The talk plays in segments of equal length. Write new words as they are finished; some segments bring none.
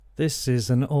This is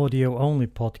an audio-only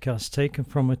podcast taken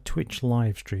from a Twitch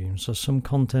live stream, so some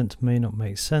content may not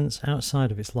make sense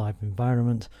outside of its live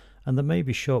environment, and there may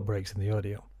be short breaks in the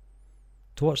audio.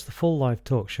 To watch the full live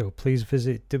talk show, please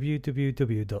visit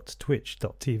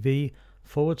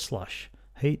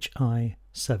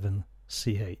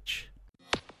www.twitch.tv/hi7ch.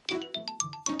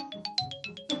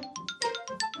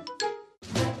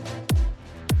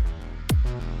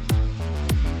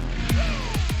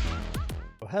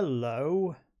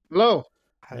 Hello. Hello.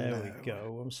 There we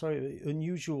go. I'm sorry,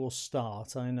 unusual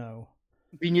start, I know.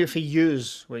 Been here for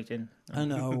years waiting. I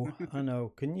know.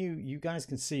 Can you guys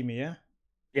can see me, yeah?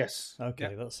 Yes.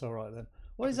 Okay, yeah. That's all right then.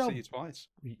 What is that? See you twice.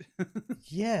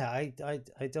 Yeah, I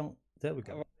don't. There we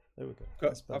go. I've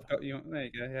got you. There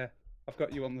you go. Yeah, I've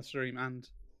got you on the stream and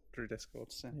through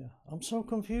Discord. So. Yeah, I'm so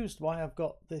confused why I've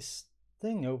got this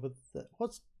thing over there.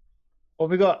 What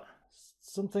we got?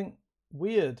 Something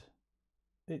weird.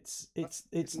 It's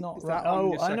not right.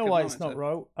 Oh, I know why it's not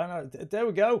right. I know. There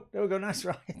we go. Nice,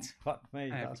 right? Fuck me,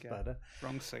 that's better.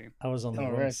 Wrong scene. I was on the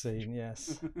wrong scene.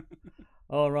 Yes.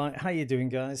 All right. How you doing,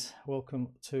 guys?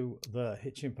 Welcome to the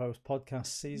Hitching Post podcast,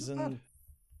 season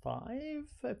 5,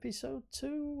 episode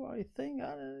 2. I think.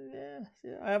 Yeah.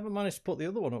 I haven't managed to put the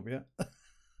other one up yet.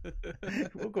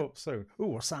 We'll go up soon. Ooh,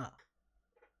 what's that?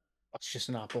 That's just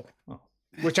an apple. Oh.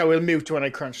 Which I will mute when I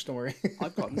crunch. Don't worry.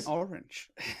 I've got an orange.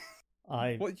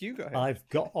 What you got? I've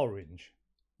got orange.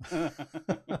 A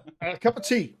cup of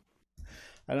tea.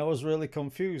 And I was really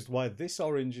confused why this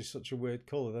orange is such a weird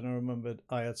colour. Then I remembered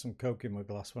I had some Coke in my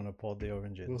glass when I poured the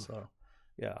orange in. So,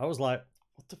 yeah, I was like,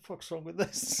 what the fuck's wrong with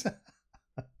this?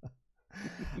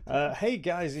 Hey,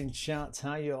 guys in chat,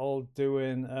 how you all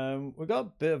doing? We've got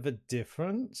a bit of a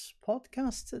different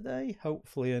podcast today,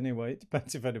 hopefully anyway. It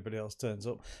depends if anybody else turns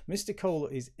up. Mr. Cole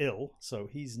is ill, so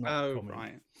he's not coming. Oh,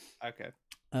 right. Okay.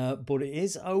 But it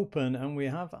is open, and we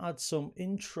have had some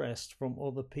interest from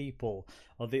other people.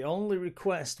 The only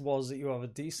request was that you have a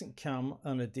decent cam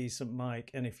and a decent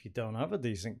mic, and if you don't have a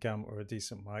decent cam or a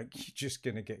decent mic, you're just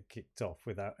going to get kicked off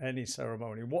without any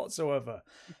ceremony whatsoever,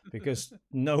 because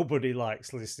nobody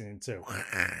likes listening to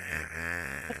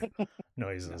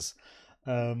noises.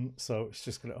 So it's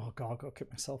just going to, oh God, I've got to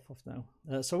kick myself off now.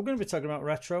 So we're going to be talking about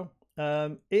retro.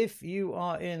 If you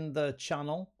are in the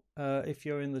channel, if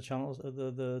you're in the channels,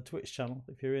 the Twitch channel,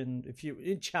 if you're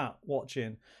in chat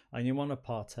watching and you want to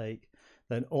partake,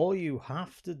 then all you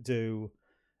have to do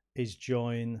is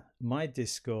join my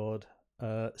Discord,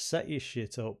 set your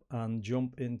shit up, and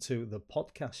jump into the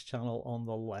podcast channel on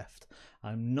the left.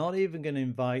 I'm not even going to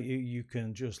invite you. You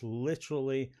can just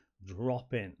literally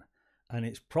drop in, and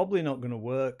it's probably not going to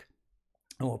work,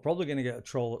 and we're probably going to get a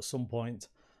troll at some point.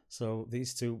 So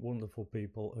these two wonderful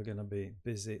people are going to be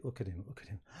busy. Look at him.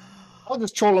 I'll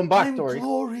just troll him back, I'm Dory.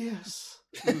 Glorious.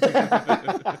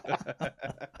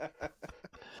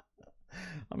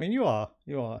 I mean, you are.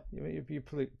 You're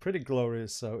pretty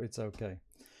glorious, so it's okay.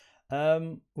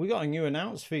 We got a new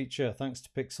announce feature, thanks to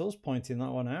Pixels pointing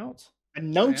that one out.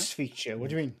 Announce feature?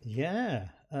 What do you mean? Yeah.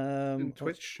 In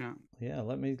Twitch chat. Yeah,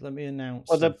 let me announce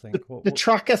something. The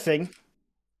tracker thing.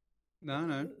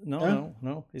 No.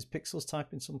 Is Pixels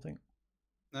typing something?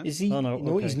 No. Is he? Oh, no,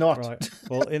 okay. He's not. Right.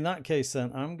 Well, in that case,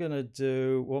 then I'm gonna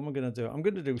do. What am I gonna do? I'm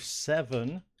gonna do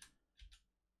 7.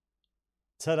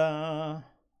 Ta-da!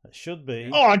 It should be.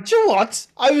 Oh, do you know what?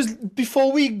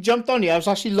 Before we jumped on here, I was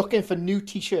actually looking for new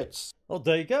T-shirts. Oh,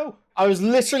 there you go. I was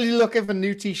literally looking for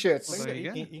new T-shirts. Well, there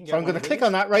you go. So I'm going to click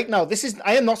on that right now.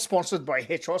 I am not sponsored by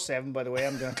Hitch or 7, by the way.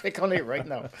 I'm going to click on it right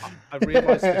now. I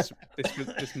realised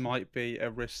this might be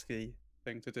a risky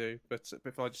thing to do, but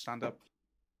before I just stand up.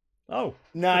 Oh,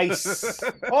 nice!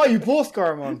 Oh, you both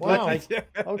got them on. Wow.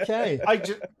 Okay.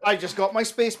 I just got my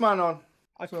spaceman on.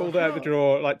 I pulled out the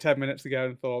drawer like 10 minutes ago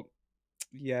and thought,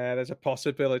 yeah, there's a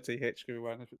possibility Hitch could be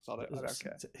wearing if it's on it. I don't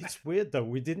care. It's weird though.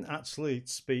 We didn't actually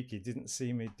speak. He didn't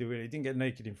see me do it. He didn't get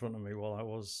naked in front of me while I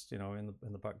was, in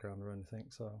the background or anything.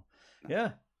 So,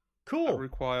 yeah, cool. That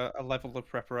require a level of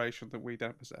preparation that we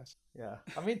don't possess. Yeah,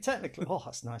 I mean, technically, oh,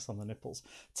 that's nice on the nipples.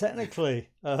 Technically,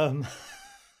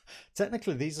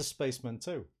 these are spacemen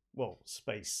too. Well,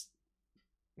 space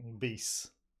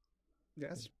beasts.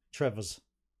 Yes, Trevor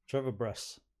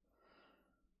breasts.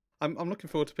 I'm looking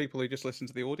forward to people who just listen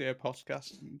to the audio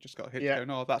podcast and just got hit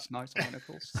going, oh, that's nice on my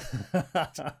nipples.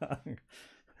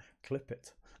 Clip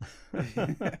it.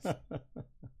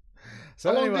 So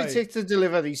how long did it take to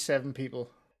deliver these 7 people?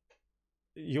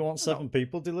 You want 7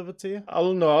 people delivered to you? I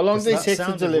don't know. How long did it take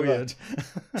to deliver?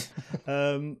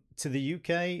 To the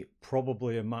UK,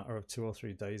 probably a matter of 2 or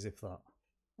 3 days, if that.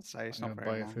 say it's I'm not gonna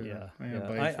very buy a long. few. Yeah, I'm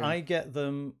gonna yeah. buy a few. I get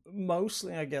them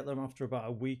mostly. I get them after about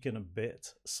a week and a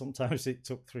bit. Sometimes it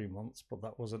took 3 months, but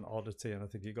that was an oddity, and I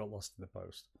think it got lost in the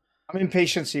post. I'm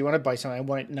impatient. See, when I buy something, I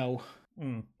want it now.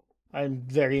 Mm. I'm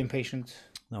very impatient.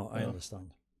 No, I Yeah.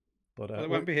 understand. But Well, it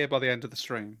won't be here by the end of the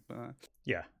stream. But I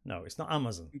yeah, no, it's not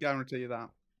Amazon. can guarantee you that.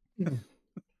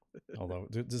 Although,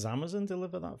 does Amazon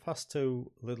deliver that fast to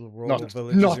little rural Not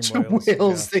villages to in Wales?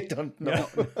 Wales. They don't know.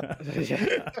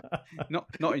 Yeah.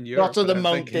 Not in Europe. Not to I the don't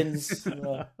think. mountains.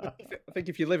 No. I think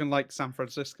if you live in like San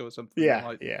Francisco or something, Yeah,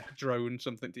 like yeah. drone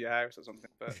something to your house or something,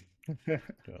 but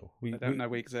No, I don't know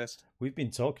we exist. We've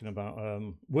been talking about.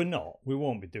 We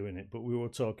won't be doing it, but we were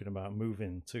talking about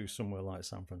moving to somewhere like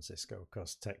San Francisco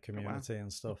because tech community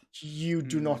and stuff. You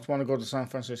do not want to go to San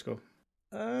Francisco.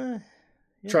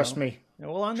 Trust know. me. Yeah,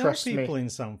 well, I know Trust me. people in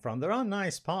San Fran. There are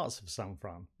nice parts of San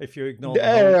Fran if you ignore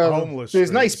the homeless.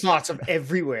 There's nice streets. parts of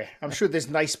everywhere. I'm sure there's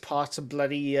nice parts of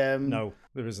bloody. No,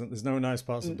 there isn't. There's no nice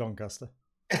parts of Doncaster.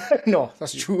 No,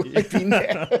 that's true. I've been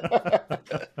there.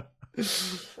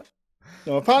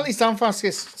 No, apparently San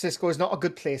Francisco is not a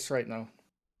good place right now.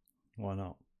 Why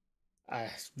not?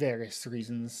 Various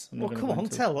reasons. I'm not Well, gonna come go on,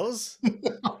 into. tell us.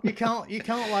 You can't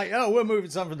like, oh, we're moving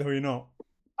to San Fran. No, you're not.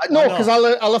 No, Why because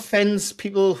I'll offend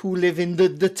people who live in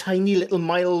the tiny little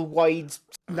mile-wide,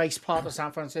 nice part of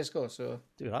San Francisco. So,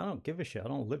 Dude, I don't give a shit. I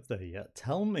don't live there yet.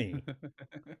 Tell me.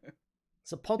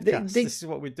 It's a podcast. This is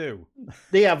what we do.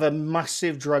 they have a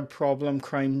massive drug problem,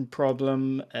 crime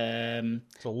problem.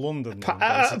 So London, then,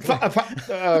 basically.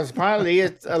 Apparently,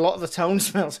 a lot of the town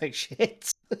smells like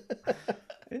shit.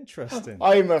 Interesting.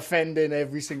 I'm offending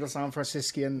every single San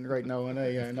Franciscan right now, and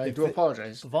I do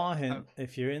apologize. Varhin,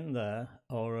 if you're in there,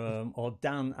 or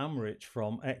Dan Amrich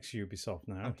from ex Ubisoft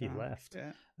now, he left.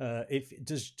 Yeah.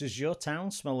 Does your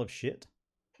town smell of shit?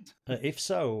 If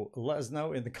so, let us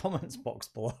know in the comments box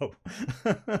below.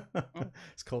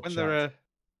 It's called when chat.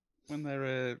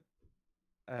 they're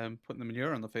putting the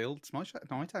manure on the field, it's my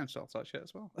town smells like shit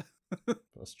as well.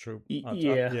 That's true.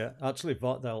 Yeah. Actually,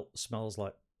 Vartdale smells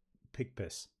like pig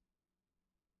piss.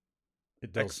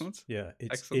 It does. Excellent. Yeah,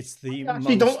 Excellent. it's the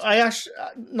Actually, most.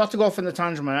 not to go off on the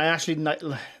tangent, man. I actually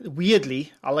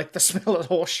weirdly I like the smell of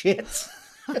horse shit.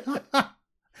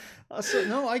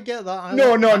 No, I get that.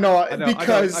 No. I know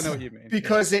Because what you mean.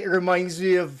 because it reminds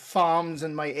me of farms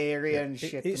in my area and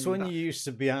shit. It's and when you used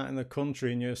to be out in the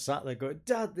country and you're sat there going,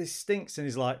 "Dad, this stinks," and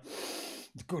he's like,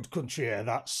 "The good country air,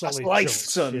 that's solid life,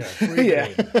 chunks. son." Yeah, breathe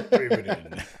it in, breathe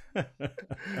it in."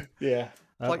 Yeah.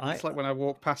 It's like when I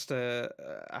walk past a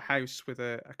house with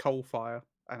a coal fire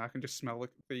and I can just smell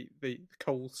the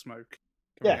coal smoke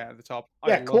coming out of the top.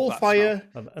 I love coal that fire.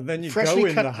 And then you Freshly go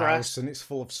in cut the grass. house and it's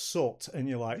full of soot, and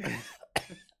you're like,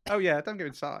 Oh yeah, don't go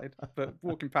inside, but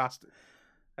walking past it.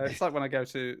 It's like when I go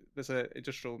to there's an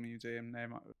industrial museum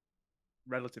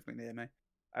relatively near me,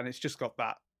 and it's just got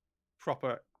that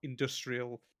proper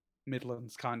industrial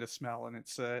Midlands kind of smell, and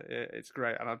it's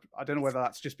great. And I don't know whether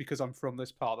that's just because I'm from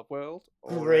this part of the world.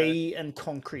 Or, Grey and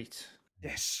concrete.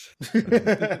 Yes.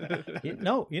 you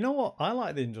know what? I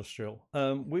like the industrial.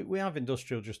 We have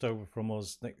industrial just over from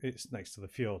us. It's next to the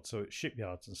fjord, so it's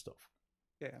shipyards and stuff.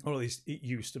 Yeah. Or at least it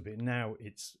used to be. Now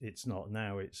it's not.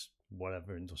 Now it's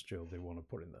whatever industrial they want to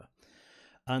put in there.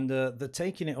 And they're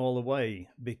taking it all away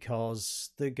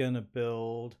because they're going to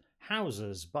build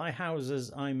houses. By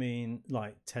houses, I mean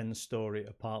like 10-story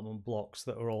apartment blocks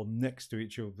that are all next to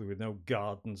each other with no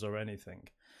gardens or anything.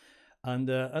 And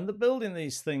they're building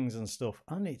these things and stuff,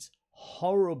 and it's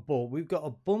horrible. We've got a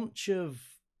bunch of...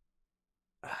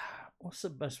 what's the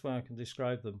best way I can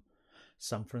describe them?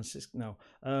 San Francisco? No.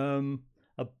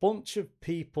 A bunch of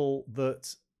people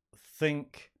that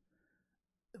think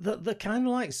that they're kind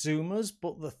of like Zoomers,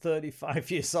 but they're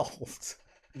 35 years old.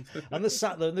 And they're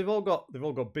sat there, and they've all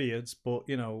got beards, but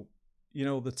you know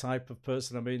the type of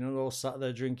person I mean, and they're all sat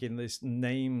there drinking this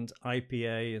named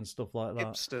IPA and stuff like that.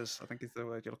 Hipsters, I think is the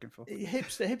word you're looking for.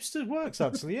 Hipsters works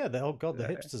actually, yeah. The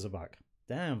hipsters are back.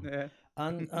 Damn. Yeah.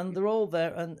 And they're all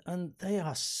there, and they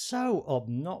are so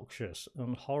obnoxious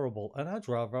and horrible. And I'd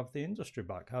rather have the industry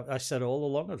back. I said all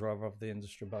along I'd rather have the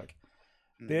industry back.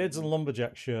 Beards and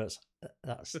lumberjack shirts.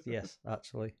 That's yes,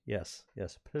 actually yes.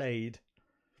 Played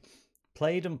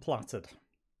and plattered.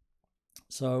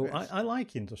 So yes. I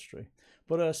like industry.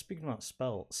 But speaking about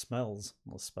smells,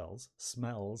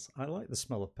 I like the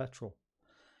smell of petrol.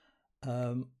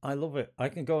 I love it. I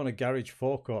can go on a garage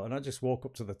forecourt and I just walk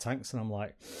up to the tanks and I'm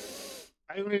like...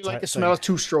 I only like the smell of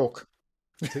two-stroke.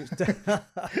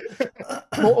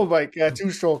 Motorbike,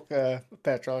 two-stroke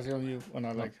petrol is the only one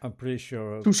I like. I'm pretty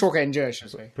sure... Two-stroke engine, I should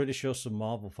say. Pretty sure some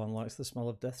Marvel fan likes the smell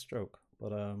of Deathstroke.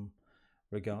 But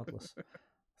regardless...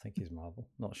 think he's Marvel.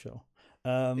 Not sure.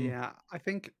 Yeah, I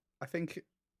think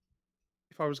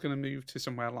if I was going to move to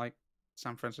somewhere like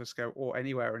San Francisco or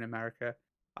anywhere in America,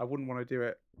 I wouldn't want to do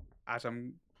it as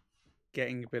I'm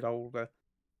getting a bit older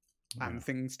and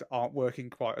things aren't working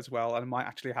quite as well, and I might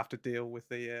actually have to deal with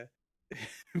the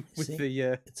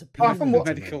it's appealing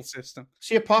medical system.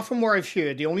 See, apart from where I've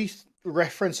heard, the only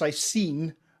reference I've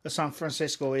seen of San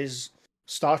Francisco is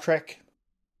Star Trek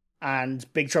and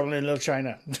Big Trouble in Little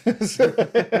China.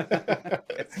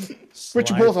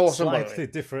 Which are both awesome, by the way. Slightly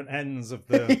different ends of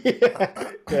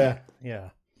the... Yeah.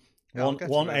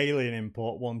 One alien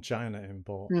import, one China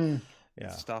import. Yeah.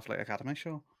 Starfleet Academy,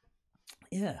 sure.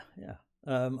 Yeah.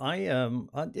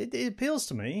 It appeals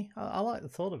to me. I like the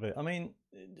thought of it. I mean,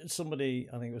 somebody,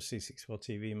 I think it was C64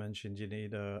 TV, mentioned you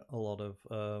need a lot of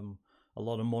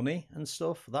money and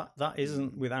stuff. That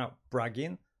isn't, without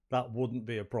bragging, that wouldn't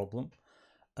be a problem,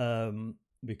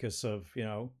 because of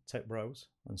tech bros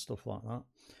and stuff like that.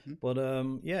 But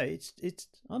it's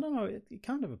I don't know. It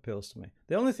kind of appeals to me.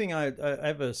 The only thing I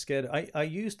ever scared, I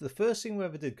used the first thing we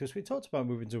ever did, because we talked about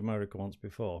moving to America once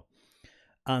before,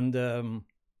 and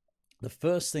the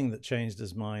first thing that changed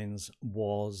his minds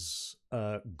was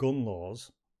gun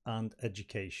laws and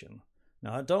education.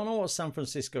 Now, I don't know what San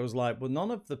Francisco's like, but none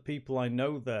of the people I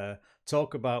know there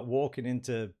talk about walking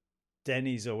into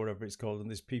Denny's or whatever it's called, and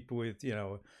there's people with,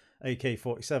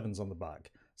 AK-47s on the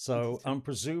back. So I'm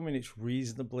presuming it's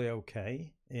reasonably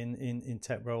okay in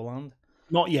tech bro land.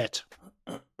 Not yet.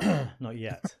 Not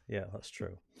yet. Yeah, that's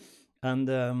true. And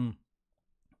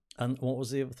what was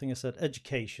the other thing I said?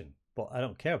 Education. But I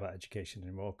don't care about education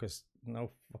anymore, because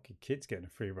no fucking kid's getting a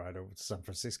free ride over to San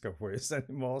Francisco for us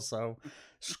anymore. So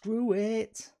screw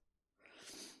it.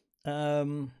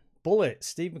 Bullet,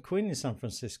 Steve McQueen in San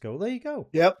Francisco. There you go.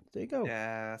 Yep. There you go.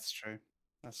 Yeah, that's true.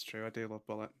 That's true. I do love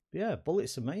Bullet. Yeah,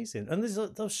 Bullet's amazing. And there's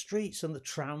those streets and the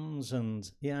trams, and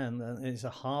it's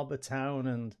a harbour town.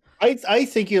 And I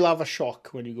think you'll have a shock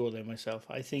when you go there myself.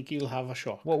 I think you'll have a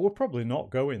shock. Well, we're probably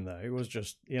not going there. It was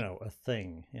just, a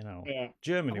thing, Yeah.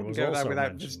 Germany was also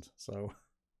mentioned, so...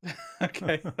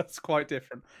 Okay, that's quite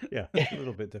different. Yeah, a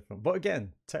little bit different. But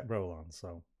again, tech bro land,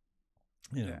 so...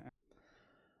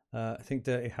 I think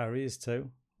Dirty Harry is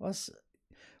too.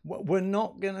 We're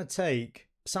not going to take...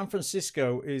 San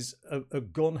Francisco is a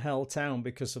gun hell town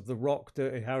because of The Rock,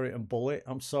 Dirty Harry, and Bullet.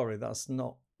 I'm sorry, that's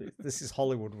not. This is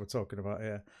Hollywood we're talking about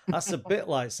here. That's a bit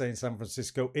like saying San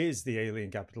Francisco is the alien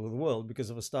capital of the world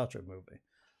because of a Star Trek movie.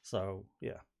 So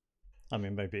yeah, I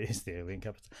mean, maybe it is the alien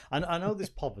capital. I know there's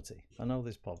poverty.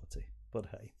 But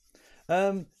hey.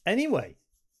 Anyway,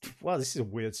 wow, this is a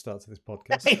weird start to this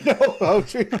podcast. I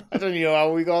know. I don't know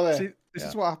how we got there. See, this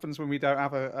is what happens when we don't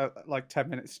have a 10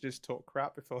 minutes to just talk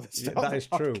crap before this. Yeah, that is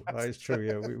true. That is true.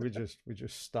 Yeah, we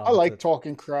just started. I like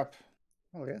talking crap.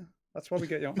 Oh yeah, that's why we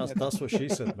get you on. That's what she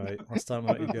said, mate. Last time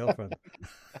I met your girlfriend,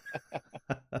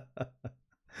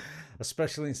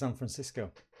 especially in San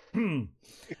Francisco.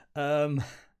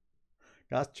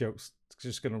 That joke's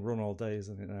just going to run all day,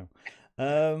 isn't it now?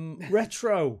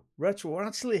 Retro. We're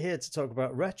actually here to talk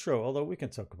about retro, although we can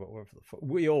talk about whatever the fuck.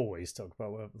 We always talk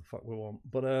about whatever the fuck we want.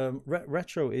 But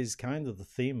retro is kind of the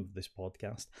theme of this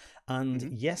podcast. And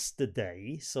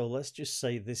yesterday, so let's just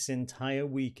say this entire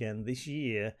weekend, this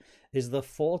year, is the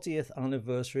 40th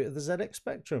anniversary of the ZX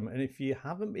Spectrum. And if you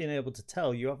haven't been able to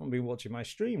tell, you haven't been watching my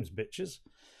streams, bitches.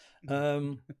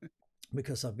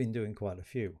 Because I've been doing quite a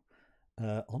few.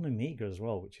 On Amiga as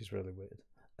well, which is really weird.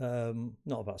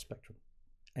 Not about Spectrum.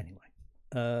 Anyway,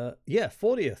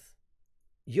 40th.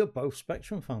 You're both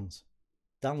Spectrum fans.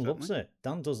 Dan Certainly. loves it.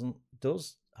 Dan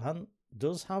does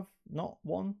have not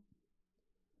one.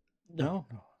 No.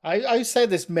 I said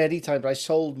this many times. I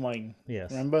sold mine.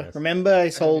 Yes. Remember, I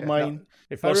sold mine.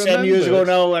 If I 7 years ago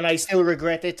now, and I still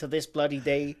regret it to this bloody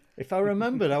day. If I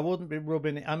remembered, I wouldn't be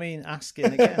rubbing it. I mean,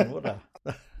 asking again, would I?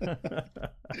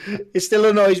 It still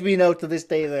annoys me now to this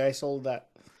day that I sold that.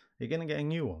 You're gonna get a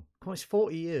new one. Come on, it's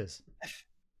 40 years.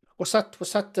 What's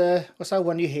that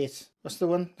one you hate? What's the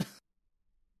one?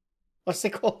 What's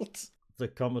it called? The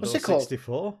Commodore What's it called?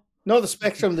 64. No, the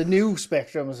Spectrum, the new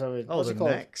Spectrum or something. Oh, What's the it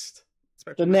called? Next.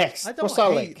 The Next. I don't What's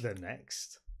that hate like? the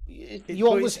Next. You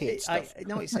always hate stuff.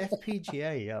 No, it's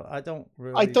FPGA. I don't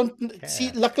really. I don't care.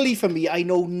 see. Luckily for me, I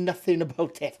know nothing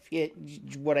about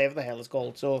FPGA, whatever the hell it's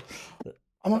called. So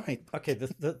I'm alright. Okay,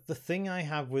 the thing I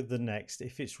have with the Next,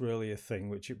 if it's really a thing,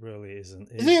 which it really isn't,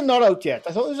 Is it not out yet?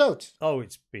 I thought it was out. Oh,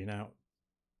 it's been out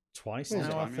twice Is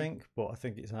now, it? I think, but I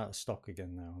think it's out of stock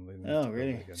again now. and they need Oh, to build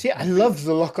really? it again. See, I love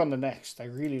the look on the Next. I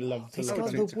really love the It's look. got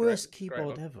on the It's a worst great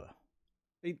keyboard look. ever.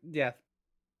 Yeah,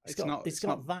 It's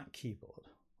got that keyboard.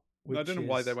 I don't know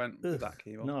why they went with that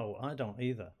keyboard. No, I don't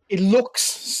either. It looks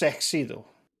sexy though.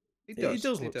 It It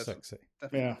does look sexy.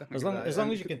 Yeah. Definitely As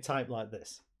long as you can type like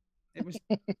this.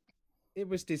 It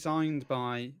was designed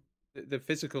by the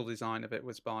physical design of it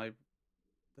was by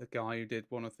the guy who did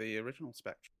one of the original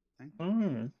Spectrum. I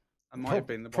think. It might have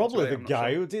been probably the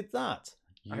guy who did that.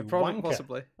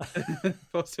 Possibly.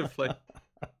 Possibly.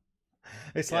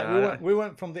 It's like we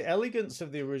went from the elegance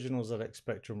of the original ZX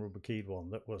Spectrum rubber keyed one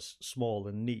that was small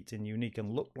and neat and unique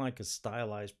and looked like a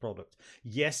stylized product.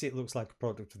 Yes, it looks like a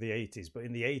product of the 80s, but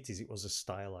in the 80s it was a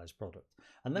stylized product.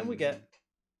 And then we get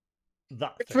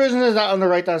that. Which version is that on the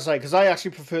right hand side? Because I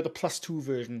actually prefer the +2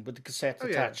 version with the cassette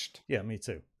attached. Yeah, me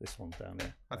too. This one's down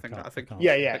here. I think.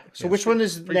 Yeah. So which one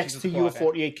is next to your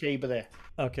 48 cable there?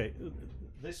 Okay,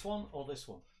 this one or this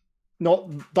one? No,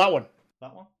 that one.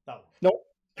 That one? That one. No,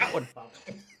 that one.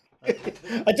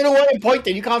 I don't know where I'm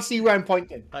pointing. You can't see where I'm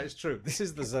pointing. That is true. This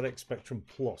is the ZX Spectrum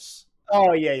Plus.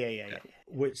 Oh yeah.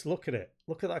 Which look at it.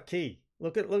 Look at that key.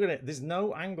 Look at it. There's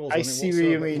no angles. I on it see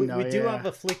whatsoever. what you mean. We do have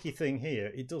a flicky thing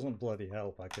here. It doesn't bloody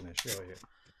help, I can assure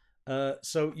you.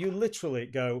 So you literally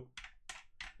go.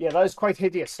 Yeah, that is quite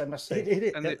hideous, I must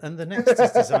say. And the next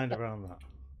is designed around that.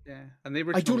 Yeah, and the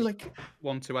original I do like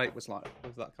 128 was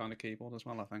that kind of keyboard as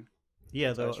well. I think.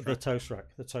 Yeah, the toast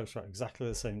rack, exactly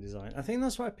the same design. I think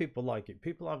that's why people like it.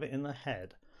 People have it in their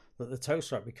head that the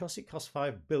toast rack, because it costs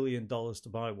 $5 billion to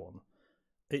buy one,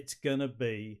 it's gonna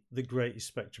be the greatest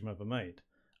Spectrum ever made,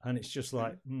 and it's just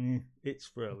like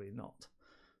it's really not.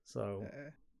 So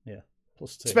yeah,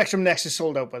 +2. Spectrum Next is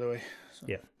sold out, by the way. So.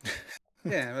 Yeah,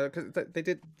 yeah, because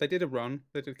they did a run,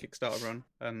 they did a Kickstarter run,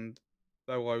 and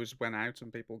those went out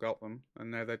and people got them,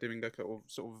 and now they're doing a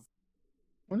sort of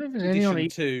edition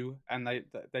 2, and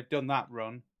they've done that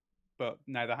run, but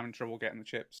now they're having trouble getting the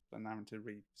chips and having to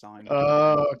redesign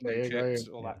chips,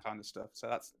 all that kind of stuff.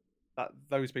 So that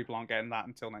those people aren't getting that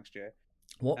until next year.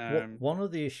 One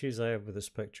of the issues I have with the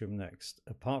Spectrum Next,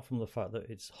 apart from the fact that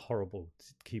it's horrible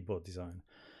keyboard design,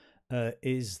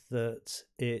 is that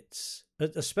it's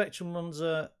a Spectrum runs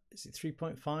is it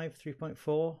 3.5,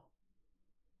 3.4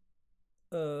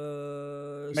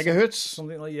 megahertz,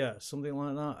 something like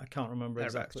that. I can't remember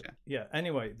exactly. Yeah.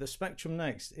 Anyway, the Spectrum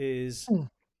Next is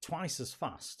twice as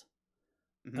fast.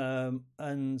 And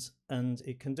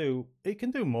it can do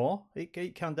more.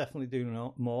 It can definitely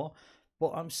do more.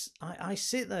 But I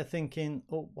sit there thinking,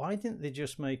 why didn't they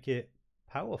just make it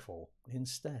powerful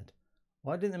instead?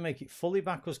 Why didn't they make it fully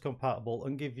backwards compatible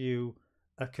and give you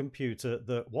a computer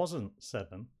that wasn't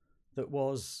 7, that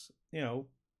was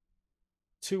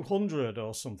 200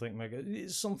 or something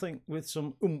something with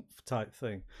some oomph type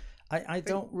thing. I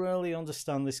don't really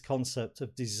understand this concept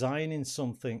of designing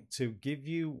something to give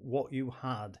you what you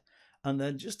had and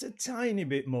then just a tiny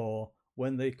bit more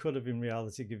when they could have in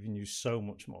reality given you so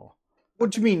much more.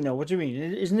 What do you mean? No, what do you mean?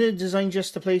 Isn't it designed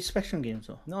just to play Spectrum games,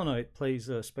 though? No, it plays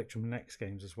Spectrum Next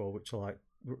games as well, which are like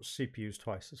CPUs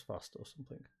twice as fast or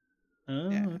something.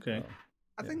 Oh, okay.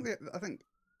 I think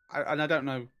I don't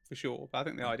know for sure, but I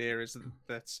think the idea is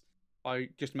that by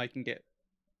just making it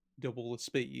double the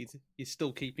speed, you're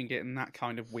still keeping it in that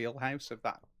kind of wheelhouse of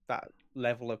that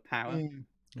level of power.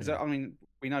 Because I mean,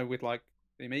 we know with like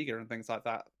the Amiga and things like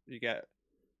that, you get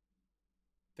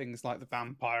things like the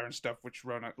Vampire and stuff, which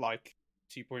run at like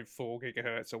 2.4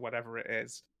 gigahertz or whatever it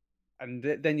is, and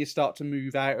then you start to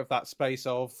move out of that space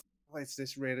of, is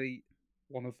this really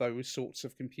one of those sorts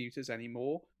of computers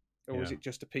anymore? Or is it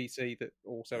just a PC that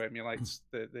also emulates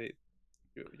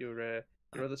your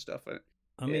other stuff?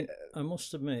 I mean, I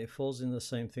must admit, it falls in the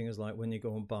same thing as like when you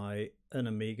go and buy an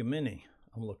Amiga Mini.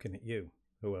 I'm looking at you,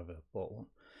 whoever bought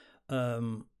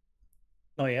one.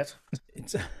 Not yet.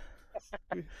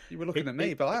 You were looking at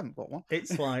me, but I haven't bought one.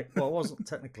 It's like, well, I wasn't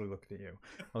technically looking at you.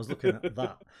 I was looking at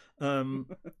that.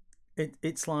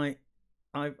 It's like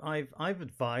I've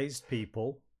advised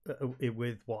people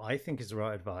with what I think is the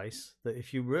right advice, that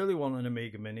if you really want an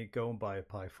Amiga Mini, go and buy a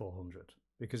Pi 400,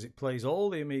 because it plays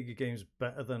all the Amiga games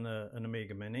better than an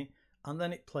Amiga Mini, and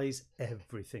then it plays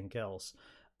everything else.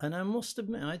 And I must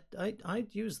admit,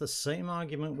 I'd use the same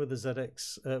argument with the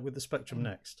ZX, with the Spectrum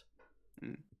Next.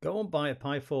 Go and buy a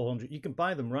Pi 400. You can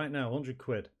buy them right now,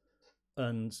 £100,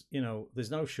 and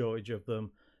there's no shortage of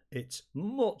them. It's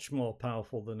much more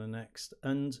powerful than a Next,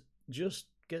 and just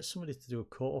get somebody to do a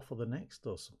core for the Next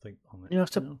or something on it. You have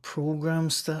to program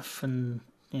stuff, and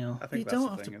I think you don't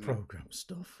have to program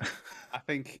stuff.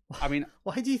 I mean,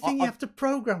 why do you think you have to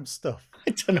program stuff?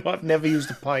 I don't know. I've never used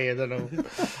a Pi. I don't know.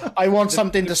 I want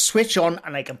something to switch on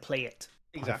and I can play it.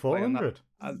 Exactly, 400,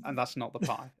 and that's not the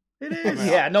Pi. It is.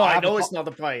 Yeah, no, I have know a it's not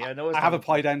the Pi. I know it's I have not a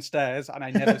Pi downstairs, and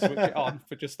I never switch it on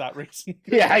for just that reason.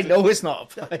 Yeah, I know it's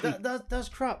not a Pi. That's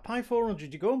crap. Pi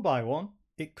 400, you go and buy one.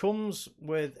 It comes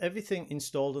with everything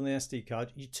installed on the SD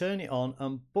card. You turn it on,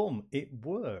 and boom, it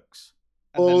works.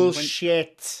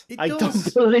 Bullshit. It I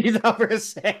does. don't believe that for a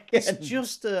second. It's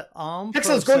just an ARM.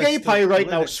 Pixels, go get your Pi right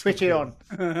now. Linux Switch it on.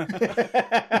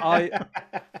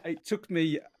 It took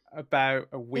me about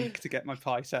a week to get my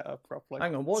Pi set up properly.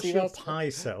 Hang on, what's See, your that's- Pi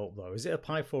setup though? Is it a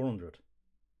Pi 400?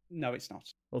 No, it's not.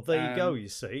 Well, there you go. You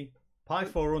see, Pi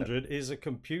 400 is a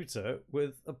computer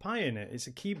with a Pi in it. It's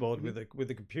a keyboard with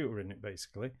a computer in it,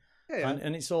 basically. Yeah.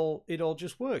 And it all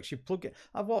just works. You plug it.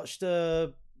 I've watched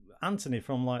Anthony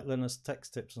from like Linux Tech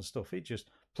Tips and stuff. He just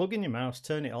plug in your mouse,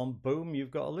 turn it on, boom, you've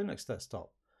got a Linux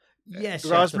desktop. Yes,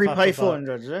 you have to Raspberry faff Pi about-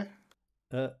 400, is it?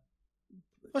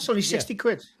 That's only 60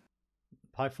 quid.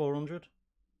 Pi 400.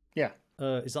 Yeah.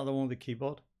 Is that the one with the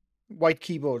keyboard? White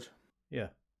keyboard. Yeah,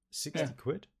 60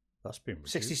 quid. That's been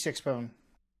reduced. £66.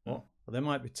 What? Well, there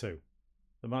might be two.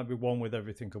 There might be one with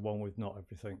everything and one with not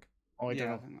everything. Oh, I don't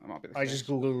know. think that might be the I case. just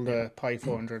googled Pi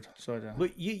 400, so I don't know.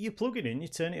 But you plug it in, you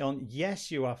turn it on.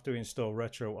 Yes, you have to install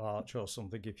RetroArch or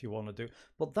something if you want to do.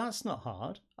 But that's not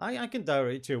hard. I can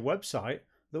direct you to a website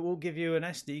that will give you an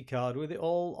SD card with it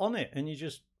all on it, and you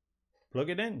just plug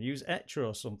it in. Use Etch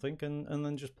or something, and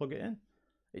then just plug it in.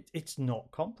 It's not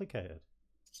complicated.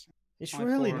 It's Pi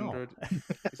really 400 not.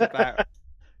 is about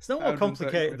It's not more 130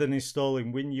 complicated quid. than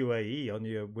installing WinUAE on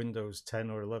your Windows 10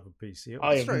 or 11 PC.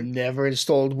 I have true. never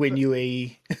installed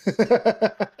WinUAE.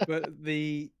 But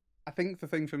I think the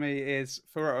thing for me is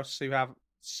for us who have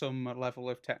some level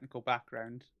of technical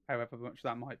background, however much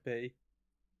that might be,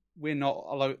 we're not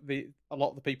a lot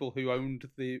of the people who owned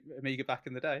the Amiga back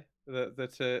in the day. That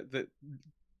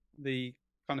the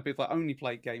kind of people that only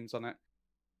played games on it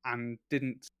and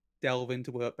didn't delve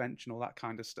into Workbench and all that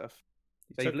kind of stuff.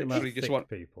 They Talking about literally just thick want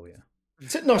people,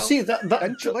 yeah. No, see that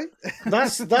eventually.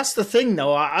 that's the thing.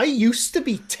 Though I used to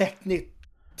be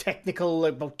technical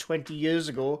like, about 20 years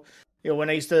ago. You know, when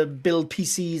I used to build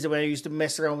PCs and when I used to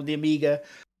mess around with the Amiga.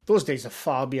 Those days are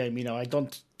far behind me now. I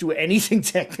don't do anything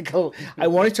technical. I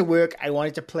want it to work. I want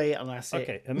it to play, and that's it.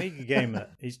 Okay, Amiga Gamer,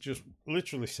 he's just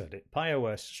literally said it. Pi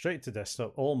OS, straight to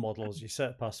desktop, all models, you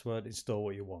set a password, install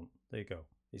what you want. There you go.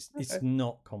 It's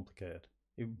not complicated.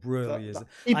 It really isn't.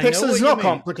 Pixel's not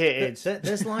complicated.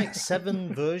 There's like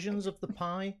 7 versions of the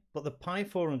Pi, but the Pi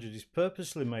 400 is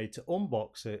purposely made to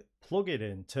unbox it, plug it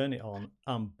in, turn it on,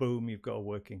 and boom, you've got a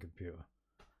working computer.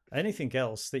 Anything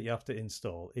else that you have to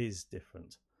install is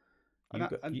different.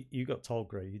 You got tall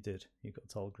grey. You did. You got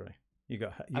tall grey. You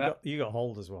got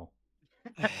hold as well.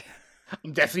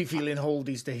 I'm definitely feeling hold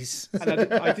these days.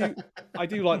 And I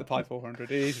do like the Pi 400.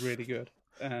 It is really good.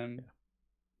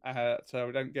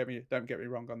 So don't get me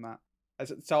wrong on that.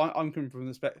 So I'm coming from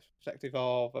the perspective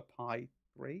of a Pi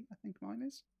 3. I think mine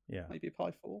is. Yeah. Maybe a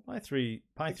Pi 4. Pi 3. It's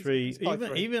Pi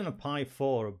 3. Even a Pi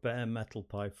 4, a bare metal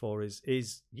Pi 4 is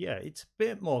it's a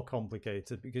bit more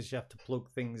complicated because you have to plug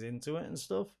things into it and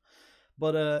stuff.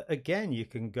 But again, you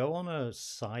can go on a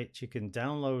site, you can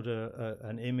download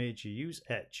an image, you use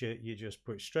Etcher, you just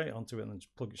put it straight onto it and then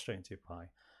just plug it straight into your Pi.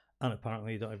 And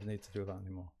apparently you don't even need to do that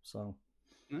anymore. So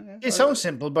It sounds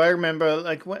simple, but I remember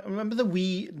remember the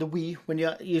Wii when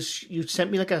you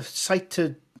sent me like a site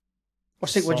to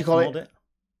what do you call it?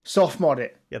 Soft mod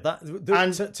it. Yeah,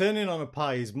 turning on a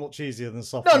Pi is much easier than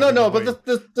soft. No. But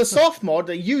the soft mod,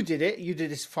 you did it. You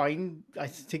did it fine. I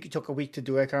think it took a week to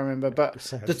do it. I can't remember. But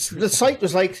the site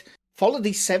was like, follow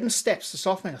these 7 steps. The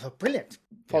soft mod. I thought, brilliant.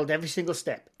 Followed every single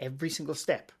step.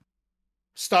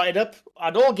 Started up.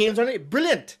 Had all games on it.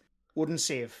 Brilliant. Wouldn't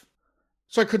save.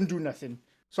 So I couldn't do nothing.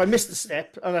 So I missed the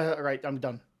step. And I thought, right, I'm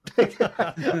done.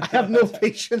 I have no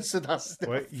patience for that stuff.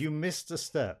 Wait, you missed a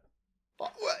step.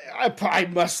 I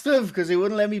must have, because they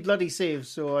wouldn't let me bloody save,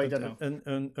 so I don't know.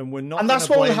 And we're not. And that's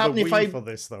what would happen the if Wii for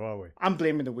this, though, are we? I'm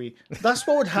blaming the Wii. That's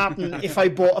what would happen if I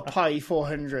bought a Pi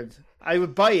 400. I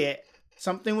would buy it,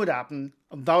 something would happen,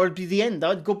 and that would be the end. I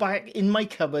would go back in my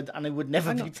cupboard, and I would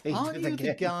never be played Aren't with you again.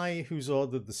 the guy who's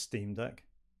ordered the Steam Deck?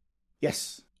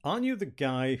 Yes. Aren't you the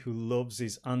guy who loves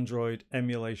his Android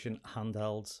emulation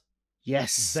handhelds?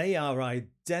 Yes. They are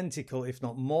identical, if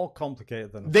not more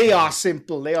complicated than. They are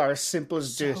simple. They are as simple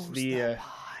as just So's the.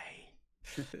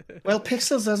 Pi. Well,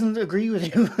 Pixels doesn't agree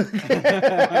with you,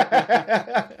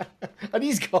 and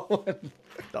he's going.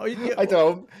 I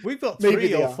don't. We've got Maybe 3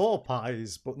 they or are. 4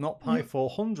 Pis, but not Pi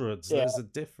 400s. Yeah. There's a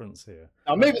difference here.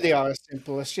 Maybe they are as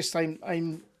simple. It's just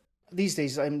I'm these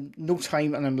days I'm no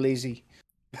time and I'm lazy.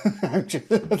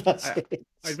 That's I it.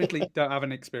 admittedly don't have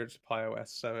any experience with PiOS,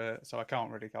 so I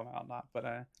can't really comment on that. But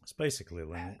It's basically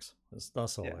Linux.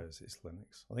 That's all Yeah. it is. It's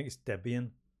Linux. I think it's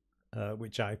Debian,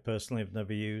 which I personally have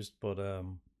never used, but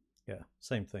yeah,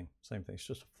 same thing. Same thing. It's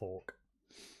just a fork.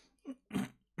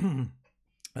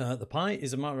 The Pi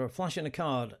is a matter of flashing a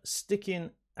card,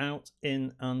 sticking out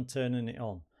in, and turning it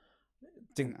on.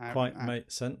 Didn't Out, quite out. make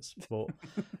sense, but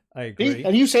I See? agree.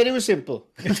 And you said it was simple.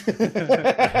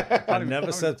 I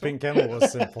never said Pink Emma was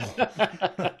simple.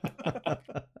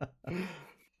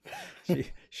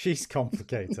 She's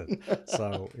complicated.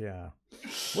 So, yeah.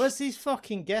 Where's these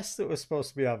fucking guests that we're supposed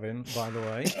to be having, by the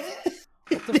way?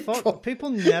 What the fuck?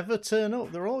 People never turn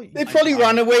up. They're all... They probably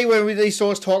ran away when they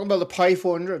saw us talking about the Pi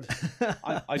 400.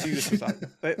 I do this with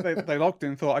that. They logged in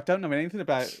and thought, I don't know anything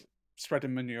about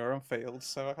spreading manure on fields,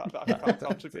 so I can't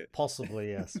contribute.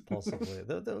 Possibly, yes. Possibly.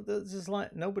 There's just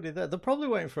like nobody there. They're probably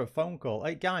waiting for a phone call.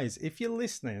 Hey, guys, if you're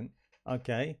listening,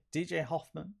 okay, DJ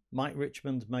Hoffman, Mike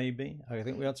Richmond, maybe. I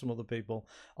think we had some other people.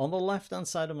 On the left-hand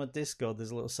side of my Discord, there's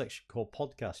a little section called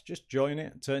podcast. Just join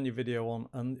it, turn your video on,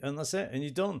 and that's it. And you're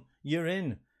done. You're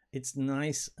in. It's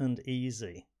nice and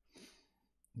easy.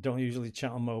 Don't usually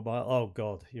chat on mobile. Oh,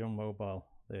 God, you're on mobile.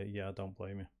 Yeah, I don't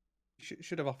blame you. You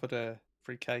should have offered a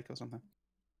free cake or something.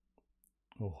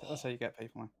 Oh. That's how you get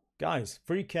people in. Guys,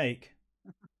 free cake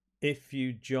if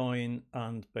you join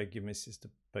and beg your missus to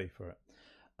pay for it.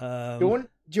 Do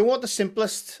you want the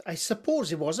simplest? I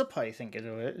suppose it was a Pi. I think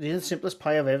the simplest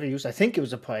Pi I've ever used. I think it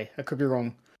was a Pi. I could be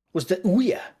wrong. Was the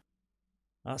Ouya?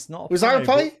 That's not. Was that a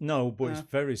Pi? But, no, but it's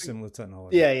very similar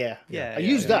technology. Yeah. I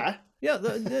used that. Yeah,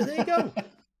 there you go.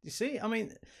 You see, I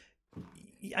mean,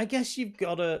 I guess you've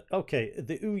got to. Okay,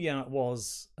 the Ouya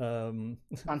was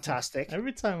fantastic.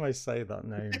 Every time I say that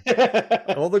name,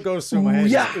 all that goes through my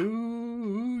head.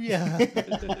 Ouya.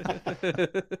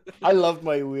 I loved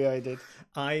my Ouya. I did.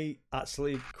 I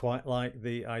actually quite like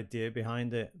the idea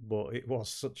behind it, but it was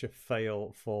such a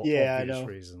fail for obvious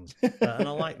reasons. And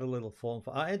I like the little form.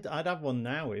 I'd have one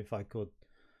now if I could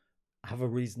have a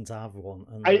reason to have one.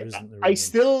 And there isn't the reason. I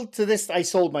still to this. I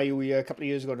sold my Ouya a couple of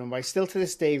years ago, and I still to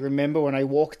this day remember when I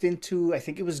walked into, I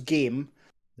think it was Game.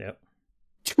 Yep.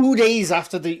 2 days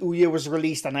after the Ouya was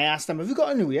released, and I asked them, "Have you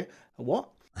got an Ouya?" What?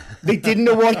 They didn't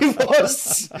know what it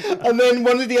was. And then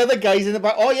one of the other guys in the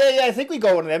back, oh yeah, I think we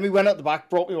got one of them. He went out the back,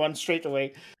 brought me one straight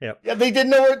away. Yep. Yeah, they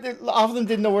didn't know half of them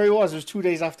didn't know where he was. It was 2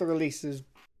 days after release. It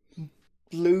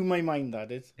blew my mind, that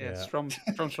did. Yeah, Strom's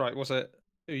right. Was it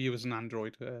Ouya was an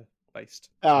Android based?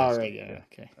 Oh, right, yeah,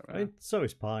 okay. Right. So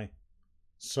is Pi.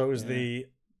 So is the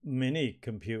mini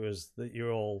computers that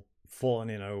you're all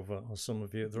fawning over, or some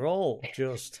of you. They're all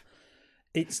just...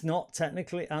 It's not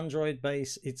technically Android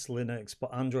based, it's Linux,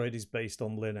 but Android is based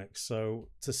on Linux. So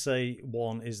to say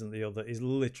one isn't the other is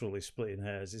literally splitting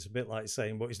hairs. It's a bit like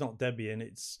saying, well, it's not Debian,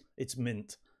 it's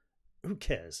Mint. Who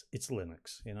cares? It's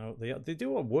Linux. You know, they do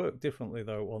work differently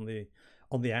though on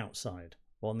the outside.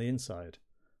 On the inside,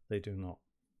 they do not.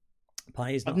 Pi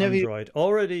is not Android.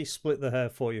 Already split the hair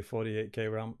for you, 48k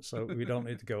RAM, so we don't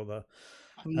need to go there.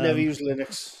 I've never used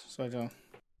Linux, so I don't.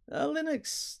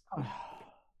 Linux.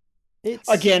 It's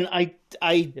again, I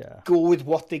go with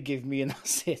what they give me, and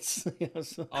that's it. You know,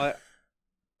 so.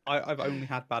 I've only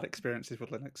had bad experiences with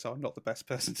Linux, so I'm not the best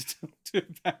person to talk to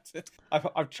about it.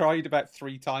 I've tried about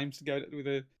 3 times to go with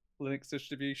a Linux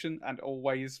distribution, and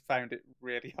always found it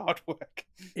really hard work.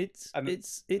 It's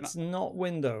not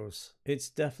Windows. It's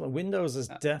definitely Windows has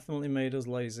definitely made us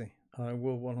lazy. I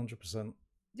will 100%.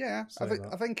 Yeah, I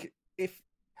think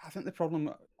the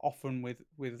problem often with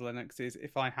Linux is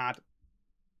if I had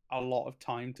a lot of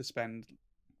time to spend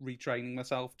retraining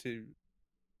myself to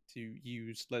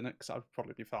use Linux, I'd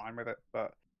probably be fine with it.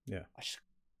 But yeah,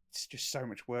 it's just so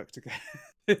much work to get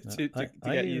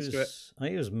get used to it. I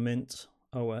use Mint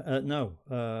OS.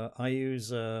 I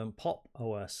use Pop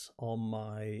OS on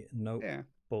my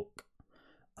notebook,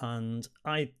 and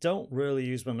I don't really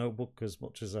use my notebook as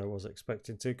much as I was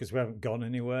expecting to because we haven't gone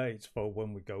anywhere. It's for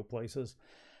when we go places.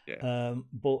 Yeah.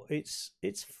 But it's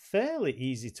fairly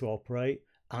easy to operate.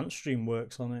 Antstream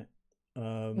works on it,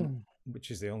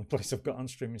 which is the only place I've got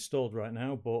Antstream installed right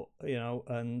now. But you know,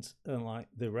 and like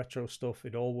the retro stuff,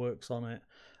 it all works on it.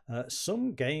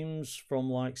 Some games from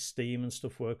like Steam and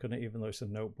stuff work on it, even though it's a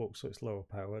notebook, so it's lower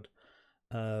powered.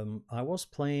 I was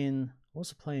playing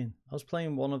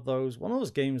one of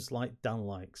those games like Dan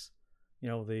likes, you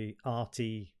know, the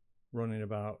RT running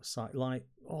about site, like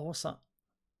what's that?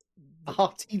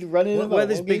 RT running about where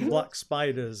there's big black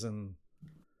spiders and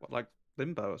what, like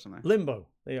Limbo or something. Limbo.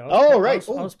 Right.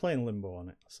 I was playing Limbo on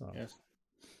it. So yes.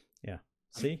 Yeah.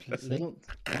 See? Little,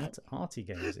 Arty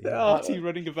games. The arty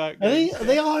running about. are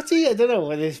they arty? I don't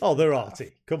know. Oh, they're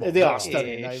arty. Come on. They are arty.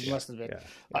 stunning. I Ish. must admit.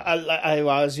 Yeah. I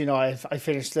was, I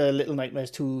finished Little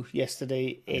Nightmares 2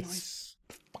 yesterday. It's Nice.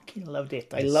 fucking loved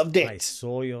it. I loved it. I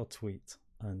saw your tweet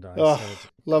and I Oh, said,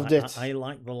 loved it. I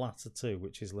like the latter two,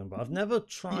 which is Limbo. I've never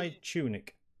tried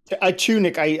Tunic.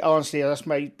 Tunic. I honestly,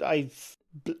 I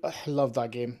love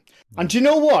that game. And do you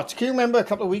know what? Can you remember a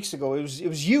couple of weeks ago? It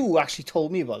was you who actually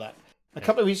told me about that. A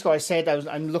couple of weeks ago, I said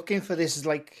I'm looking for this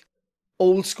like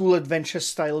old school adventure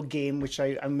style game, which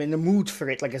I'm in the mood for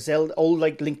it, like a Zelda, old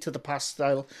like Link to the Past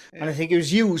style. Yeah. And I think it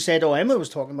was you who said, "Oh, Emma was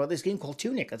talking about this game called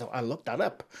Tunic." I thought I'll look that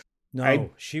up. No,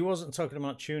 she wasn't talking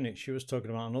about Tunic. She was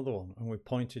talking about another one, and we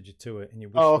pointed you to it, and you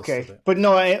wished okay. it. But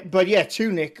no, but yeah,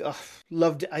 Tunic. Oh,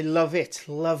 loved it. I love it.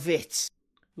 Love it.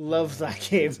 Love that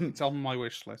game. It's on my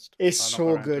wish list. It's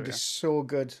so good. It's so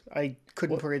good. I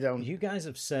couldn't put it down. You guys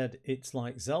have said it's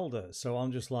like Zelda, so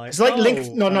I'm just like, it's like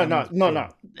Link. No.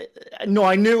 No,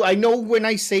 I know when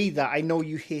I say that, I know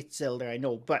you hate Zelda. I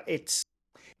know, but it's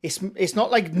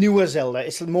not like newer Zelda.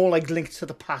 It's more like Link to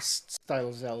the Past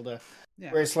style Zelda.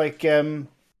 Yeah. Where it's like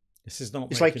this is not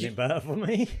making it better for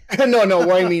me. No.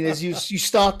 What I mean is you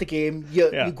start the game,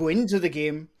 you go into the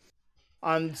game,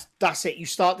 and that's it.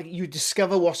 You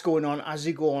discover what's going on as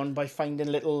you go on by finding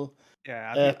little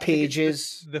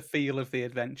pages. The feel of the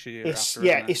adventure you're after.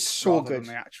 It's so good.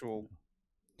 Than the actual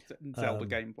Zelda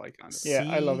gameplay kind of. Yeah,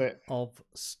 I love it.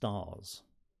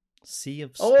 Sea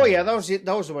of Stars. Oh yeah, that was it.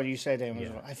 That was the one you said.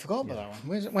 I forgot about that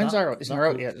one. When's that out? It's not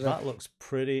out yet. That looks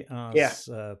pretty as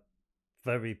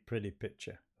very pretty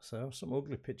picture. So some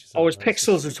ugly pictures. Oh, it's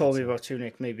Pixels who told me about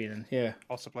Tunic, maybe then. Yeah,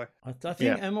 possibly. I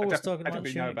think Emma was talking about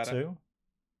Tunic too.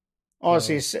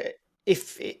 Honestly,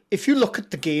 if you look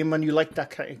at the game and you like that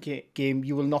kind of game,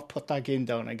 you will not put that game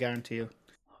down. I guarantee you.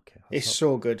 Okay, it's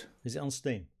so good. Is it on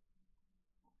Steam?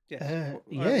 Yeah,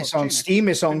 it's on Steam.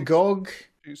 It's on GOG.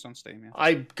 It's on Steam. Yeah,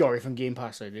 I got it from Game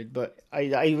Pass. I did, but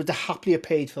I would happily have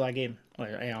paid for that game. I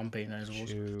am paying, I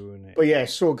suppose. Tunic. But yeah,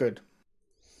 it's so good.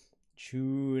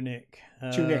 Tunic.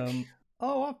 Tunic.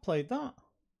 Oh, I've played that.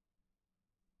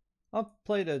 I've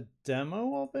played a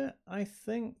demo of it, I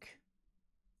think.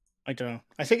 I don't know.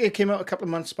 I think it came out a couple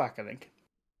of months back, I think.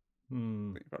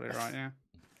 You're probably right, yeah.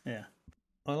 Yeah.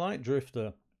 I like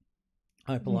Drifter.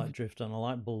 Hyperlight Drifter, and I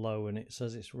like Below, and it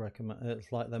says it's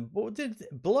it's like them. But did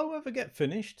Below ever get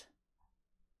finished?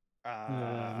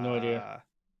 No idea.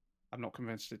 I'm not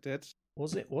convinced it did.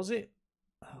 Was it?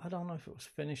 I don't know if it was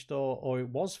finished or it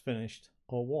was finished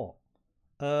or what.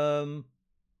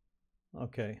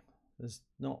 Okay, there's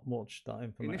not much that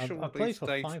information. Initial I played for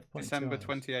date 5.2 December hours.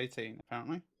 2018,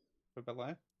 apparently, for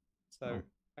Below. So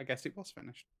I guess it was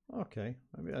finished. Okay,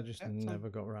 maybe I just never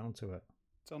got around to it.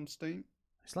 It's on Steam.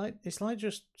 It's like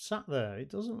just sat there.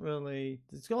 It doesn't really.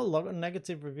 It's got a lot of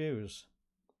negative reviews.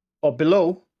 Or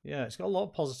Below? Yeah, it's got a lot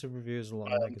of positive reviews, a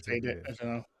lot of negative reviews. I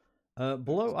don't know.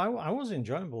 Below, I was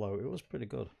enjoying Below. It was pretty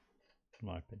good, in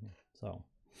my opinion. So,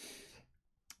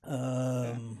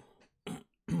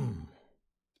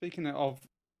 Speaking of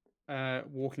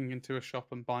walking into a shop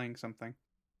and buying something,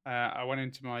 I went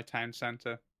into my town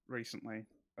centre recently,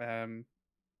 and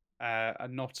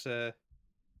not.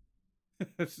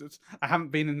 I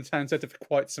haven't been in the town centre for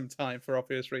quite some time for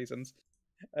obvious reasons.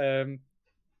 And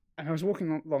I was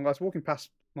walking along. I was walking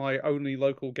past my only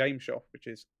local game shop, which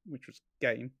was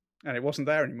Game, and it wasn't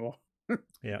there anymore.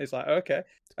 Yeah, it's like okay,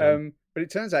 but it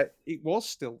turns out it was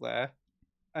still there.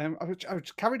 I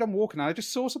was carried on walking, and I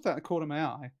just saw something at the corner of my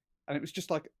eye, and it was just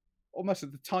like almost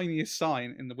the tiniest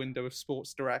sign in the window of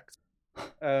Sports Direct.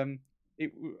 I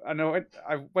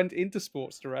went into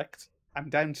Sports Direct. And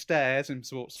downstairs in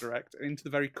Sports Direct, into the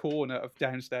very corner of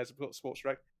downstairs of Sports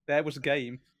Direct, there was a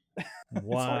Game.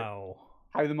 Wow!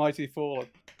 How the mighty have fallen.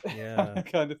 Yeah,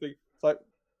 kind of thing. It's like,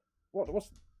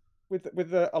 what's with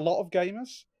a lot of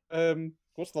gamers?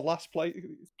 What's the last place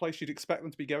you'd expect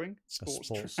them to be going?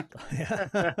 Sports. Yeah.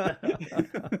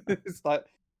 It's like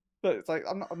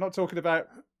I'm not talking about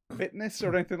fitness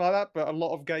or anything like that, but a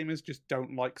lot of gamers just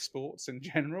don't like sports in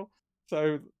general.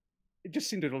 So. It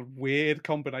just seemed a weird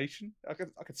combination. I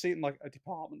could see it in like a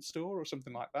department store or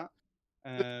something like that.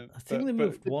 I think they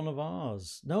moved one of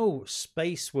ours. No,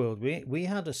 Space World. We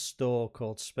had a store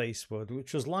called Space World,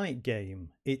 which was like Game.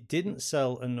 It didn't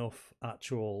sell enough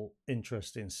actual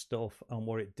interesting stuff, and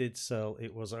what it did sell,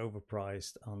 it was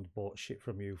overpriced and bought shit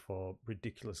from you for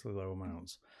ridiculously low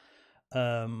amounts.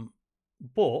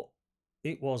 But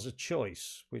it was a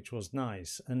choice, which was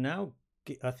nice. And now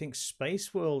I think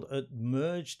Space World had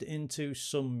merged into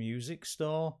some music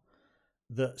store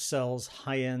that sells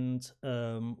high-end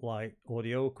like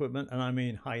audio equipment, and I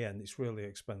mean high-end. It's really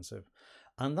expensive,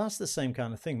 And that's the same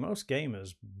kind of thing. Most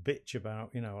gamers bitch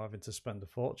about, having to spend a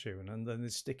fortune, and then they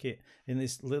stick it in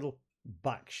this little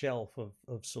back shelf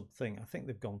of something. I think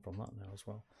they've gone from that now as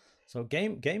well. So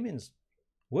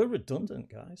we're redundant,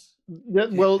 guys. Yeah,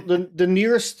 well, the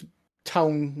nearest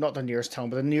town, not the nearest town,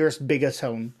 but the nearest bigger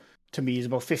town to me is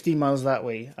about 15 miles that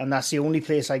way, and that's the only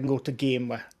place I can go to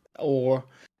game. Or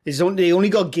they only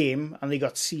got game and they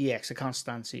got CX. I can't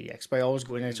stand CX, but I always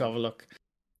go in there to have a look.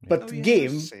 But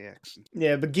game,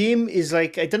 but game is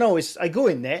like, I don't know. I go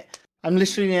in there. I'm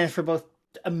literally there for about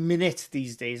a minute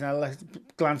these days, and I like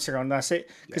glance around. That's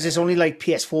it, because it's only like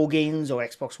PS4 games or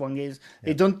Xbox One games.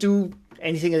 They don't do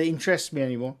anything that interests me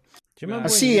anymore. Do you remember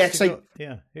when CX?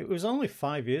 It was only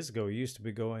 5 years ago. You used to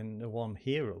be going to one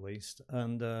here at least,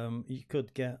 and you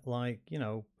could get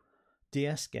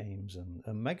DS games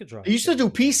and Mega Drive. They used to do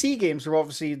PC games, or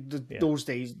obviously those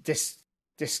days.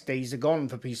 This days are gone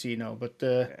for PC now, but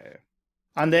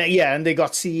and they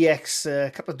got CEX a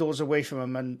couple of doors away from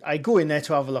them, and I go in there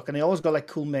to have a look, and they always got like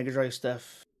cool Mega Drive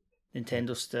stuff,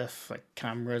 Nintendo stuff, like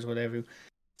cameras, whatever.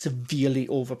 Severely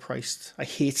overpriced. I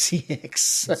hate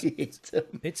CX. I hate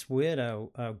them. It's weird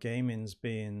how gaming's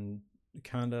being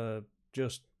kind of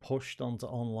just pushed onto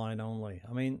online only.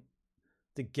 I mean,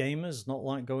 the gamers not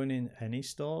like going in any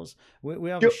stores. We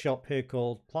have a shop here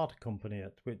called Plaid Company,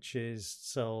 which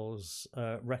sells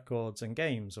records and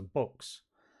games and books,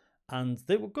 and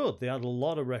they were good. They had a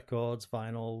lot of records,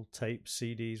 vinyl, tapes,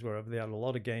 CDs, wherever. They had a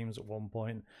lot of games at one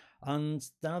point, and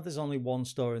now there's only one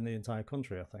store in the entire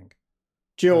country, I think.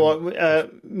 Do you know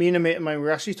what? Me and a mate of mine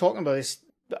were actually talking about this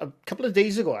a couple of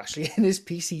days ago, actually, and his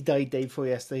PC died day before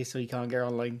yesterday, so he can't get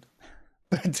online.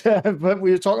 But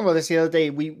we were talking about this the other day.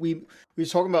 We were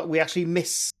talking about, we actually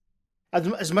miss,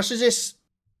 as much as it's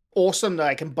awesome that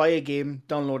I can buy a game,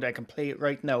 download it, I can play it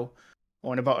right now,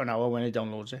 or in about an hour when it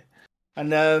downloads it.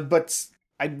 And but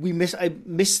I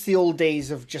miss the old days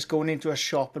of just going into a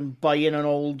shop and buying an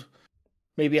old,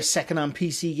 maybe a second-hand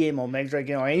PC game or Mega Drive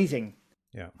game or anything.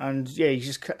 Yeah. And you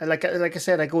just, like I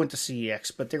said, I go into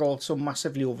CEX, but they're also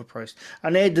massively overpriced.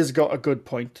 And Ed has got a good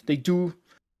point. They do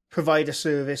provide a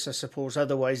service, I suppose.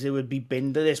 Otherwise, they would be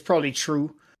binned. It's probably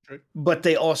true. But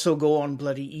they also go on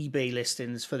bloody eBay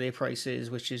listings for their prices,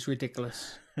 which is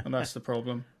ridiculous. And that's the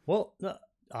problem. Well,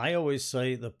 I always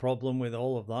say the problem with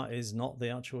all of that is not the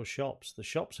actual shops. The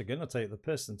shops are going to take the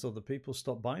piss until the people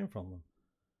stop buying from them.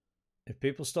 If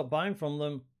people stop buying from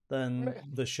them, then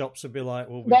the shops would be like,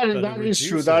 well, that is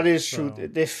true. That is true.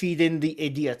 They're feeding the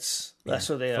idiots. That's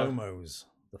what they are. FOMOs.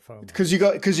 The FOMO. The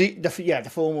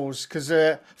FOMOs. Because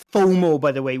FOMO,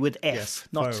 by the way, with F, yes,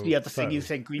 not the other thing you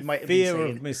think we might have fear been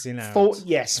saying. of missing out.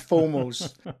 Yes,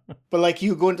 FOMOs. But like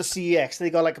you go into CEX, they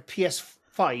got like a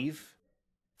PS5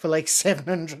 for like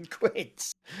 700 quid.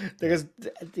 They're as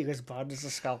bad as the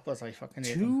scalpers. I fucking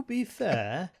hate them. To be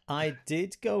fair, I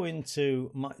did go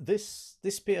into this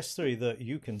PS3 that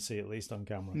you can see at least on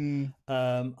camera.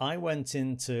 I went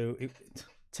into it.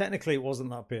 Technically, it wasn't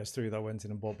that PS3 that I went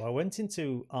in and bought, but I went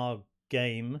into our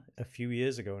game a few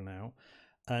years ago now,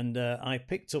 and I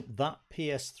picked up that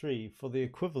PS3 for the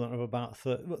equivalent of about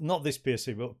 30, not this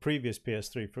PS3, but previous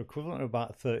PS3, for equivalent of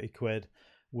about 30 quid,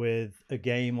 with a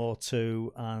game or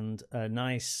two and a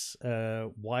nice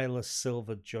wireless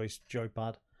silver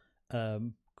joypad.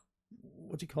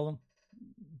 What do you call them?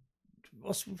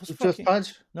 What's fucking...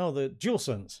 pads? No, the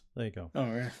DualSense. There you go.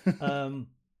 Oh, yeah.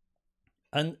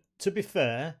 And to be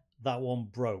fair, that one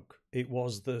broke. It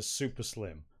was the super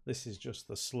slim. This is just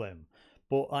the slim.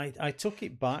 But I took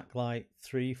it back like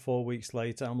 3-4 weeks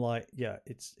later. I'm like, yeah,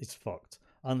 it's fucked.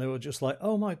 And they were just like,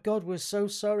 oh my God, we're so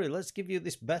sorry. Let's give you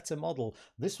this better model.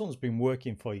 This one's been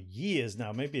working for years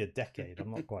now, maybe a decade. I'm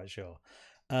not quite sure.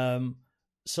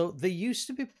 So they used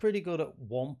to be pretty good at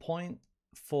one point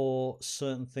for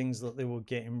certain things that they were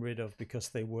getting rid of because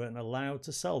they weren't allowed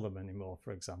to sell them anymore.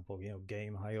 For example,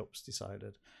 game high-ups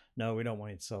decided, no, we don't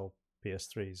want you to sell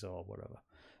PS3s or whatever.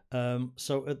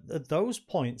 So at those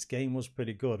points, game was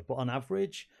pretty good. But on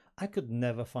average, I could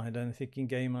never find anything in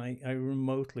game I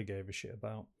remotely gave a shit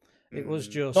about. It was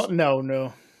just...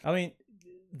 No. I mean,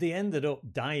 they ended up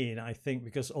dying, I think,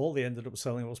 because all they ended up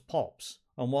selling was pops.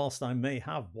 And whilst I may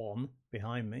have one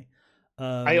behind me...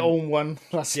 I own one.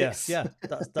 That's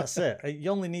it.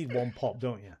 You only need one pop,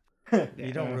 don't you?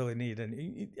 You don't really need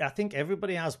any. I think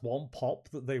everybody has one pop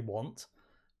that they want,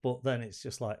 but then it's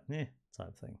just like,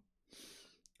 type thing.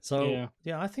 So,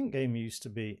 I think game used to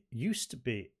be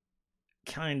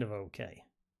kind of okay,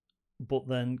 but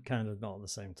then kind of not at the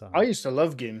same time. I used to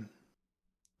love game.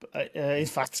 In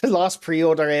fact, the last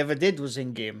pre-order I ever did was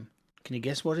in game. Can you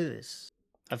guess what it is?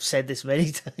 I've said this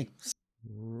many times.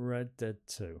 Red Dead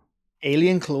 2.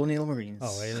 Alien Colonial Marines.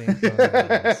 Oh, Alien Colonial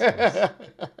Marines, yes.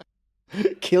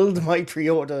 Killed my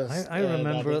pre-orders. I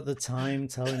remember at the time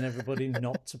telling everybody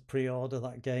not to pre-order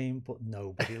that game, but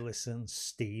nobody listened.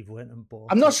 Steve went and bought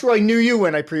it. I'm not sure I knew you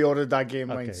when I pre-ordered that game,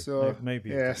 Okay, mate. So maybe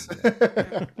you yes. did,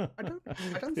 yeah. I don't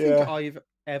think Yeah. I've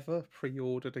ever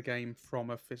pre-ordered a game from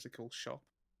a physical shop.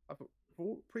 I've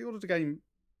pre-ordered a game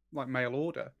like mail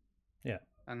order. Yeah.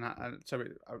 And so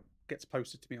it gets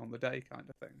posted to me on the day, kind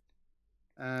of thing.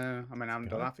 I mean, I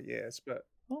haven't done that for years, but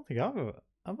I don't think I've ever,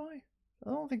 have I? I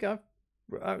don't think I've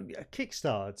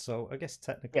kickstarted, so I guess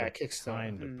technically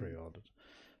kind of pre-ordered.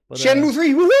 But, Shenmue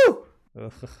 3, woohoo!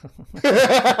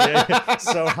 Yeah,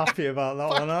 so happy about that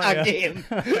one, aren't you?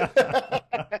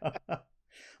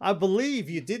 I believe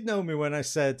you did know me when I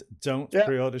said don't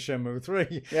pre-order Shenmue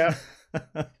 3. Yeah.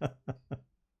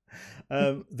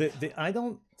 I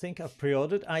don't think I've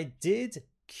pre-ordered. I did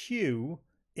queue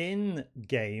in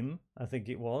game, I think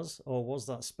it was, or was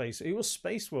that Space? It was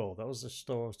Space World. That was the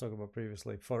store I was talking about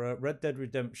previously for Red Dead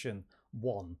Redemption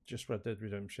 1, just Red Dead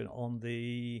Redemption on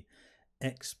the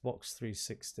Xbox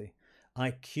 360.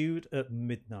 I queued at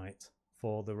midnight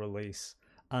for the release,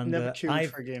 and Never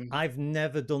queued for a game. I've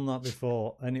never done that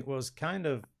before, and it was kind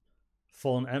of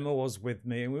fun. Emma was with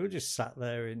me, and we were just sat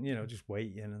there and just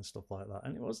waiting and stuff like that,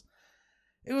 and it was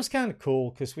kind of cool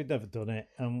because we'd never done it,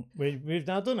 and we've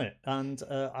now done it. And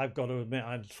I've got to admit,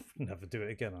 I'd never do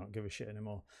it again. I don't give a shit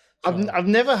anymore. So, I've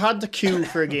never had the queue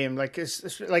for a game. Like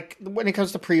it's like when it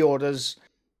comes to pre-orders,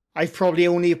 I've probably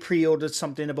only pre-ordered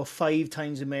something about 5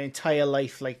 times in my entire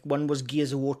life. Like one was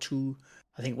Gears of War 2,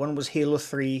 I think one was Halo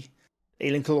 3,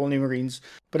 Alien Colonial Marines.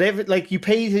 But you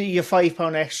pay your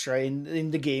 £5 extra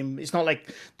in the game. It's not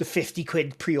like the 50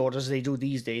 quid pre-orders they do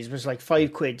these days. It was like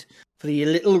 £5 for the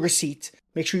little receipt.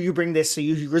 Make sure you bring this so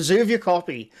you reserve your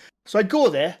copy. So I'd go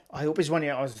there. I hope it's one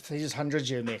of there's hundreds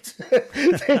here, mate.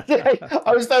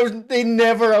 They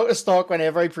never out of stock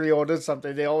whenever I pre-ordered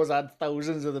something. They always had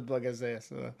thousands of the buggers there.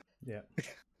 So yeah.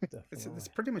 There's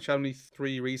pretty much only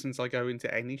 3 reasons I go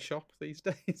into any shop these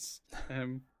days.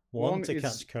 One to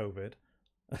catch COVID.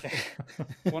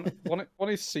 one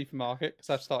is supermarket because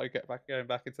I've started going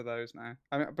back into those now.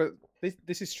 I mean, but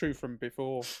this is true from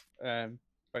before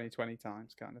 2020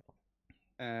 times, kind of.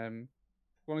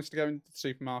 One is to go into the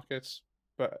supermarkets,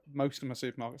 but most of my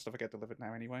supermarket stuff I get delivered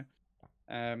now anyway.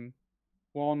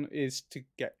 One is to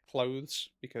get clothes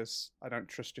because I don't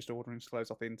trust just ordering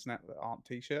clothes off the internet that aren't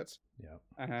t-shirts. Yeah,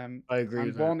 I agree.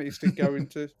 And one is to go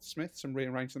into Smith's and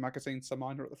rearrange the magazines so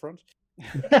mine are at the front.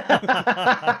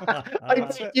 I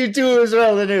think you do as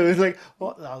well. Then it was like,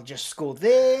 I'll just go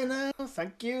there now.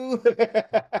 Thank you.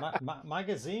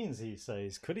 Magazines, he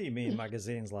says. Could he mean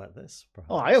magazines like this?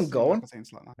 Perhaps? Oh, I am going.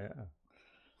 Magazines like that.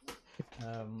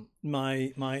 Yeah.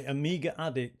 My Amiga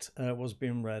Addict was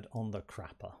being read on the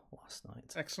crapper last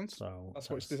night. Excellent. So that's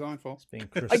what it's designed for. It's been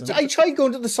christened. I tried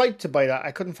going to the site to buy that.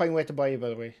 I couldn't find where to buy it, by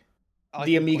the way.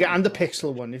 The Amiga and the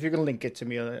Pixel one. If you can link it to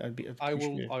me, I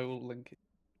will link it.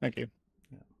 Thank you.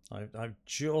 Yeah. I've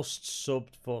just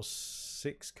subbed for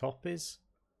 6 copies,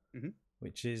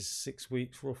 which is 6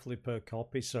 weeks roughly per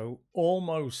copy. So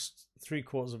almost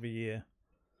 3/4 of a year.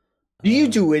 Do you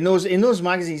do in those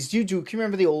magazines? Can you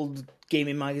remember the old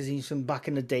gaming magazines from back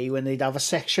in the day when they'd have a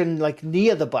section like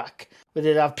near the back where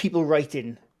they'd have people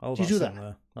writing? Oh, do you do that?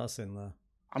 There. That's in there.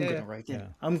 I'm going to write in.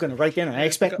 I'm going to write in. I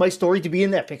expect my story to be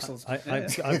in there, Pixels.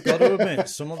 I've got to admit,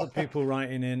 some of the people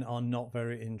writing in are not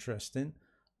very interesting.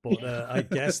 But I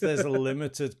guess there's a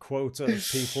limited quota of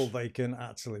people they can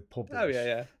actually publish. Oh,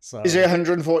 yeah. So, is it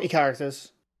 140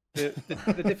 characters?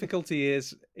 The difficulty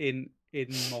is in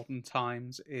modern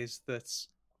times is that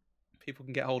people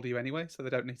can get hold of you anyway, so they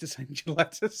don't need to send you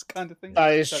letters, kind of thing.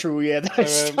 That is true, yeah.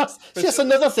 That's just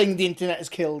another thing the internet has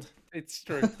killed. It's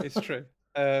true.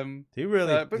 You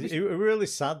really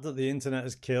sad that the internet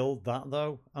has killed that,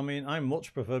 though. I mean, I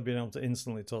much prefer being able to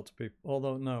instantly talk to people.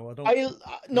 Although, no, I don't.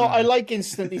 I like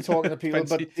instantly talking to people,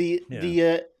 but the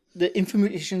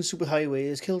information superhighway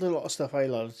has killed a lot of stuff I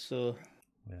love. So,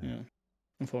 yeah,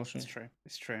 unfortunately,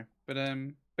 it's true.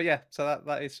 But yeah, so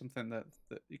that is something that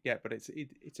you get, but it's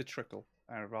a trickle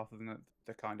rather than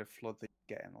the kind of flood that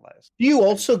you get in the letters. Do you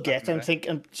also get? I'm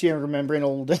remembering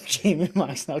old gaming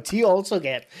marks now. Do you also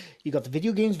get? You got the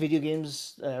video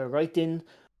games right in,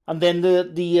 and then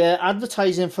the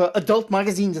advertising for adult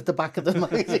magazines at the back of the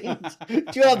magazines.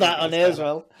 Do you have that on there as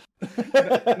well?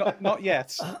 Not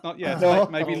yet. No?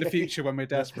 Maybe in the future when we're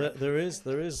desperate. There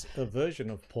is a version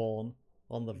of porn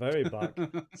on the very back.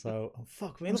 So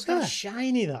fuck me, look how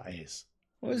shiny that is.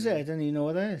 What is that? I don't even know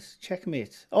what that is.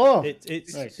 Checkmate. Oh,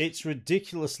 it's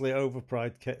ridiculously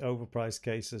overpriced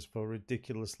cases for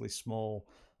ridiculously small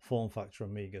form factor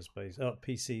Amigas based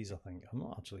PCs. I think I'm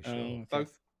not actually sure. Okay.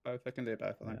 Both. I can do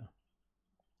both. I think.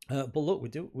 Yeah. But look,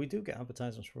 we do get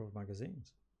advertisements for other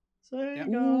magazines. So there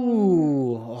you go.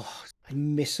 Ooh, oh, I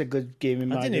miss a good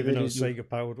gaming I mag. didn't even know really do. Sega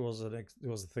Powered was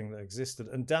a thing that existed.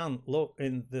 And Dan, look,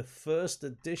 in the first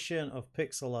edition of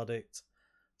Pixel Addict,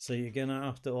 so you're gonna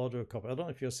have to order a copy. I don't know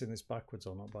if you're seeing this backwards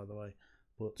or not, by the way,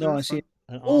 but No, I see.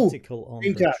 an Ooh, article on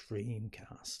the Dreamcast.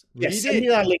 Dreamcast. Yeah, Read send it. me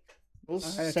that link. It's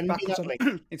Send me backwards that on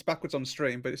link. it's backwards on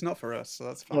stream, but it's not for us, so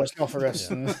that's fine. No, it's not for us.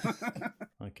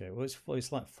 Okay, well,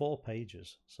 it's like 4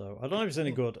 pages, so I don't know if it's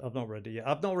any good. I've not read it yet.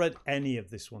 I've not read any of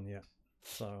this one yet,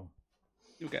 so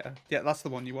You'll get it. Yeah, that's the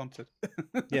one you wanted.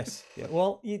 yes, yeah.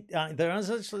 Well, there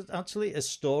is actually a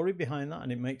story behind that,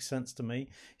 and it makes sense to me. You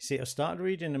see, I started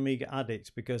reading Amiga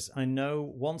Addict because I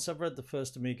know once I've read the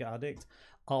first Amiga Addict,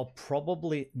 I'll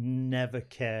probably never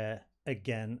care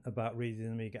again about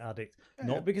reading Amiga Addict.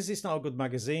 Not because it's not a good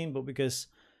magazine, but because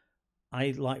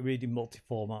I like reading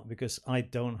multi-format because I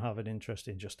don't have an interest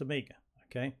in just Amiga.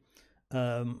 Okay.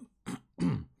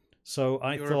 So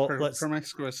You're thought, a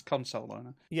promiscuous console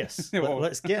owner. yes,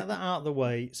 let's get that out of the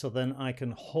way so then I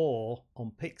can whore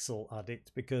on Pixel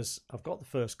Addict because I've got the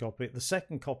first copy. The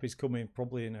second copy's coming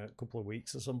probably in a couple of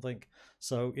weeks or something.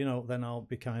 So, then I'll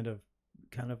be kind of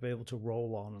able to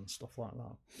roll on and stuff like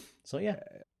that. So, yeah.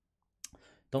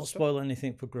 Don't spoil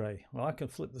anything for Gray. Well, I can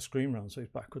flip the screen round so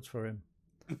it's backwards for him.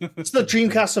 Does the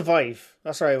Dreamcast survive?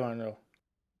 That's what I want to know.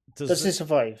 Does it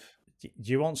survive?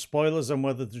 Do you want spoilers on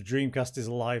whether the Dreamcast is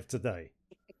alive today?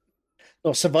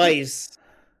 No, survives.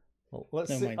 Well,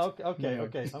 let's Never see. mind.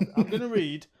 Okay. I'm going to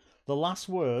read the last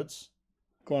words.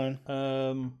 Go on.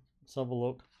 Let's have a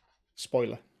look.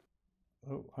 Spoiler.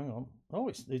 Oh, hang on. Oh,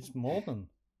 it's more than.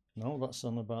 No, that's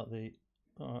on about the.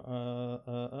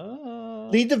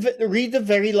 Read the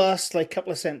very last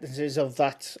couple of sentences of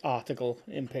that article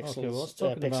in Pixels. Okay, well, let's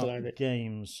talk Pixel about Addict.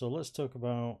 games. So let's talk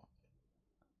about.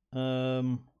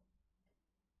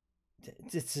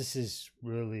 This is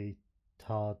really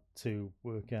hard to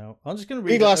work out. I'm just going to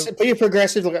read. Put your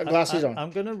progressive glasses on.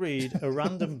 I'm going to read a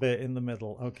random bit in the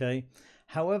middle. Okay.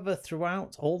 However,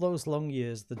 throughout all those long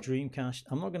years, the Dreamcast.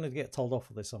 I'm not going to get told off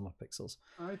for this on my Pixels.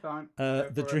 Fine.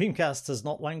 The Dreamcast has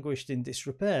not languished in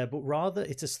disrepair, but rather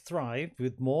it has thrived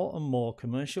with more and more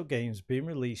commercial games being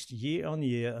released year on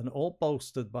year, and all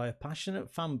bolstered by a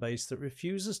passionate fan base that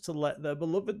refuses to let their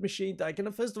beloved machine die. Can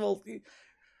I first of all,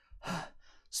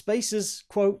 spaces,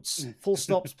 quotes, full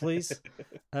stops, please.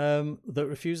 That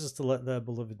refuses to let their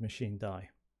beloved machine die.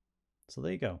 So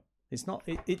there you go. It's not.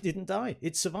 It didn't die.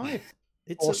 It survived.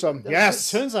 It's awesome.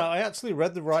 Yes. It turns out I actually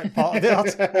read the right part of the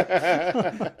article.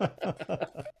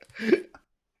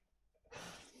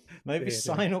 Maybe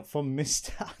sign up for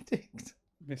Mr. Addict.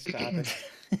 Mr. Addict.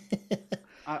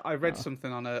 I read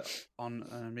something on an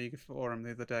Amiga forum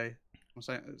the other day.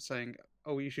 Saying,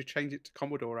 "Oh, you should change it to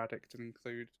Commodore Addict and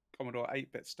include Commodore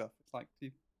 8-bit stuff." It's like,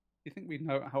 do you think we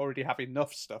already have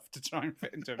enough stuff to try and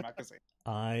fit into a magazine?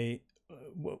 I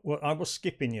was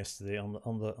skipping yesterday on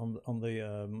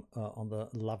the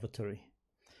lavatory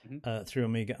through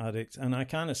Amiga Addict, and I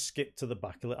kind of skipped to the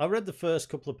back of it. I read the first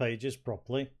couple of pages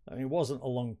properly. I mean, it wasn't a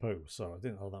long poo, so I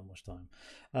didn't have that much time.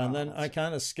 And then I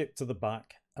kind of skipped to the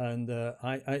back, and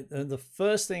and the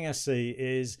first thing I see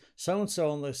is so and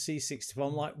so on the C64.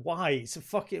 I'm like, why? It's a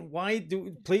fucking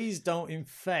please don't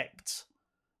infect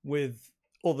with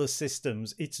other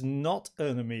systems. It's not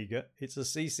an Amiga. It's a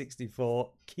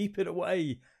C64. Keep it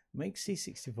away. Make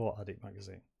C64 Addict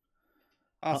magazine.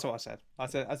 That's what I said. I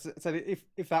said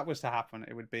if that was to happen,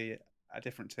 it would be a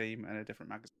different team and a different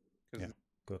magazine. Yeah,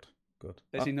 good.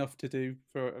 There's enough to do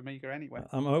for Amiga anyway.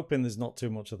 I'm hoping there's not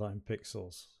too much of that in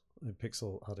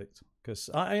Pixel Addict, because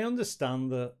I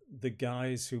understand that the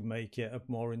guys who make it are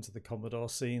more into the Commodore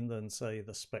scene than, say,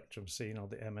 the Spectrum scene or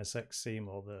the MSX scene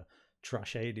or the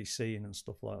Trash 80 scene and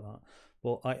stuff like that.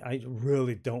 But I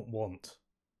really don't want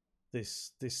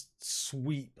this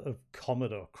sweep of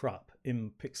Commodore crap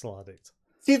in Pixel Addict.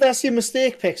 See, that's your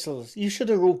mistake, Pixels. You should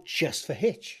have wrote just for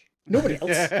Hitch. Nobody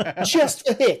else. Just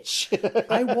for Hitch.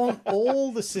 I want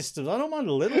all the systems. I don't mind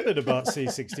a little bit about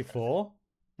C64,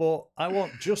 but I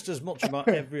want just as much about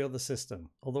every other system.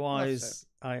 Otherwise,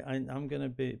 I'm going to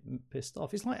be pissed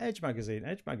off. It's like Edge Magazine.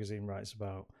 Edge Magazine writes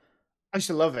about... I used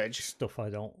to love Edge. Stuff I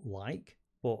don't like,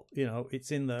 but,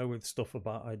 it's in there with stuff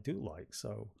about I do like.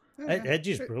 So Edge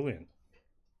is brilliant.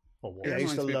 It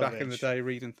reminds me back in the day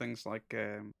reading things like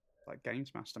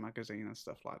Games Master magazine and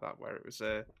stuff like that, where it was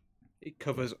it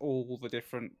covers all the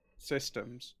different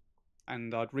systems,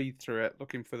 and I'd read through it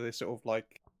looking for this sort of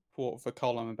quote of a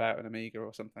column about an Amiga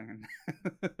or something,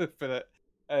 but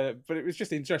it was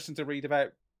just interesting to read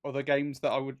about other games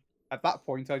that I would at that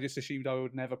point, I just assumed I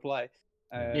would never play.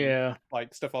 Yeah.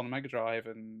 Like stuff on the Mega Drive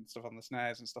and stuff on the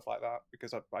SNES and stuff like that,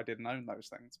 because I didn't own those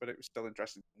things, but it was still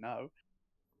interesting to know.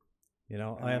 You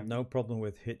know, I have no problem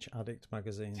with Hitch Addict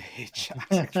magazine. Hitch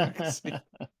Addict magazine.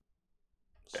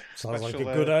 Sounds like a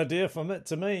good idea from it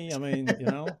to me. I mean, you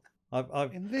know,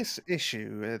 I've in this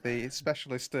issue, the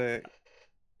specialist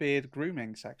beard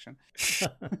grooming section.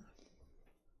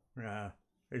 Yeah,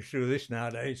 let's do this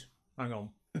nowadays. Hang on.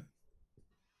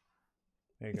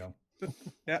 There you go.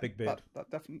 Yeah, big beard. That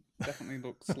definitely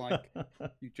looks like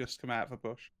you just come out of a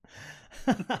bush.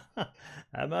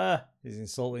 Emma, he's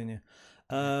insulting you.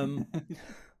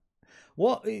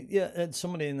 What? Yeah, and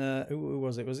somebody in who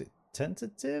was it? Was it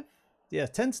Tentative? Yeah,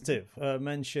 Tentative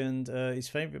mentioned his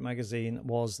favorite magazine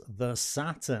was the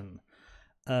Saturn.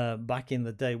 Back in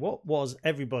the day, what was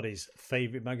everybody's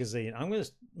favorite magazine?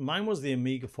 Mine was the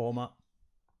Amiga format,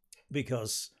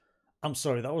 because I'm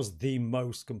sorry, that was the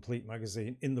most complete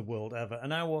magazine in the world ever.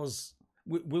 And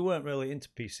we weren't really into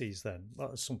PCs then.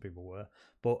 Well, some people were,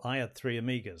 but I had 3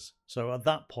 Amigas. So at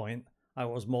that point, I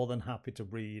was more than happy to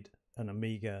read an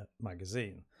Amiga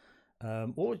magazine.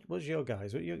 What was your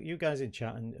guys? You guys in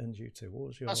chat and you two? What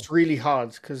was your? That's really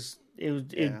hard because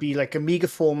it'd be like Amiga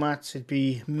formats. It'd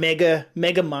be Mega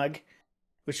Mag,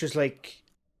 which was like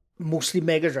mostly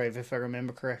Mega Drive, if I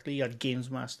remember correctly. You had Games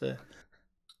Master.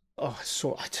 Oh,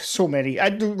 so many. I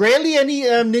rarely any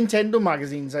Nintendo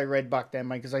magazines I read back then,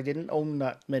 because I didn't own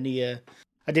that many.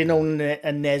 I didn't own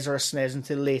a NES or a SNES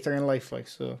until later in life, like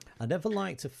so. I never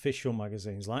liked official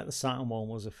magazines. Like the Saturn one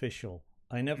was official.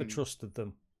 I never trusted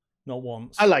them, not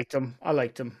once. I liked them.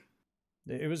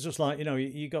 It was just like, you know,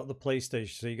 you got the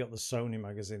PlayStation, so you got the Sony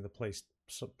magazine, I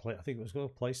think it was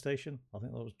called PlayStation. I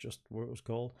think that was just what it was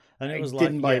called, and it was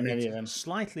didn't buy many of them.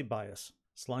 Slightly biased.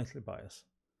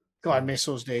 God, I miss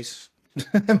those days.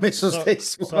 I miss those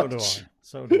days.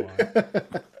 So do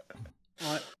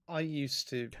I. I used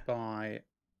to buy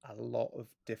a lot of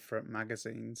different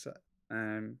magazines,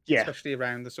 especially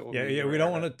around the sort of we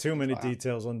don't want too many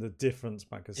details on the different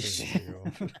magazines.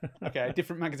 Okay,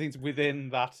 different magazines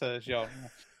within that genre.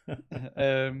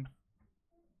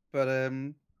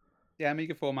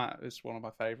 Amiga format is one of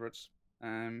my favorites.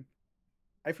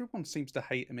 Everyone seems to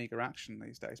hate Amiga Action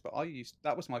these days, but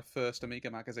that was my first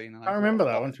Amiga magazine. And I remember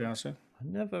that one, to be honest. I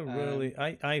never really.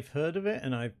 I've heard of it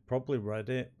and I've probably read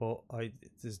it, but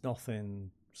there's nothing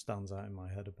stands out in my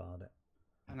head about it.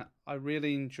 And I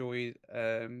really enjoyed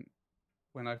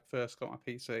when I first got my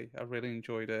PC. I really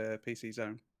enjoyed PC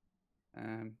Zone.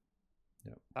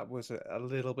 That was a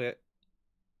little bit.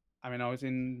 I mean, I was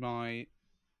in my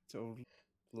sort of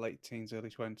late teens, early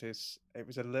 20s. It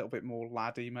was a little bit more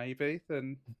laddie maybe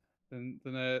than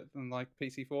like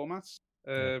PC formats.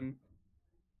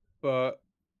 But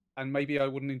maybe I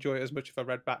wouldn't enjoy it as much if I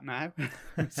read back now.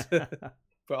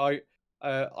 But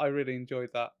I really enjoyed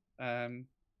that. And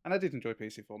I did enjoy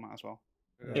PC format as well.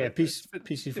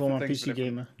 PC format, PC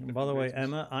Gamer. By the way,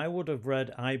 Emma, I would have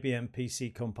read IBM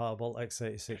PC compatible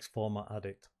x86 format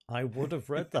Addict. I would have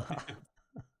read that.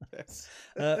 Yes.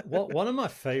 One of my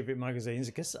favorite magazines,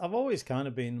 because I've always kind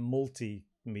of been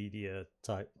multimedia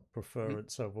type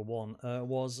preference over one,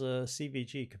 was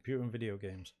CVG, Computer and Video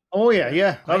Games. Oh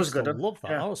yeah, that was good. I love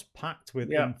that. Yeah. I was packed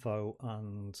with info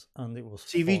and it was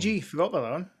CVG. Fun. Forgot about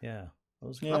that one. Yeah, that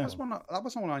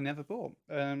was one I never bought.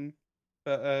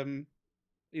 But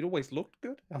it always looked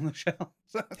good on the shelf.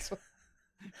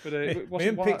 But me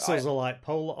and Pixels are like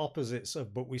polar opposites,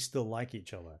 but we still like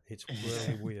each other. It's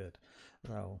really weird.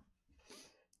 So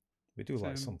we do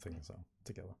like some things though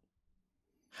together.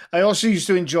 I also used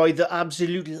to enjoy the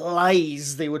absolute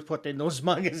lies they would put in those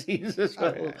magazines as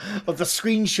well, of the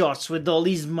screenshots with all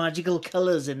these magical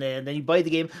colours in there, and then you buy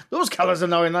the game. Those colours are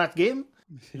now in that game.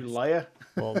 You liar.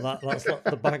 Well, that's not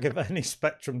the bag of any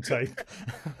Spectrum tape.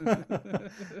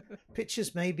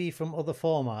 Pictures may be from other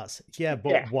formats. Yeah,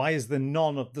 but why is there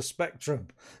none of the Spectrum?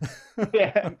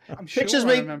 I'm sure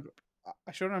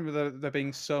I remember there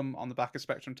being some on the back of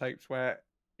Spectrum tapes where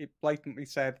it blatantly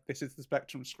said, "This is the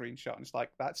Spectrum screenshot," and it's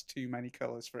like, that's too many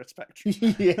colours for a Spectrum.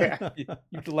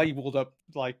 You've labelled up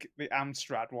like the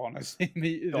Amstrad one as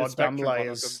the Spectrum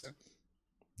liars.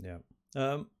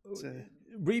 One or something.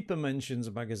 Reaper mentions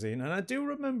a magazine, and I do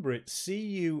remember it.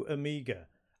 CU Amiga.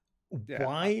 Yeah.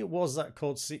 Why was that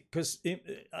called C? Because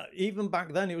even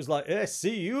back then, it was like,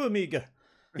 CU Amiga.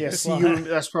 Yeah, CU.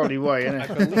 That's probably why. Isn't it?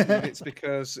 I believe it's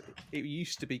because it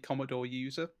used to be Commodore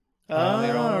User.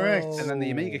 Right. And then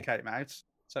the Amiga came out,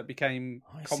 so it became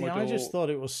Commodore. I just thought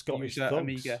it was Scottish Thugs.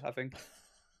 Amiga, I think.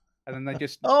 And then they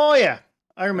just. Oh yeah,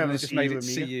 I remember. They just made it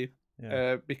Amiga.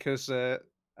 CU because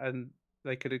and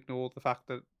they could ignore the fact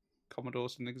that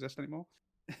Commodores didn't exist anymore.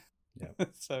 Yeah.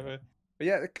 So, but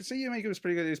yeah, the Amiga was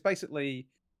pretty good.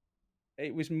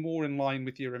 It was more in line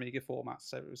with your Amiga format.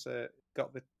 So it was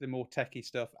got the more techie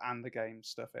stuff and the game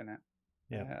stuff in it.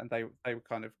 Yeah. And they were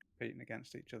kind of competing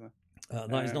against each other.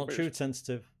 That is not true,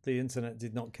 Tentative. The internet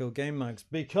did not kill game mags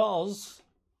because,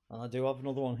 and I do have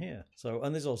another one here. So,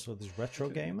 and there's also this Retro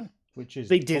Gamer, which is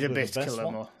They did a probably bit the to best kill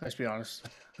one. them, let's be honest.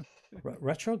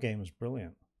 Retro Gamer's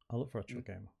brilliant. I love Retro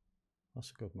Gamer.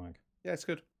 That's a good mag. Yeah, it's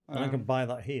good. And I can buy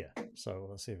that here, so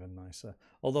that's even nicer.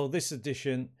 Although this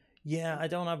edition, yeah, I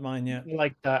don't have mine yet. I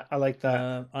like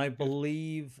that. I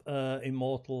believe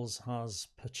Immortals has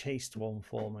purchased one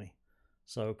for me.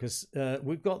 So, because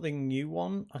we've got the new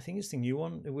one, I think it's the new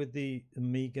one with the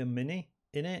Amiga Mini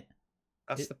in it.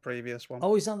 That's the previous one.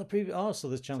 Oh, is that the previous? Oh, so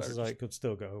there's chances So it could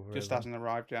still go over. Just here, hasn't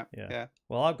arrived yet. Yeah.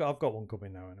 Well, I've got one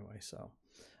coming now anyway. So,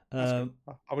 I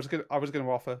was going to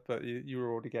offer, but you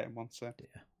were already getting one. So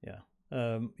yeah.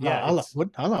 I'll have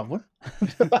one. I'll have one.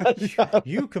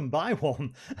 You can buy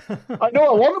one. I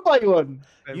know. I want to buy one.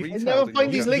 You never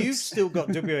find these links. You've still got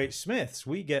WH Smiths.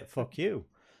 We get fuck you.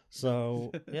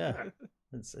 So yeah,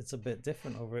 it's a bit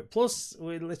different over it. Plus,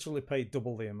 we literally paid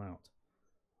double the amount.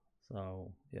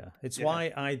 So yeah, it's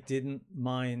why I didn't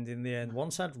mind in the end.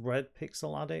 Once I'd read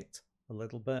Pixel Addict a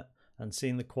little bit and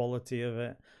seen the quality of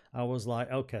it, I was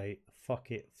like, okay,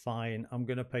 fuck it, fine. I'm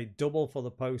gonna pay double for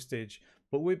the postage,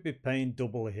 but we'd be paying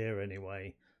double here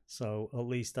anyway. So at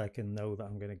least I can know that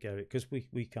I'm gonna get it, because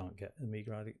we can't get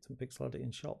Amiga Addict and Pixel Addict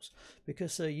in shops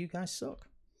because you guys suck.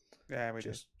 Yeah, we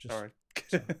just sorry.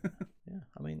 So, yeah,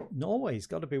 I mean, Norway's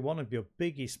got to be one of your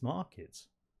biggest markets.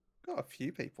 Got a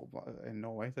few people in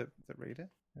Norway that read it.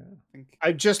 Yeah.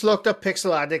 I just looked up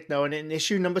Pixel Addict now, and in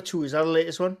issue number 2, is that the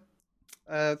latest one?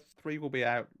 3 will be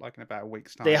out like in about a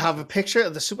week's time. They have a picture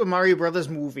of the Super Mario Brothers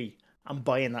movie. I'm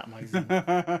buying that magazine.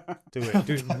 Do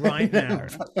it right now.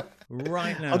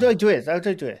 Right now. How do I do it?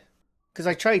 Because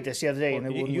I tried this the other day, and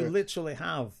it wouldn't you work. literally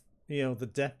have, the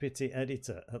deputy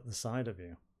editor at the side of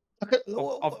you.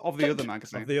 Of the other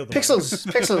magazine. Of the other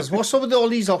Pixels. What's up with all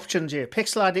these options here?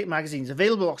 Pixel Addict magazines.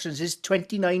 Available options is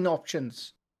 29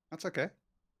 options. That's okay.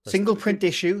 Single print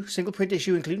issue,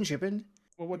 including shipping.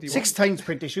 Well, what do you 6 times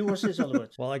print issue. What's this all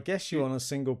about? Well, I guess you want a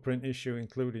single print issue,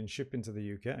 including shipping to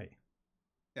the UK.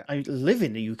 Yeah. I live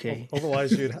in the UK.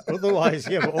 Otherwise, you'd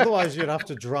have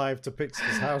to drive to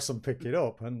Pixel's house and pick it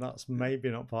up, and that's maybe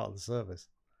not part of the service.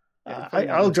 Yeah,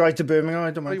 I'll drive to Birmingham.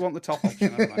 I don't mind. You want the top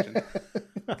option, I imagine.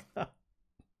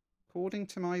 According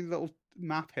to my little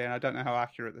map here, and I don't know how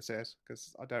accurate this is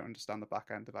because I don't understand the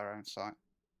back end of our own site.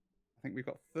 I think we've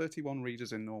got 31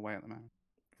 readers in Norway at the moment.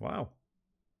 Wow.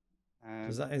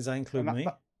 Does that include me?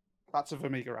 That's of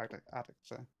Amiga Addict.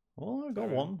 So. Oh, I got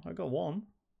one.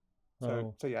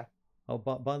 So yeah. Oh,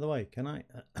 but by the way, can I?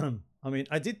 I mean,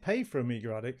 I did pay for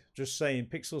Amiga Addict. Just saying,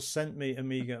 Pixel sent me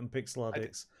Amiga and Pixel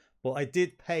Addicts, but I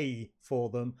did pay for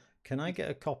them. Can I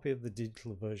get a copy of the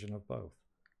digital version of both?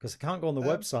 Because I can't go on the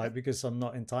website because I'm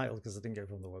not entitled because I didn't get it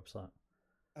from the website.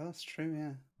 Oh, that's true.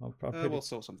 Yeah. We'll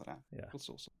sort something out. Yeah. We'll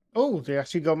sort something. Oh, they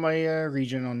actually got my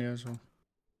region on there as well.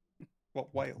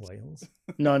 What, Wales? Wales?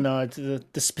 No, it's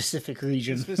the specific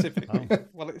region. Specifically.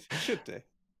 Well, it should do.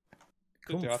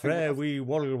 Come fair, we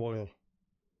woggle.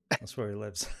 That's where he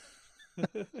lives.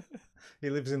 He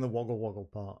lives in the woggle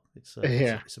part. It's a bit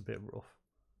rough. It's a bit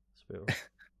rough.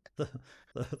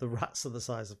 The rats are the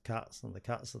size of cats, and the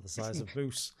cats are the size of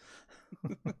moose.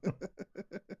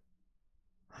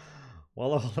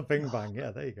 Walla walla bing bang. Yeah,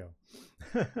 there you go.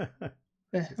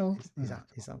 He's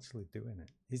actually doing it.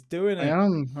 He's doing it.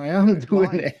 I am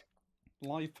doing it.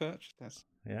 Live purchase.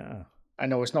 Yeah. I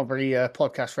know it's not very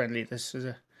podcast friendly. This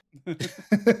is You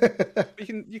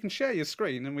can share your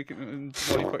screen, and we can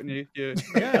while you're putting your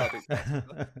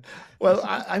Well,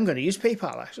 I'm going to use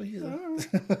PayPal actually.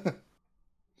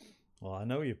 Well, I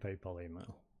know your PayPal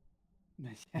email.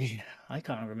 Yeah, I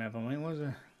can't remember mine. Was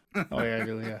it? Oh yeah, I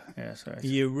do. Yeah. Sorry.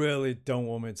 You really don't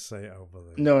want me to say it over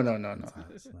there? No.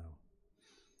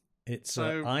 It's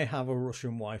I have a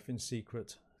Russian wife in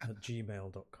secret at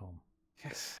gmail.com.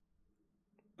 Yes.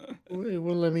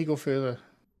 Well, let me go further.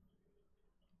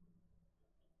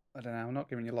 I don't know. I'm not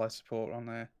giving you live support on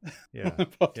there. Yeah.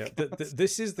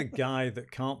 This is the guy that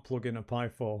can't plug in a Pi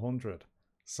 400.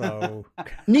 So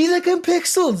neither can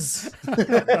Pixels.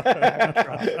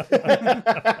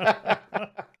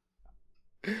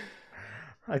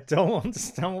 I don't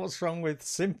understand what's wrong with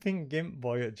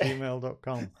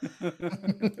simpinggimp@gmail.com.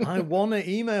 I want to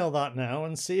email that now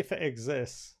and see if it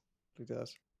exists. It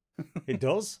does. It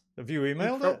does? Have you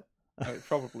emailed it? Oh, it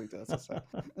probably does.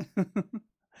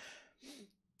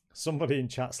 Somebody in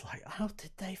chat's like, how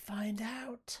did they find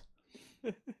out?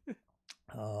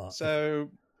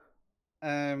 So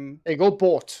There you go,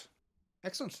 bought.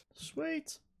 Excellent.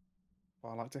 Sweet.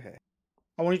 Well, I like to hear.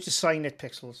 I want you to sign it,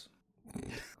 Pixels.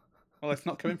 Well, it's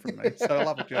not coming from me, so I'll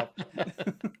have a job.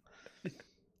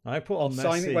 I put a I'll message.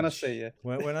 sign it when I see you.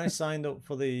 When I signed up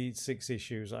for the 6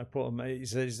 issues, I put a message. It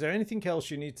said, "Is there anything else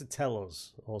you need to tell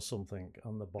us or something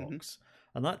on the box?"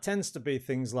 And that tends to be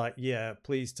things like, "Yeah,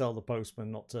 please tell the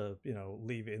postman not to,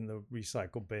 leave it in the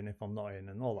recycle bin if I'm not in,"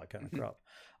 and all that kind of crap.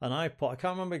 And I can't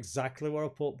remember exactly what I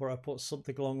put, but I put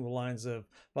something along the lines of,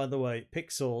 "By the way,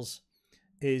 Pixels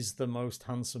is the most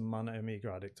handsome man at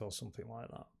Amiga Addict," or something like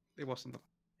that. It wasn't.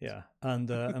 Yeah,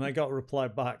 and I got a reply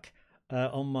back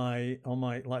on my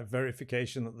like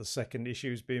verification that the second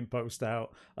issue is being posted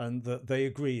out, and that they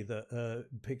agree that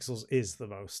Pixels is the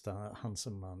most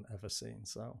handsome man ever seen.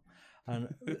 So,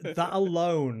 and that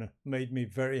alone made me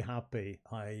very happy.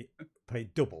 I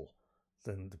paid double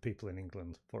than the people in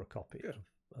England for a copy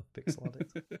of Pixel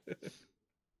Addict.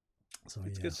 So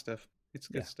It's good stuff. It's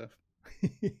good stuff.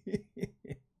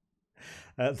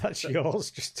 That's yours.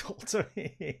 Just talk to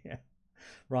me.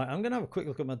 Right, I'm going to have a quick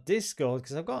look at my Discord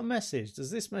because I've got a message.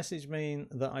 Does this message mean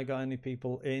that I got any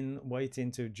people in waiting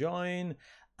to join?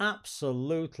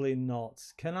 Absolutely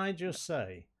not. Can I just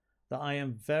say that I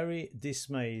am very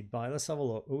dismayed by... Let's have a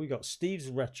look. Oh, we got Steve's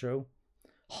Retro,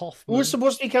 Hoffman... Who's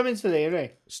supposed to be coming today,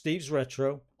 right? Steve's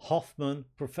Retro, Hoffman,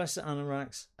 Professor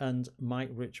Anorax, and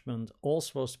Mike Richmond, all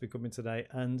supposed to be coming today,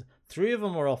 and 3 of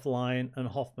them are offline, and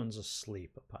Hoffman's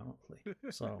asleep, apparently.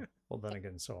 So, well, then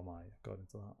again, so am I, according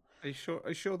to that. Are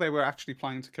you sure they were actually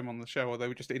planning to come on the show, or they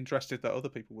were just interested that other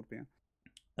people would be in?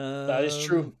 That is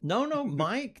true. No,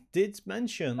 Mike did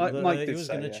mention that he was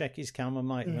going to check his camera,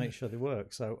 might make sure they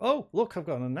work. So, oh, look, I've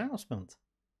got an announcement.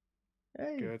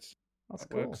 Hey, good. That's that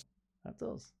cool. Works. That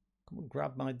does. Come and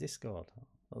grab my Discord.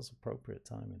 That was appropriate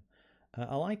timing.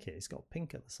 I like it. It's got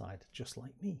pink at the side, just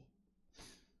like me.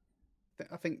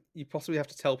 I think you possibly have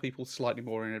to tell people slightly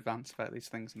more in advance about these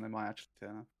things, and they might actually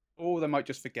turn up, or they might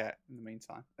just forget in the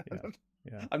meantime.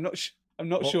 Yeah. I'm not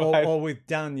sure. Or with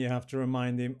Dan, you have to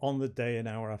remind him on the day an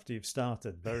hour after you've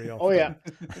started. Very often. Oh yeah.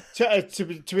 to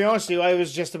be honest with you, I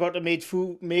was just about to make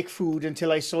food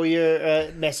until I saw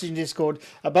your message in Discord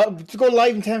about to go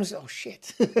live in 10 minutes. Oh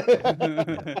shit.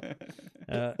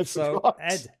 So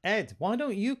Ed, why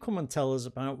don't you come and tell us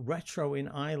about Retro in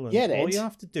Ireland? Yeah, all Ed. you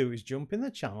have to do is jump in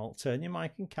the channel, turn your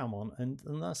mic and cam on, and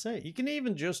that's it. You can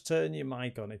even just turn your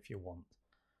mic on if you want.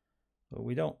 But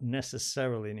we don't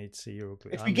necessarily need to see your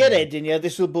ugly. If we get Ed in here,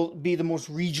 this will be the most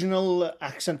regional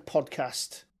accent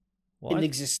podcast in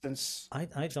existence. I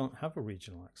don't have a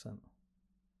regional accent.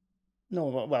 No,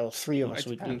 well, 3 of us It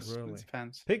would do. depends. Really. It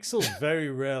depends. Pixels very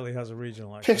rarely has a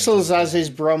regional accent. Pixels has his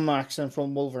Brum accent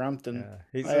from Wolverhampton.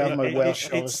 Yeah. I have my Welsh.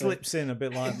 It slips in a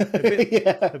bit like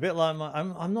Yeah. a bit like my.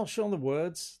 I'm not sure on the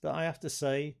words that I have to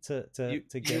say to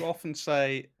get. You often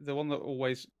say the one that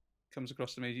always comes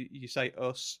across to me. You say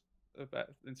us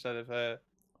instead of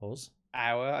us.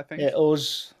 our. I think. Yeah,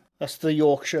 us. That's the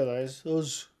Yorkshire. That is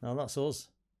us. No, that's us.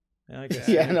 Yeah, I guess.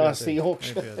 Yeah, maybe no, I that's do. the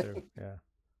Yorkshire. Maybe I do. Yeah.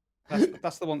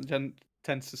 That's the one that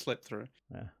tends to slip through.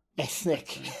 Yeah.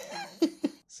 Ethnic.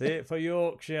 See it for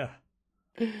Yorkshire.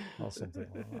 Or something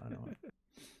like that. Anyway.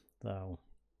 So,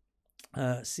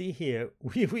 see here,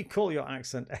 we call your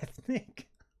accent ethnic.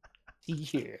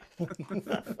 Yeah.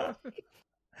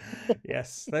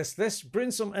 Yes, let's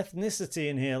bring some ethnicity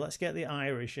in here. Let's get the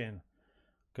Irish in.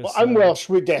 Well, I'm Welsh.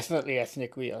 We're definitely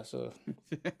ethnic. We are. So.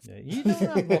 Yeah, you don't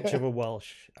have much of a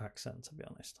Welsh accent, to be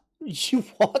honest. You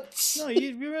what? No,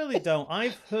 you really don't.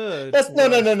 I've heard. No.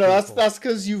 Welsh people. That's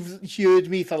because you've heard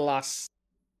me for the last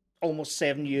almost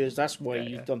 7 years. That's why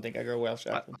you don't think I got a Welsh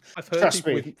accent. I've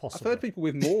heard people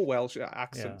with more Welsh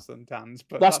accents than Dan's,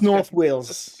 but that's North Wales.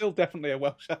 That's still definitely a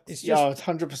Welsh accent. It's just,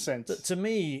 100%. To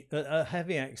me, a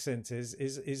heavy accent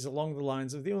is along the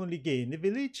lines of the only gay in the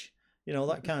village. You know,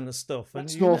 that kind of stuff.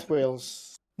 That's North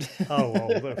Wales. Oh,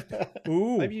 well,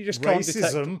 ooh, maybe you just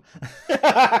racism.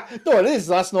 No, it is.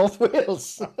 That's North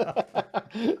Wales.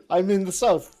 I'm in the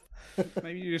south.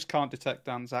 Maybe you just can't detect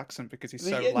Dan's accent because he's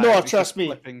so loud. No, trust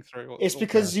me. Through it's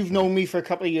because you've known me for a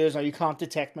couple of years now. You can't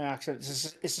detect my accent.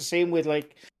 It's the same with,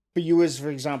 like, for you, as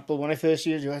for example, when I first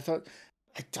heard you, I thought,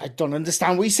 I don't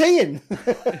understand what he's saying.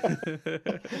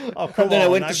 Oh, come and then on. I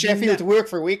went to Sheffield to work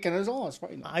for a week, and I was, it's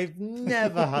fine. I've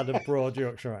never had a broad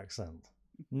Yorkshire accent.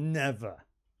 Never.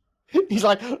 He's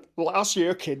like, last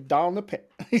year, kid, down the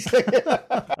pit. He's like,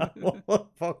 what the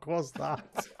fuck was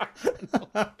that?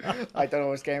 I don't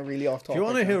know. It's getting really off topic. If you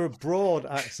want to hear a broad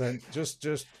accent,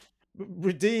 just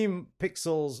redeem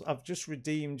Pixels. I've just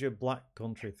redeemed your Black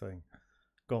Country thing.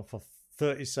 Gone for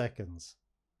 30 seconds.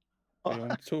 You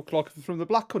want to talk like from the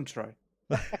Black Country?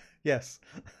 Yes.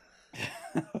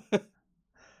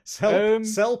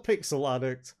 Sell Pixel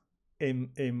Addict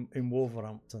in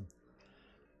Wolverhampton.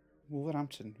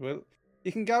 Wolverhampton. Well,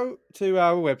 you can go to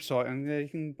our website and you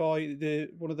can buy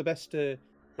one of the best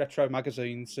retro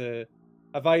magazines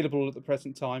available at the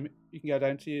present time. You can go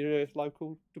down to your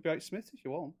local W.H. Smith if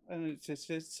you want, and it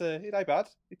ain't bad.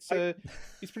 It's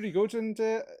pretty good, and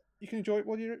you can enjoy it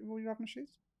while you're having a shit.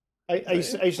 I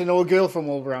used to know a girl from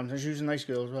Wolverhampton. She was a nice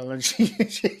girl as well, and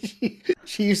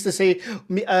she used to say,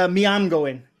 "Me am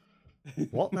going."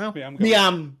 What now? Me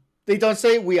am. They don't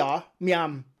say we are. Me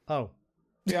am. Oh.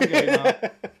 Me am going now.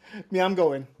 Me am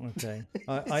going. Okay.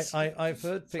 I've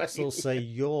heard Pixel say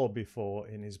 "your" before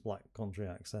in his black county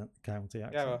accent,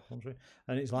 country,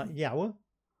 and it's like "yower."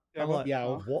 I'm like,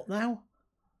 yow. What now?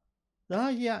 Ah,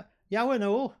 yeah, yower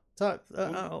no.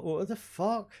 What the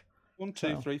fuck? 1,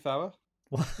 2, 3 hour.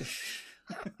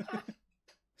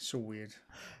 So weird.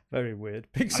 Very weird.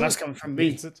 Pixel. And that's coming from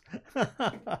me.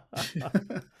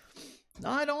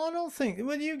 I don't think.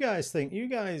 What do you guys think? You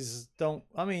guys don't.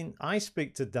 I mean, I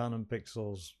speak to Dan and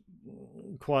Pixels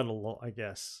quite a lot, I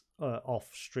guess, off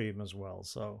stream as well.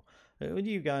 So, what do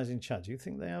you guys in chat? Do you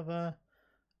think they have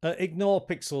ignore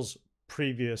Pixels'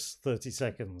 previous 30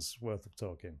 seconds worth of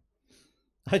talking?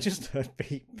 I just heard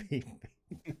beep beep.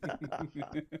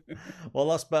 Well,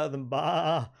 that's better than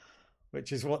bah,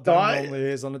 which is what Dan normally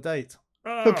is on a date.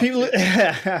 For people,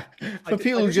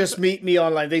 who just meet me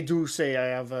online, they do say I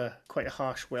have quite a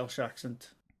harsh Welsh accent.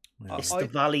 Yeah. It's the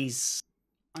valleys.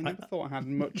 I never thought I had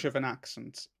much of an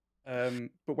accent,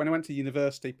 but when I went to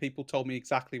university, people told me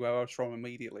exactly where I was from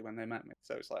immediately when they met me.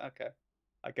 So it's like, okay,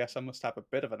 I guess I must have a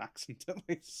bit of an accent at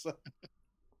least.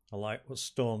 I like what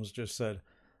Storms just said.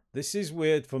 This is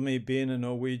weird for me being a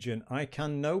Norwegian. I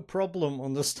can no problem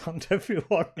understand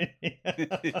everyone.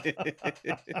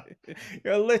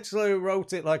 You literally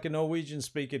wrote it like a Norwegian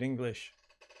speaking English.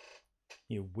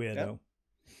 You weirdo.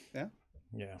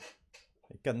 Yeah.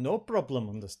 I can no problem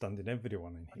understanding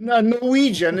everyone in here. No,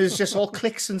 Norwegian is just all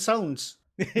clicks and sounds.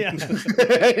 Yeah.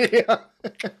 Yeah.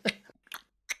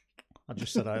 I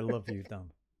just said I love you,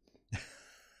 Dan.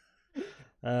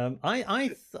 But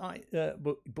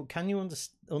can you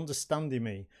understand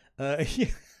me?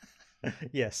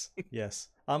 Yes.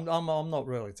 I'm not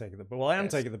really taking the, well, I am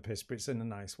taking the piss, but it's in a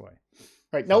nice way.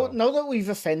 Right now that we've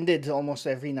offended almost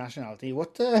every nationality,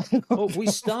 what the? Oh, we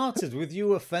started with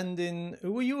you offending.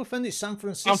 Who were you offending? San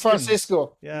Francisco. San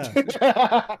Francisco.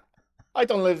 Yeah. I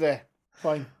don't live there.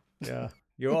 Fine. Yeah.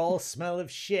 You all smell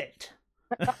of shit.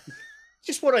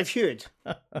 Just what I've heard.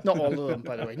 Not all of them,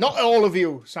 by the way. Not all of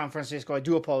you, San Francisco. I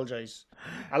do apologize.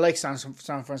 I like San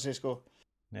Francisco.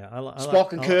 Yeah,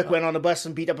 Spock and Kirk went on a bus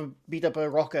and beat up a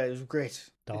rocker. It was great.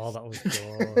 Oh, that was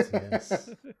good. Yes.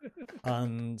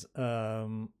 And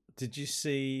did you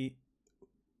see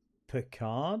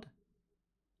Picard?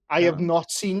 I have not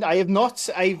seen. I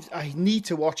need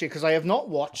to watch it because I have not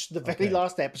watched the very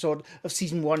last episode of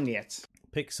season 1 yet.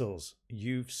 Pixels,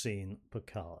 you've seen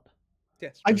Picard.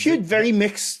 Yes. I've heard very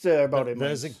mixed about it.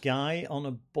 There's a guy on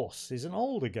a bus. He's an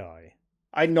older guy.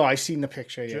 I know. I've seen the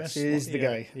picture. Yes, it is the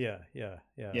guy. Yeah.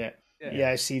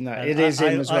 I've seen that. And it is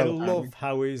him as well. I love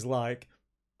how he's like,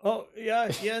 oh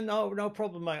yeah, no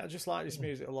problem, mate. I just like this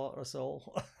music a lot. That's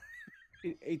all.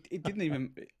 It didn't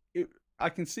even. I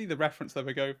can see the reference they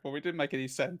were going for. It didn't make any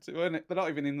sense. They're not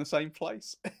even in the same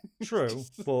place. True,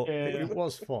 but it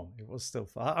was fun. It was still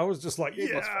fun. I was just like,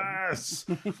 yes.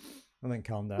 And then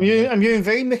calm down. I'm hearing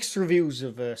very mixed reviews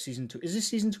of season 2. Is this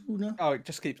season 2 now? Oh, it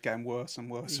just keeps getting worse and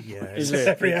worse. And yeah, worse.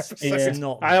 Every it's episode.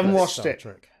 not. I haven't watched Star it.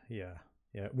 Trek. Yeah.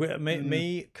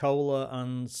 Me, Cola,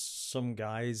 and some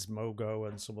guys, Mogo,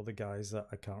 and some other guys that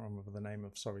I can't remember the name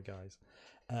of. Sorry, guys.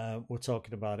 We're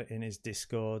talking about it in his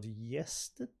Discord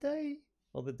yesterday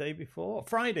or the day before.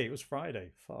 Friday. It was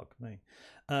Friday. Fuck me.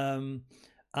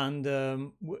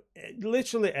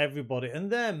 Literally everybody,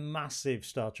 and they're massive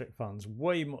Star Trek fans,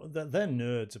 way more. They're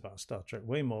nerds about Star Trek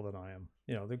way more than I am.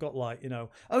 You know, they've got like,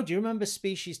 oh, do you remember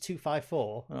Species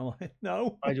 254? And I'm like,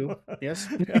 no, I do. Yes.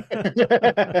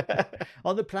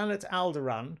 On the planet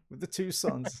Alderaan with the 2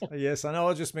 suns. Yes, I know.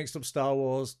 I just mixed up Star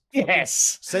Wars.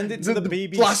 Yes. Send it to the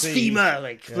BBC. Blasphemer,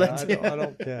 like. Yeah, I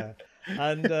don't care.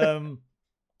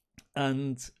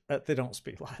 And they don't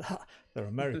speak like that. They're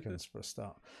Americans for a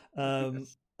start.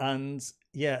 And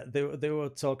yeah, we were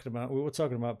talking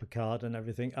about Picard and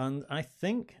everything. And I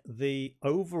think the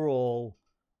overall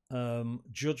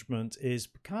judgment is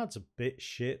Picard's a bit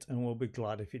shit, and we'll be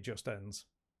glad if it just ends.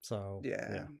 So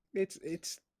yeah.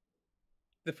 It's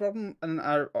the problem. And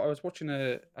I was watching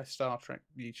a Star Trek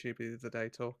YouTube the other day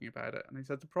talking about it, and he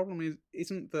said the problem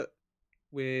isn't that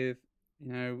with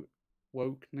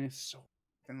wokeness or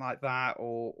anything like that,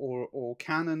 or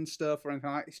canon stuff or anything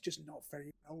like that. It's just not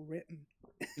very well written.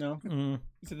 No.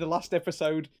 So the last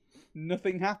episode,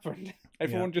 nothing happened.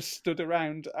 Everyone just stood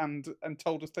around and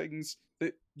told us things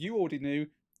that you already knew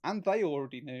and they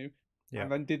already knew,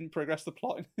 and then didn't progress the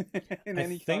plot in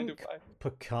any kind of way.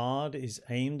 Picard is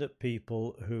aimed at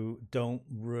people who don't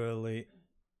really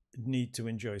need to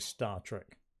enjoy Star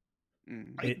Trek.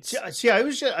 I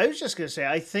was just gonna say,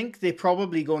 I think they're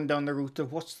probably going down the route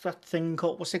of what's that thing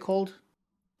called? What's it called?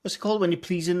 What's it called when you're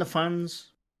pleasing the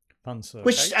fans? Fan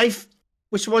service.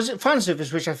 Which was fan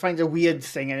service, which I find a weird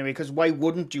thing anyway. Because why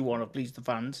wouldn't you want to please the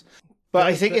fans? But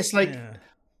I think it's like,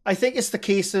 I think it's the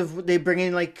case of they bring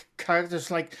in like characters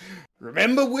like,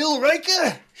 remember Will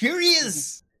Riker? Here he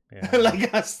is. Like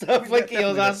that stuff. Like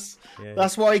that's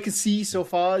what I can see so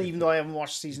far, even though I haven't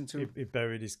watched season 2. He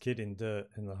buried his kid in dirt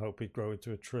in the hope he'd grow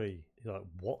into a tree. You're like,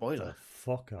 what the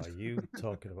fuck are you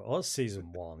talking about? What's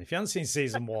season 1? If you haven't seen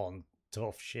season 1,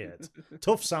 tough shit.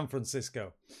 Tough San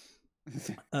Francisco.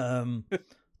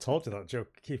 Told you that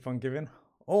joke. Keep on giving.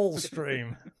 All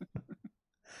stream.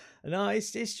 No,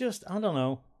 it's just I don't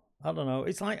know.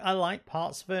 It's like I like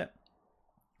parts of it,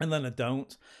 and then I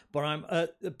don't. But I'm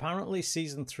apparently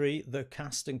season 3. The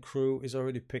cast and crew is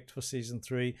already picked for season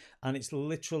 3, and it's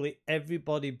literally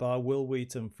everybody bar Will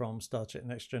Wheaton from Star Trek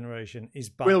Next Generation is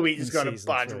back. Will Wheaton's got a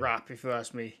bad 3. rap, if you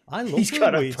ask me. I love He's Will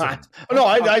got Wheaton. a bad. Oh,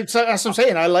 no, that's what I'm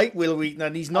saying. I like Will Wheaton,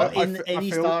 and he's not in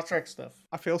any Star Trek stuff.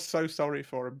 I feel so sorry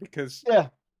for him because Yeah,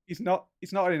 he's not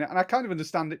in it, and I kind of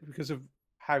understand it because of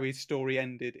how his story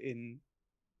ended in.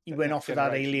 he went off with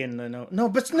that alien. No,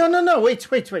 but no. Wait.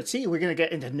 See, we're gonna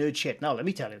get into nerd shit now. Let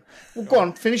me tell you. Well, go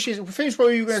on, finish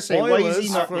what you were gonna say. Why is he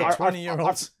not for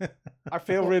 20-year-olds? I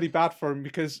feel really bad for him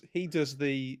because he does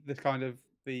the kind of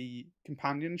the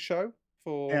companion show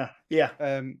for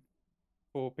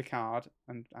for Picard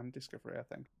and Discovery, I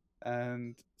think.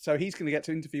 And so he's going to get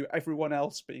to interview everyone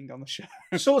else being on the show.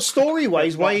 So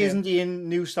story-wise, why isn't he in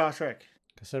new Star Trek?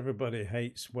 Because everybody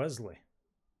hates Wesley.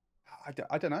 I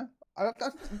don't know. A lot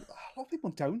of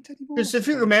people don't anymore. Because if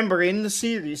you remember in the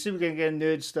series, see, we're going to get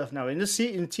nerd stuff now. In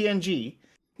TNG,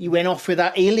 he went off with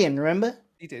that alien, remember?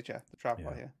 He did, yeah. The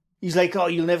Traveler, yeah. He's like, oh,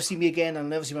 you'll never see me again. I'll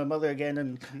never see my mother again.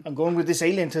 And I'm going with this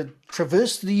alien to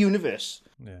traverse the universe.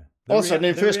 Yeah. Also,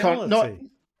 in first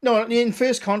in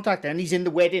First Contact, then he's in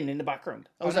the wedding in the background.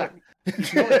 How's that?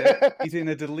 He's in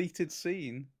a deleted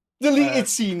scene. Deleted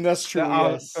scene, that's true.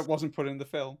 That wasn't put in the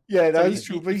film. Yeah, that's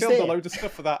true. He filmed a load of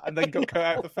stuff for that and then got cut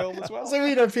out of the film as well. So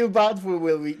I feel bad for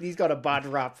Will Wheaton. He's got a bad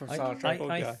rap for Star Trek.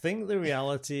 I think the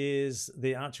reality is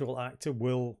the actual actor,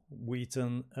 Will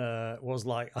Wheaton, was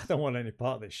like, I don't want any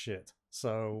part of this shit.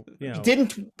 So, you know. He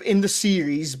didn't in the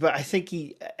series, but I think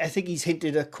he's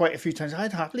hinted at quite a few times,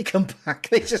 I'd happily come back.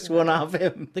 They just won't have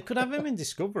him. They could have him in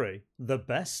Discovery, the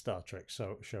best Star Trek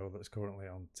show that's currently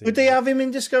on TV. Would they have him in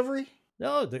Discovery?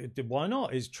 No, why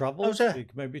not? He's travelled. He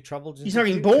maybe travelled. He's not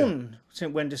even born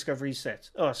when Discovery's set.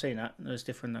 Oh, saying that. No, it's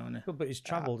different now, isn't it? But he's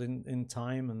travelled in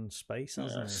time and space,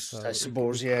 hasn't he? So I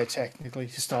suppose, yeah, technically.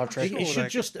 Star Trek. He should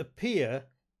just appear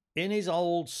in his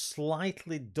old,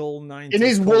 slightly dull 90s. In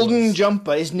his colours. woolen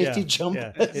jumper, his knitted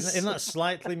jumper. Yeah. In that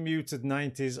slightly muted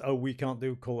 90s, oh, we can't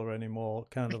do colour anymore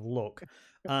kind of look.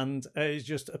 And he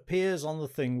just appears on the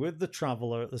thing with the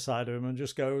Traveller at the side of him and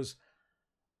just goes,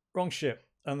 wrong ship.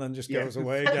 And then just goes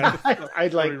away again.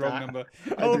 I'd like that. Wrong number.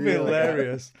 That would be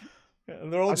hilarious.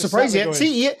 And they're all I'm surprised yet.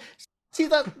 See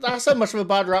that's how much of a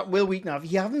bad rap Will Wheaton have.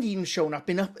 He haven't even shown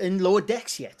up in lower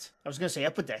decks yet. I was going to say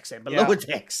upper decks then, but lower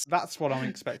decks. That's what I'm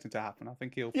expecting to happen. I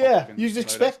think he'll. You'd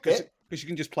expect it. Because you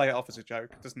can just play it off as a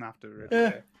joke. It doesn't have to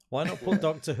really. Why not put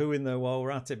Doctor Who in there while we're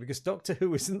at it? Because Doctor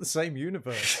Who isn't the same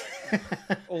universe.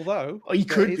 Although he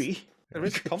could be. There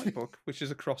is a comic book which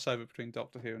is a crossover between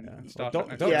Doctor Who and Star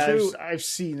Trek. I've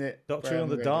seen it. Doctor Who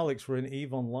and the Daleks were in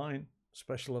EVE Online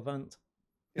special event.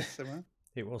 Yes, they were.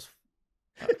 It was.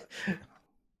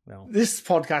 No. This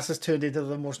podcast has turned into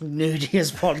the most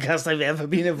nerdiest podcast I've ever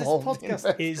been involved in. This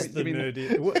podcast is the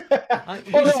nerdiest.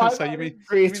 I'm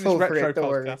grateful for it. Don't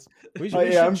worry. We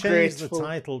should change the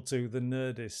title to The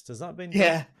Nerdist. Has that been done?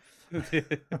 Yeah.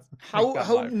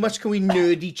 How much can we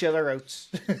nerd each other out?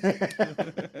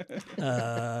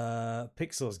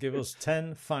 Pixels, give us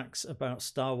 10 facts about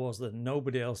Star Wars that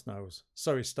nobody else knows.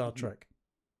 Sorry, Star Trek.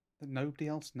 That nobody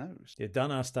else knows. Yeah,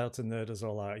 Dan asked out to nerd us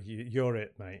all out. You're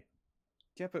it, mate.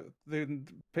 Yeah, but the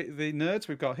nerds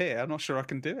we've got here, I'm not sure I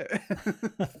can do it.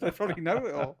 They probably know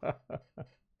it all.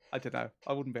 I don't know.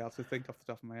 I wouldn't be able to think off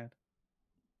the top of my head.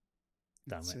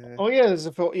 Damn it. Oh yeah, there's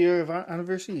a 40-year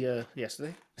anniversary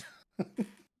yesterday.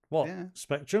 What Yeah.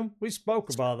 Spectrum? We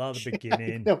spoke about that at the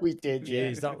beginning. No, we did, yeah.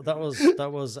 Jeez,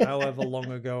 that was however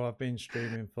long ago I've been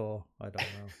streaming for. I don't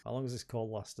know. How long has this call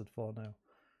lasted for now?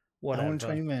 Whatever. Hour and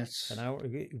 20 minutes. An hour.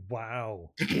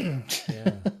 Wow. Yeah.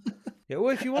 Yeah.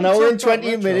 Well, if you want An to hour talk and 20 about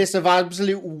retro, minutes of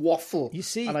absolute waffle. you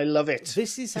see, and I love it.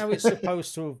 This is how it's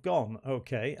supposed to have gone,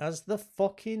 okay? As the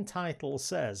fucking title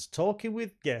says, talking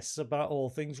with guests about all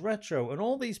things retro. And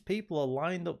all these people are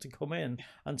lined up to come in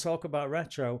and talk about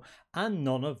retro, and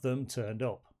none of them turned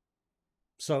up.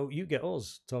 So you get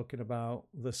us talking about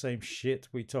the same shit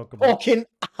we talk about. Fucking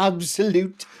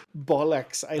absolute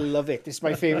bollocks. I love it. It's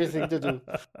my favorite thing to do.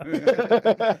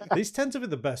 These tend to be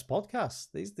the best podcasts.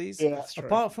 These Yeah,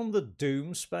 apart from the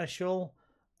Doom special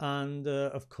and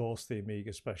of course the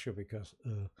Amiga special, because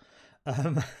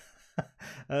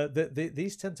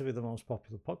these tend to be the most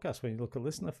popular podcasts when you look at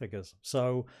listener figures.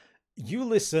 So you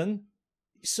listen,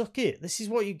 suck it. This is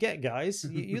what you get, guys.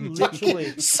 You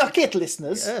literally suck it,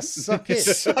 listeners. Yes, suck it.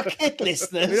 Suck it,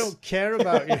 listeners. We don't care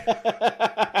about you.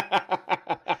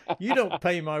 You don't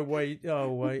pay my wage.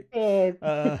 Oh wait.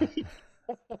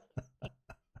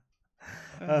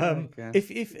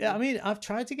 If I mean, I've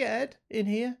tried to get Ed in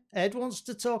here. Ed wants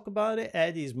to talk about it.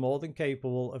 Ed is more than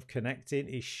capable of connecting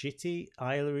his shitty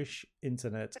Irish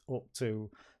internet up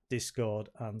to Discord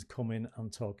and coming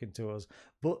and talking to us.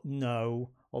 But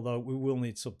no, although we will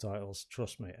need subtitles.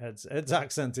 Trust me, Ed's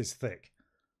accent is thick,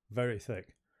 very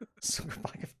thick. Suck a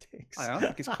bag of dicks. I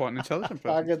think he's quite an intelligent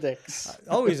person. Bag of dicks.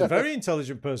 Oh, he's a very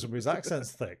intelligent person, but his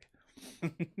accent's thick.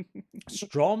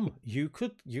 Strom, you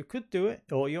could do it.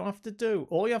 All you have to do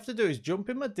is jump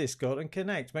in my Discord and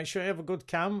connect. Make sure you have a good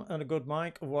cam and a good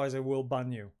mic, otherwise I will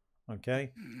ban you.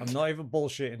 Okay? I'm not even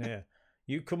bullshitting here.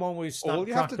 You come on with Snap,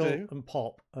 Crackle, and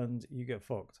Pop, and you get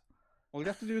fucked. All you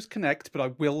have to do is connect, but I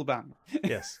will ban.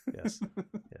 Yes.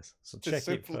 So check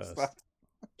it first.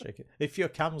 Check it. If your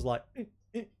cam's like,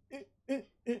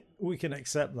 we can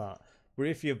accept that. But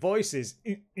if your voice is,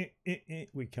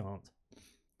 we can't.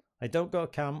 I don't got a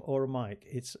cam or a mic.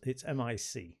 It's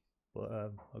MIC.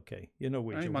 But okay, you know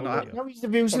which. No, he's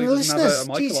abusing the listeners.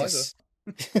 Jesus.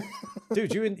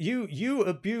 Dude, you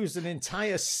abused an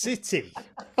entire city.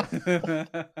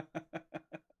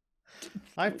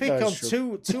 I pick on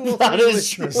two or three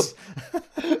listeners.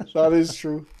 That is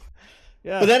true.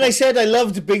 Yeah. But then I said I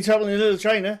loved Big Trouble in Little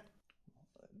China.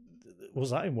 Was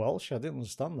that in Welsh? I didn't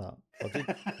understand that.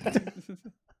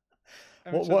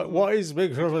 What is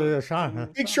Big Trouble in Little China?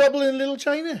 Big Trouble in Little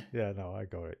China. Yeah, no, I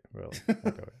got it. Really, I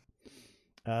got it.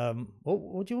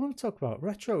 What do you want to talk about?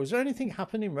 Retro. Is there anything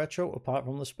happening retro apart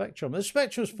from the Spectrum? The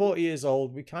Spectrum's 40 years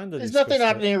old. We kind of there's nothing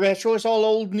happening in retro. It's all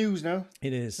old news now.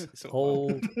 It is. It's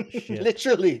old shit.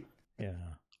 Literally. Yeah.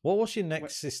 What was your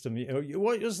next system?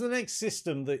 What was the next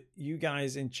system that you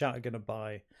guys in chat are going to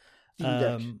buy?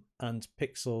 And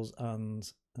Pixels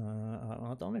and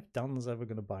I don't know if Dan's ever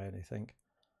going to buy anything.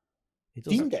 He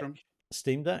doesn't.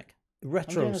 Steam Deck.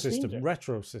 Retro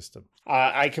system.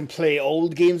 I can play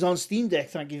old games on Steam Deck,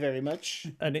 thank you very much.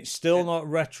 And it's still not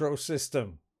retro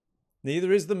system.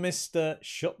 Neither is the Mister.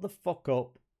 Shut the fuck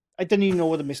up. I don't even know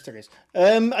what the Mister is.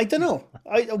 I don't know.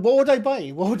 What would I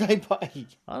buy?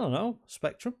 I don't know.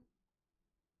 Spectrum?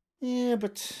 Yeah,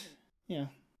 but yeah.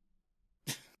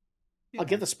 I'll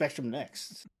get the Spectrum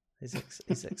next. He's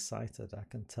excited, I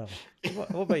can tell. What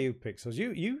about you, Pixels?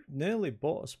 You nearly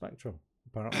bought a Spectrum.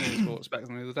 Apparently. I just bought a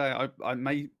Spectrum the other day.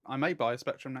 I may buy a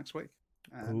Spectrum next week.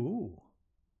 Ooh.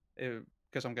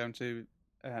 Because I'm going to.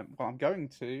 Hang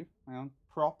on,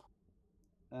 prop.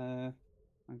 I'm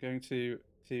going to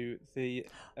the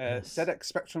ZX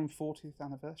Spectrum 40th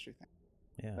anniversary thing.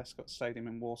 Yeah. Prescott Stadium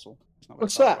in Warsaw. It's not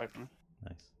What's that? away from me.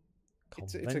 Nice.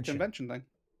 It's a convention thing.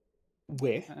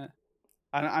 Where?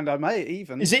 And I may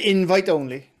even. Is it invite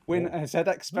only? Win a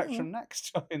ZX Spectrum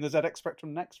Next in the ZX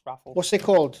Spectrum Next raffle. What's it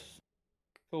called?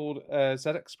 Called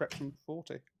ZX Spectrum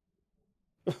 40.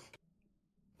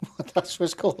 That's what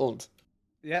it's called.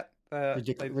 Yep.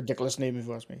 Ridiculous name if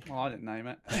you ask me. Well, I didn't name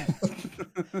it.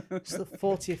 It's the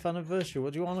 40th anniversary.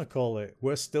 What do you want to call it?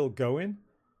 We're still going?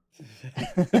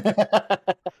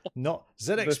 Not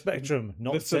ZX Spectrum,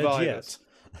 not dead yet.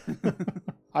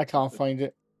 I can't find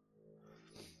it.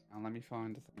 And let me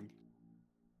find the thing.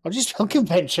 I'll just spell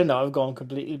convention now. I've gone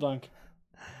completely blank.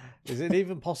 Is it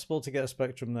even possible to get a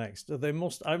Spectrum Next? They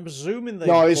must. I'm assuming they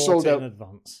it's sold out in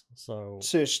advance. So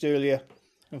searched earlier,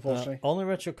 unfortunately. Only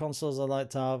retro consoles I like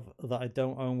to have that I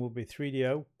don't own will be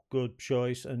 3DO, good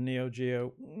choice, and Neo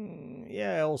Geo.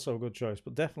 Yeah, also a good choice,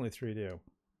 but definitely 3DO.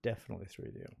 Definitely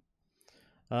 3DO.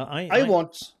 I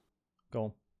want. Go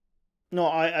on. No,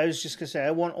 I was just gonna say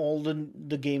I want all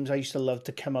the games I used to love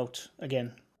to come out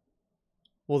again.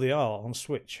 Well, they are on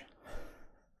Switch.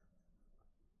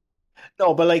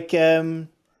 No, but like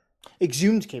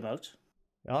Exhumed came out,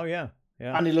 Oh yeah,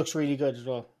 yeah. and it looks really good as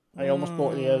well. I almost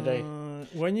bought it the other day.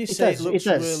 When you say it looks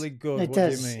does. really good, It what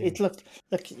does. do you mean? It looked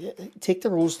like take the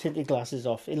rose tinted glasses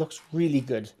off. It looks really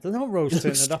good. They're not rose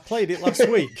tinted. I played it last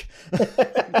week.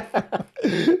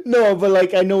 No, but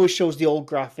like I know it shows the old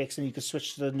graphics, and you can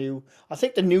switch to the new. I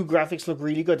think the new graphics look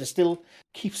really good. It still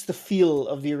keeps the feel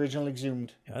of the original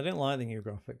Exhumed. Yeah, I didn't like the new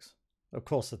graphics. Of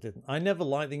course, I didn't. I never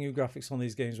liked the new graphics on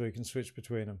these games where you can switch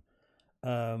between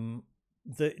them.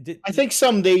 I think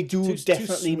some they do too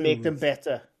definitely make them smooth.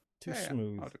 better. Too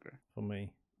smooth I'd agree. for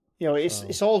me. You know,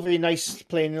 it's all very nice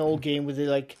playing an old game with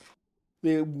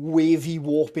the wavy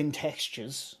warping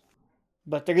textures,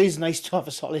 but there is nice to have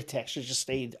a solid texture just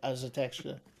stayed as a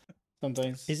texture.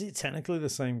 Sometimes Is it technically the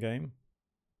same game?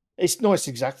 it's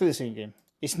exactly the same game.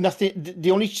 It's nothing.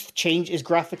 The only change is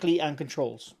graphically and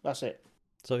controls. That's it.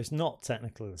 So it's not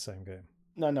technically the same game.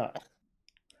 No.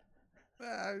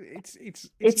 It's It's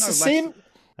no the less- same.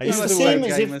 I It's used the to same work-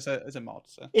 as game if as a mod.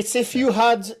 So. it's if you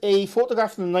had a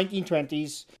photograph from the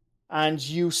 1920s and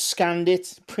you scanned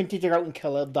it, printed it out in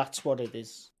color. That's what it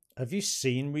is. Have you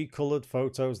seen recolored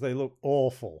photos? They look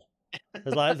awful.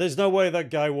 There's no way that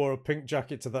guy wore a pink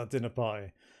jacket to that dinner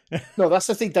party. No, that's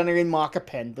if they done it in marker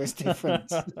pen, but it's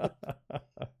different.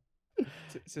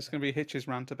 It's just going to be Hitch's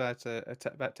rant about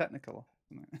about technical.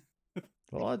 Isn't it?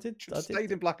 Well, I did.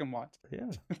 Stayed in black and white.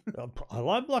 Yeah, I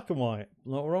like black and white.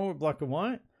 Not wrong with black and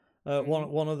white.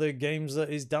 One of the games that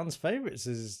is Dan's favourites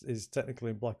is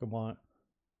technically in black and white.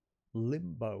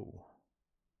 Limbo.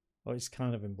 Oh, it's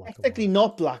kind of in black Technically and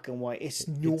not black and white. It's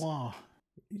noir. white.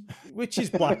 Which is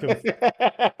black and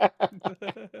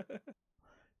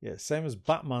yeah, same as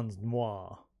Batman's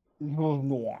noir.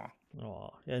 Noir.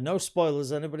 Oh, yeah, no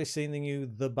spoilers. Anybody seen the new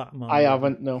The Batman? I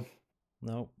haven't. No.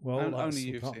 No. Well, Only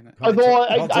you've seen it. Although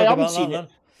I talk haven't about seen that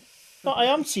it. No, I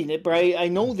haven't seen it, but I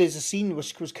know there's a scene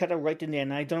which was cut out right in the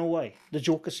end. I don't know why. The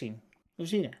Joker scene. Have you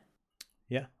seen it?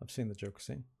 Yeah, I've seen the Joker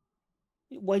scene.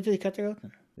 Why did they cut it out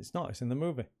then? It's not. It's in the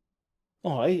movie.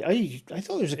 Oh, I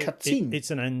thought it was a cut scene. It's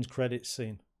an end credit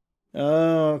scene.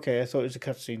 Oh, okay. I thought it was a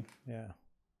cut scene. Yeah,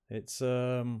 it's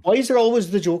Why is there always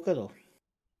the Joker though?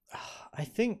 I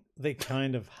think they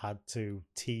kind of had to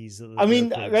tease that. I mean,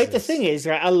 right? The thing is,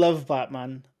 right? I love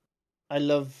Batman. I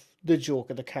love the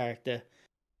Joker, the character.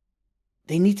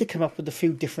 They need to come up with a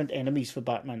few different enemies for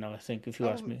Batman now. I think, if you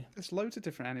ask me. There's loads of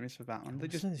different enemies for Batman. They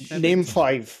just Name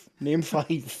five. Name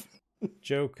five.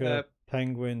 Joker,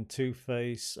 Penguin,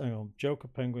 Two-Face. Hang on, Joker,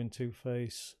 Penguin,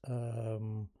 Two-Face,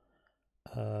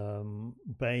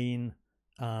 Bane,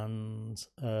 and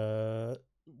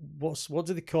what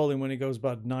did they call him when he goes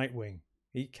bad? Nightwing.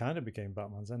 He kind of became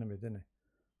Batman's enemy, didn't he?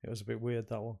 It was a bit weird,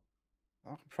 that one. I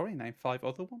can probably name 5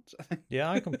 other ones. I think. Yeah,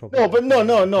 I can probably. No, but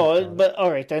no. But all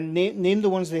right, then name the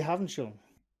ones they haven't shown.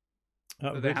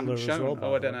 That they haven't shown.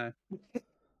 I don't know.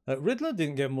 Riddler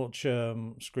didn't get much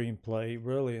screenplay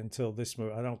really until this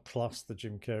movie. I don't class the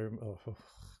Jim Carrey. Oh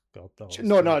God,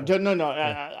 No.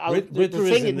 Yeah. Riddler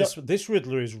is in this. This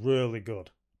Riddler is really good.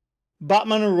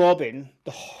 Batman and Robin,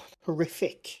 the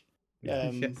horrific Yeah.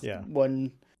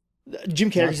 one. Jim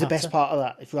Carrey's the best part of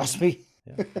that, if you ask me.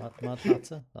 Yeah, Mad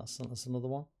Hatter. That's another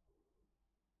one.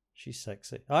 She's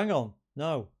sexy. Hang on,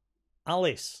 no,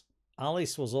 Alice.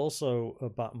 Alice was also a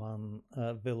Batman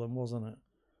villain, wasn't it?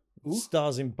 Ooh.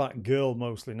 Stars in Batgirl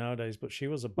mostly nowadays, but she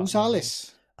was a Batman. Who's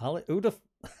Alice? Alice.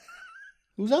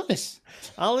 Who's Alice?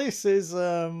 Alice is.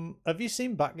 Have you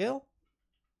seen Batgirl?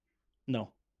 No.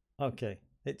 Okay,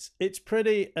 it's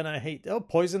pretty, and I hate. Oh,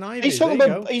 Poison Ivy. He's talking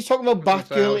about I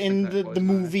Batgirl was in thinking the Poison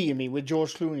movie. You mean with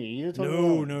George Clooney? You're talking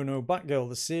about... No. Batgirl,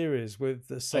 the series with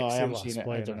the Oh, I sexy haven't lass seen it. I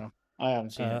playing don't her. know. I haven't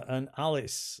seen it. And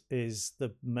Alice is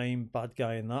the main bad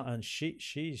guy in that, and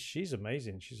she's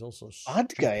amazing. She's also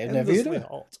Bad guy? I've never heard of her.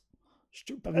 hot.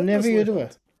 I've never heard of her.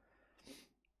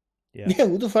 Yeah. Yeah,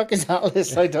 who the fuck is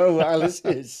Alice? I don't know who Alice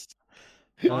is.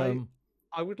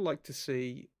 I would like to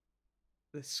see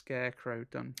the Scarecrow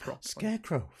done properly.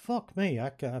 Scarecrow. Fuck me. I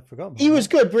forgot about He was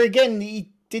that. good, but again,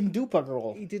 he didn't do bugger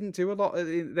all. He didn't do a lot.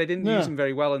 They didn't No. use him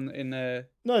very well in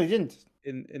No, he didn't.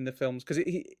 the films because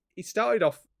he started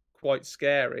off quite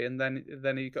scary and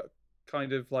then he got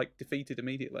kind of like defeated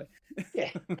immediately.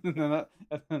 Yeah.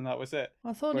 and that was it.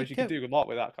 I thought Whereas you could do a lot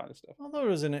with that kind of stuff. I thought he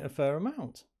was in it a fair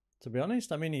amount. To be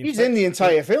honest, I mean, He's in the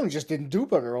entire film, just didn't do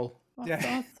bugger all.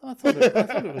 I thought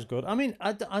it was good. I mean,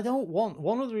 I don't want...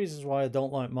 One of the reasons why I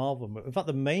don't like Marvel movies... In fact,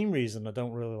 the main reason I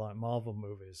don't really like Marvel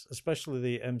movies, especially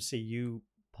the MCU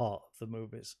part of the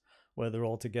movies, where they're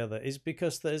all together, is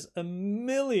because there's a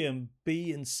million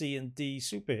B and C and D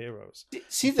superheroes.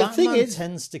 See, the Batman thing is...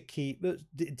 tends to keep...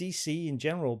 DC in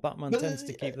general, Batman tends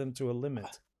to keep them to a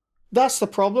limit. That's the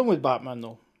problem with Batman,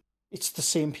 though. It's the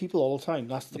same people all the time.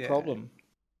 That's the Yeah. problem.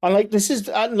 And like this is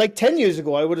like 10 years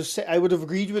ago, I would have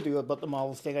agreed with you about the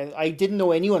Marvel thing. I didn't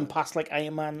know anyone past like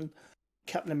Iron Man,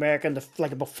 Captain America, and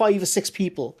like about 5 or 6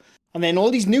 people. And then all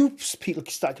these new people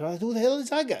start going, "Who the hell is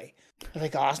that guy?" I'm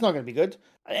like, "Oh, that's not going to be good."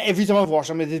 And every time I've watched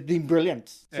them, it's been brilliant.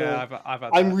 So Yeah, I've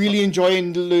had I'm that. really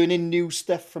enjoying learning new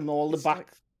stuff from all the It's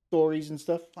back stories and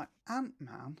stuff. like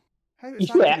Ant-Man. How is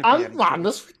that Yeah, gonna be any Ant-Man, good?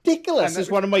 that's ridiculous. And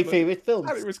It's one of my favourite And it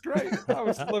films. was great. I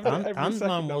was loving it every second.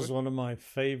 Ant-Man of was it. one of my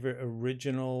favorite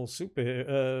original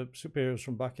superheroes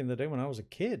from back in the day when I was a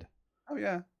kid. Oh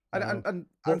yeah, But and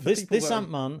this for people this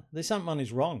that- Ant-Man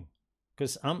is wrong,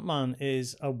 because Ant-Man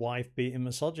is a wife-beating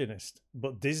misogynist.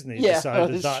 But Disney Yeah,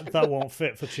 decided that's that won't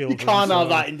fit for You children. can't have so-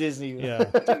 that in Disney. Yeah.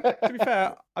 to be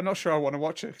fair, I'm not sure I want to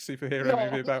watch a superhero No,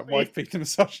 movie about wife beating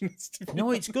misogynists. to be No,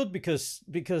 honest. it's good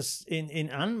because in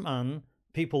Ant-Man,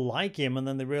 people like him, and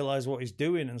then they realize what he's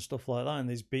doing and stuff like that, and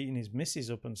he's beating his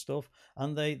missus up and stuff,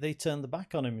 and they turn the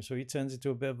back on him, so he turns into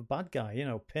a bit of a bad guy,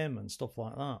 Pym and stuff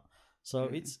like that. So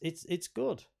it's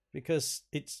good because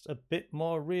it's a bit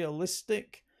more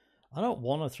realistic. I don't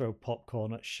want to throw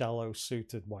popcorn at shallow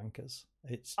suited wankers.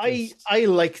 It's just... I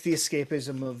like the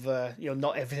escapism of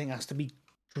not everything has to be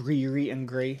dreary and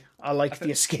grey. I like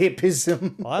the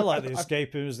escapism. I like the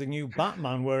escapism as the new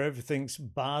Batman, where everything's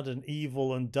bad and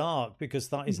evil and dark, because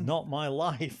that is not my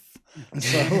life.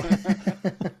 So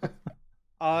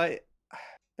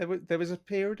There was a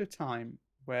period of time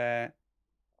where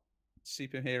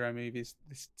superhero movies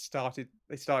started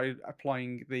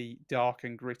applying the dark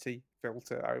and gritty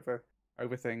filter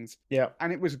over things. Yeah.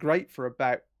 And it was great for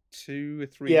about 2 or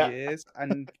 3 Yeah. years,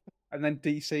 and then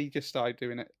DC just started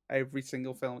doing it every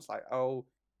single film. It's like, oh,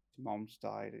 his mom's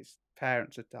died, his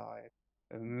parents have died,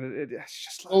 and it's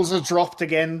just like, Also dropped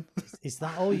again. is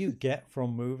that all you get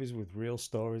from movies with real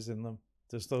stories in them?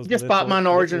 Just those Just little- Batman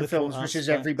origin little films, which is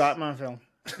every aspects? Batman film.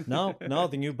 No,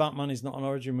 the new Batman is not an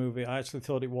origin movie. I actually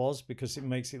thought it was, because it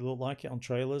makes it look like it on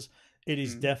trailers. It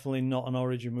is definitely not an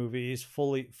origin movie. He is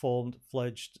fully formed,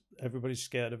 fledged. Everybody's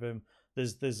scared of him.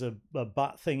 There's a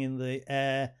bat thing in the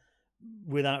air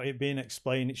without it being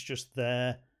explained. It's just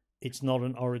there. It's not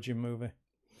an origin movie.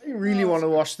 I really want to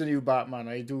watch the new Batman.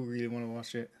 I do really want to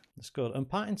watch it. It's good. And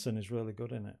Pattinson is really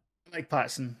good in it. I like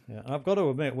Pattinson. Yeah, and I've got to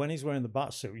admit, when he's wearing the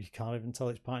bat suit, you can't even tell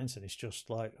it's Pattinson. It's just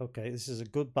like, okay, this is a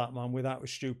good Batman without a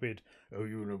stupid, "Oh,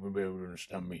 you'll never be able to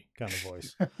understand me" kind of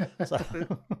voice. So,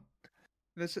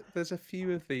 there's a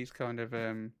few of these kind of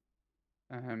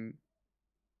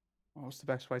what's the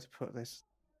best way to put this?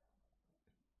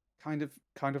 Kind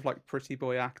of like pretty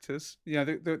boy actors,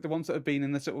 the ones that have been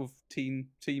in the sort of teen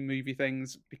movie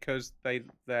things because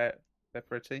they're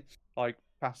pretty, like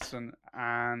Patterson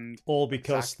and all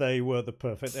because they were the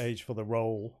perfect age for the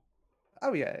role.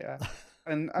 Oh yeah,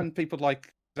 and people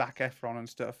like Zac Efron and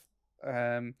stuff,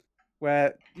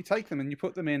 where you take them and you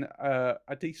put them in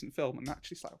a decent film, and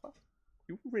actually it's like, well,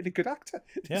 you're a really good actor.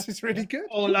 This is really good.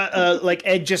 Oh, like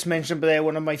Ed just mentioned there,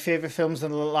 one of my favourite films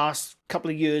in the last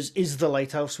couple of years is The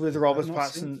Lighthouse with Robert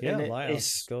Pattinson. Yeah, in it.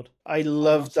 Lighthouse is good. I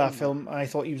loved that film. I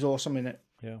thought he was awesome in it.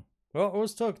 Yeah. Well, I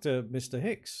was talking to Mr.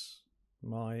 Hicks,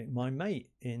 my mate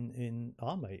in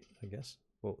our mate, I guess.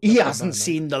 Well, He that's hasn't my mate.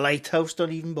 seen The Lighthouse.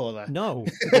 Don't even bother. No,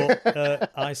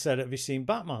 but I said, "Have you seen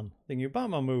Batman? The new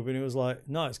Batman movie?" And he was like,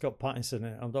 "No, it's got Pattinson in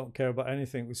it. I don't care about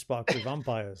anything with sparkly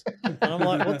vampires." And I'm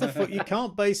like, "What the fuck? You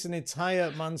can't base an entire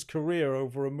man's career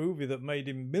over a movie that made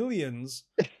him millions,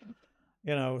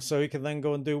 so he can then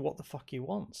go and do what the fuck he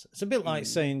wants." It's a bit like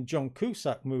saying John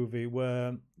Cusack movie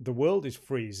where the world is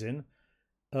freezing,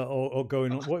 or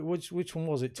going on. Which one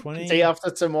was it? 20 Day After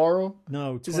Tomorrow.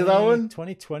 No, 20, Is it that one?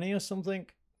 2020 or something.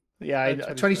 Yeah,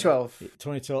 2012.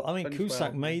 2012. I mean, 2012,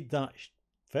 Cusack yeah. made that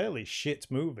fairly shit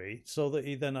movie so that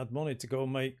he then had money to go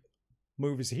and make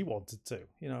movies he wanted to.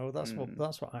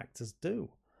 That's what actors do.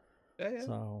 Yeah.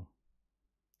 So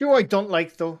You know what I don't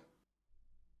like though?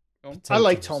 I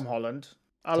like potatoes. Tom Holland.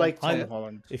 I like Tom I-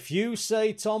 Holland. If you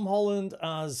say Tom Holland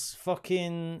as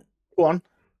fucking Go on.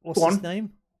 what's Go his on.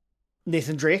 name?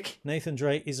 Nathan Drake. Nathan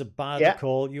Drake is a bad Yeah.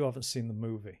 call. You haven't seen the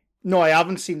movie. No, I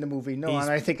haven't seen the movie. No, He's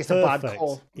and I think it's a bad perfect.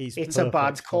 call. He's It's a bad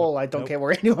perfect call. for it. I don't Nope. care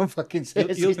what anyone fucking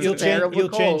says. You'll, It's a you'll, terrible change, you'll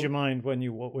call. change your mind when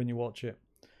you watch it.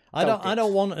 I Don't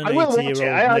don't want an I will watch it.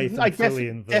 80-year-old Nathan I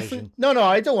Fillion version. No,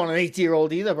 I don't want an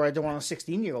 80-year-old either, but I don't want a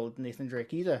 16-year-old Nathan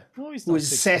Drake either. No, he's Who not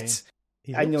is 16. set.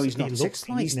 He I know looks- he's not he 16. looks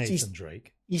like He's Nathan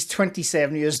Drake. He's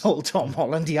 27 years old, Tom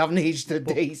Holland. He haven't aged a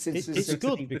But day since his it's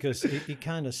 16. good because he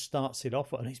kind of starts it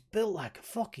off and he's built like a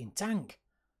fucking tank.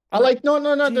 I like no.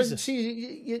 Jesus.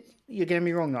 See, you're getting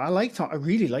me wrong. No, I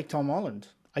really like Tom Holland.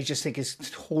 I just think it's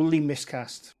totally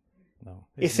miscast. No.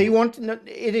 If they want, no,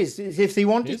 it is. If they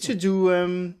wanted It to do,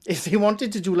 if they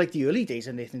wanted to do like the early days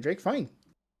of Nathan Drake, fine.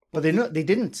 But they not. They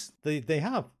didn't. They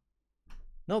have.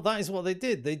 No, that is what they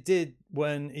did. They did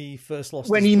when he first lost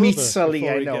When his he brother meets Sully,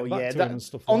 before I he know. get back Yeah, to him and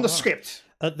stuff on like the that. script.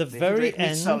 At the Nathan very Drake meets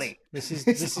end, Sully. this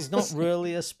is not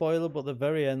really a spoiler, but the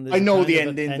very end, there's I know kind the of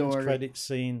ending, an don't end worry. credit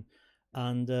scene,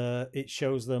 and it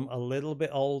shows them a little bit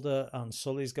older, and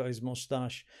Sully's got his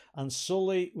mustache, and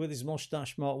Sully with his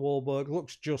mustache, Mark Wahlberg,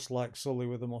 looks just like Sully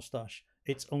with a mustache.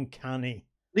 It's uncanny.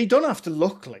 They don't have to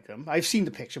look like him. I've seen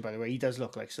the picture, by the way. He does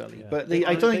look like Sully, Yeah. but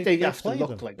I don't think they have to play look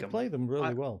them. like They him. play them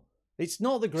really well. It's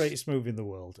not the greatest movie in the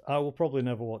world. I will probably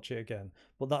never watch it again,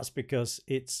 but that's because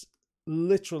it's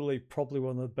literally probably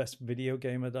one of the best video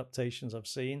game adaptations I've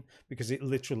seen, because it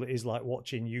literally is like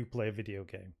watching you play a video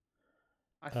game.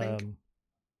 I think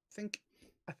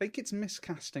it's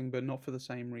miscasting, but not for the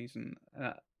same reason.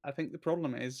 I think the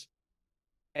problem is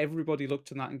everybody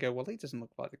looked at that and go, "Well, he doesn't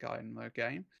look like the guy in the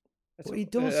game." Well, he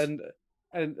does,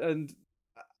 and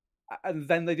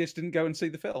then they just didn't go and see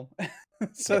the film,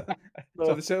 so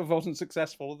the film wasn't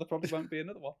successful. There probably won't be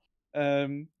another one.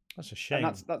 that's a shame.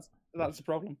 And that's the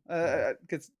problem,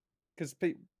 because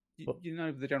people, you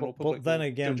know, the general public. But then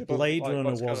again, judge a book Blade by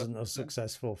Runner its colour. wasn't a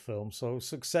successful film, so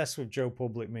success with Joe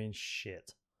Public means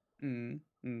shit. You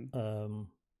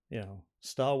know,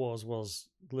 Star Wars was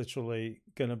literally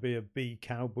going to be a B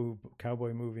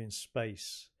cowboy movie in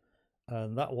space,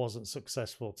 and that wasn't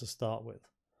successful to start with.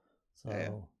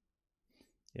 So,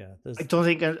 yeah, I don't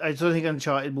think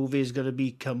Uncharted movie is going to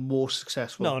become more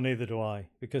successful. No, neither do I,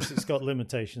 because it's got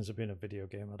limitations of being a video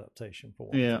game adaptation for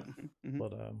one. Yeah,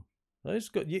 but it's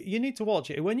good. You need to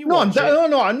watch it when you no, watch it.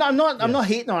 I'm not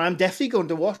hating on it. I'm definitely going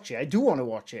to watch it. I do want to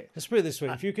watch it. Let's put it this way: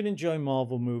 if you can enjoy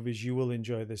Marvel movies, you will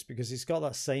enjoy this, because it's got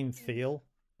that same feel,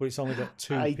 but it's only got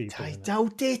two people. I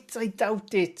doubt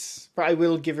it, but I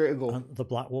will give it a go. And the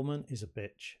black woman is a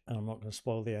bitch, and I'm not going to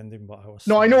spoil the ending, but I was.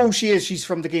 No, I know who she is. She's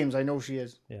from the games. I know she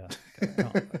is. Yeah.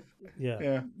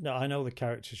 No, I know the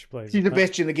character she plays. She's a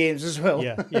bitch in the games as well.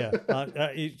 Yeah.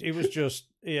 It was just,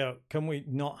 can we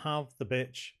not have the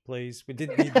bitch, please? We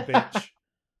didn't need the bitch.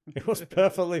 It was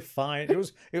perfectly fine. It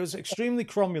was extremely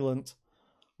cromulent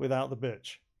without the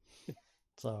bitch.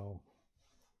 So,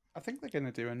 I think they're going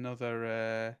to do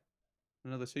another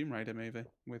Tomb Raider movie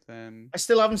with I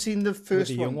still haven't seen the first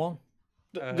the one. young one.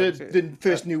 The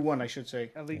first new one, I should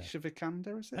say. Alicia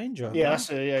Vikander, is it? I enjoyed Yeah, that. that's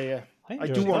it. Yeah. I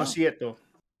enjoyed do want that. to see it though.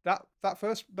 That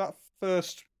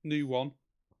first new one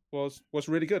was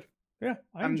really good. Yeah,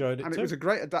 I enjoyed it and too. it was a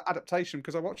great adaptation,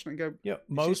 because I watched it and go. Yeah,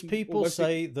 most people almost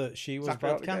say that she was exactly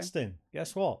bad like the game. casting.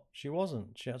 Guess what? She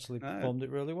wasn't. She actually performed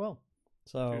it really well.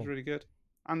 So It was really good,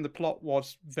 and the plot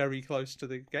was very close to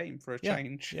the game for a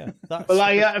change. Yeah, that's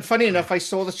Well, funny enough, I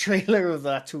saw the trailer of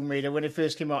that Tomb Raider when it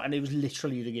first came out, and it was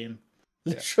literally the game.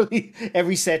 Literally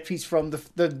every set piece from the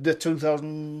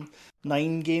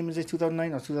 2009 game. Is it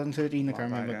 2009 or 2013? I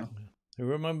can't remember. Who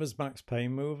remembers Max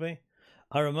Payne movie?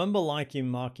 I remember liking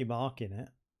Marky Mark in it,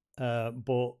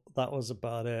 but that was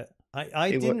about it. I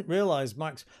didn't realize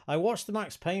I watched the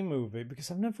Max Payne movie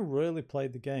because I've never really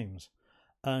played the games.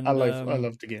 And I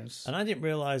love the games. And I didn't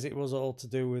realize it was all to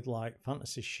do with like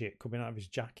fantasy shit coming out of his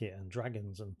jacket and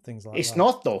dragons and things like that. It's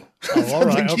not though. Oh, all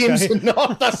right, the games okay. are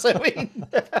not. That's what I mean.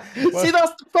 See,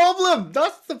 that's the problem.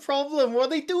 That's the problem. What are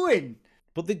they doing?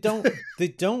 But they don't. They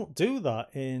don't do that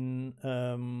in.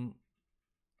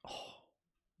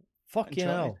 Fucking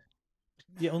hell.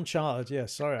 Yeah, Uncharted. Yeah,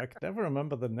 sorry, I could never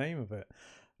remember the name of it.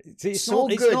 It's so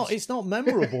not. good. It's not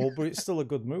memorable, but it's still a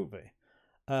good movie.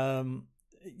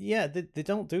 Yeah, they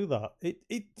don't do that.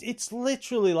 It's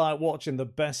literally like watching the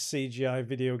best CGI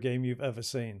video game you've ever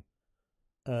seen.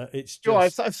 It's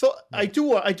just. I thought I do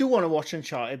want to watch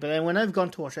Uncharted, but then when I've gone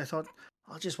to watch, I thought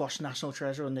I'll just watch National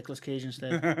Treasure on Nicolas Cage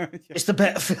instead. It's the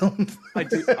better film. I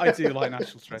do like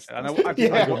National Treasure, and I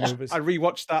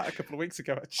rewatched that a couple of weeks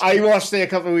ago. Actually. I watched it a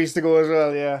couple of weeks ago as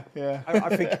well. Yeah.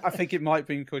 I think it might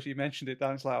be because you mentioned it.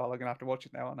 Dan, it's like, well, I'm gonna have to watch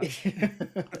it now, aren't I? I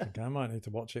think I might need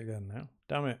to watch it again now.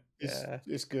 Damn it!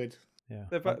 It's good. Yeah,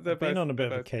 they're been on a bit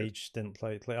of a good. Cage stint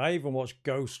lately. I even watched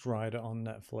Ghost Rider on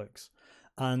Netflix,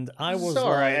 and I was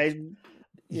sorry.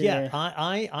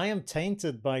 I am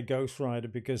tainted by Ghost Rider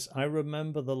because I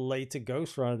remember the later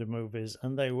Ghost Rider movies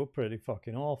and they were pretty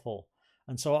fucking awful.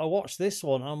 And so I watched this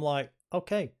one and I'm like,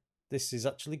 okay, this is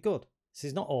actually good. This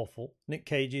is not awful. Nick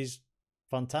Cage is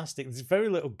fantastic. There's very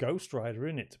little Ghost Rider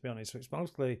in it, to be honest. So it's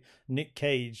mostly Nick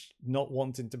Cage not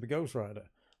wanting to be Ghost Rider.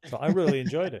 So I really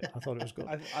enjoyed it. I thought it was good.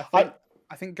 I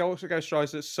think Ghost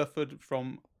Rider suffered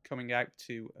from coming out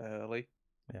too early.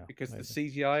 Yeah, because maybe.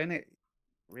 the CGI in it.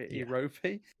 Really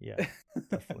ropey. Yeah,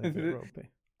 definitely a bit ropey.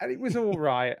 and it was all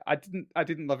right. I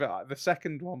didn't love it. The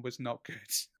second one was not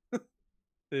good.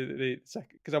 the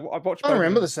second, because I watched I both of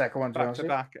remember them the second one, to be back honest to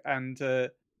with you.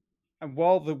 back, and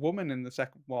while the woman in the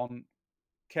second one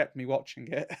kept me watching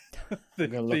it, I'm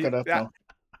gonna look it up now.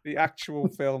 the actual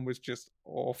film was just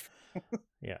awful.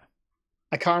 Yeah.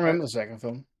 I can't remember the second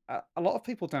film. A lot of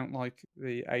people don't like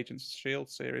the Agents of Shield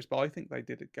series, but I think they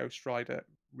did Ghost Rider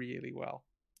really well.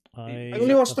 I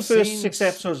only watched the first 6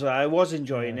 episodes. I was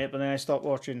enjoying it, but then I stopped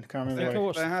watching. Can't I remember think I why.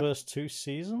 watched the first 2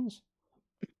 seasons.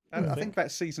 I think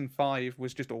that season 5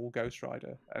 was just all Ghost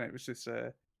Rider, and it was just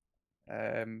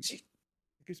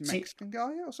Mexican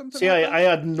guy or something. See, like that. I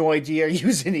had no idea he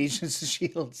was in Agents of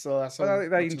Shield, so that's. Well, I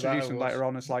think they introduced him later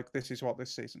on as like, this is what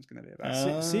this season's going to be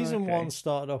about. Season 1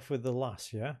 started off with the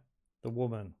lass, yeah, the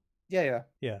woman. Yeah.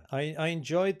 I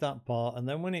enjoyed that part, and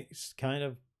then when it's kind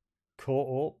of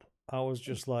caught up, I was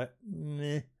just like,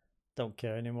 meh, don't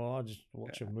care anymore. I just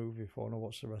watch a movie before and I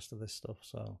watch the rest of this stuff.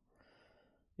 So,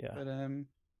 yeah.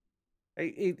 But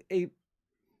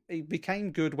it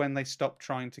became good when they stopped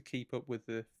trying to keep up with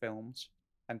the films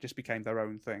and just became their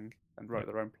own thing and wrote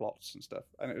their own plots and stuff,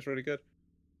 and it was really good.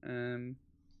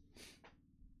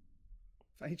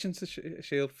 Agents of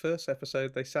Shield first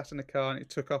episode, they sat in a car and it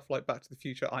took off like Back to the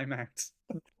Future. I'm out.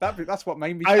 That's what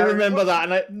made me. I remember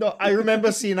that, and I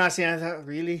remember seeing that scene. I thought,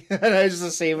 really? And I was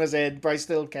the same as Ed, but I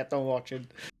still kept on watching.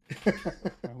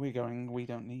 We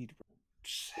don't need.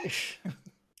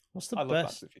 What's the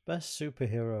best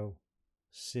superhero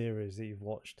series that you've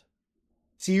watched?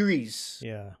 Series?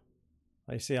 Yeah.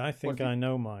 I see. I think I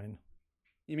know mine.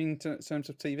 You mean in terms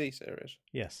of TV series?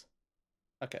 Yes.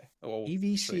 Okay.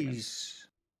 TV series.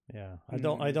 Yeah, I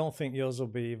don't think yours will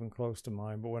be even close to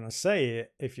mine. But when I say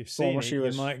it, if you've seen it, you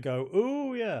might go,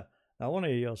 "Ooh, yeah." I want to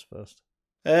hear yours first.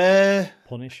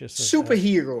 Punisher.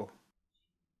 Superhero.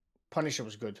 Punisher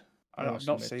was good. I've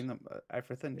not seen them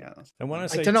everything yet. And when I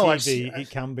say TV, it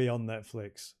can be on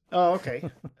Netflix. Oh, okay.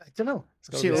 I don't know.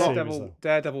 I've seen a lot.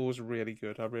 Daredevil was really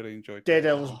good. I really enjoyed.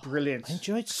 Daredevil was brilliant. I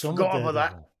enjoyed some. Forgot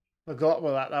about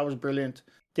that. That was brilliant.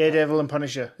 Daredevil and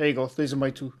Punisher. There you go. These are my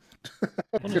two.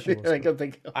 I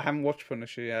haven't watched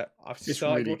Punisher yet. I've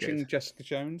started watching Jessica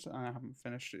Jones, and I haven't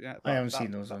finished it yet. I haven't seen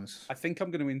those ones. I think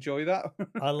I'm going to enjoy that.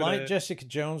 I like Jessica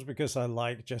Jones because I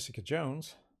like Jessica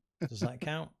Jones. Does that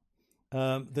count?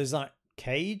 There's that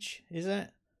Cage, is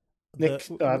it?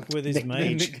 With his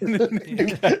mate. Luke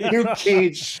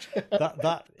Cage.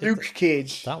 Luke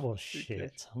Cage. That was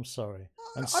shit. I'm sorry.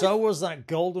 And so was that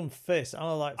Golden Fist. I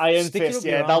was like, Iron Fist.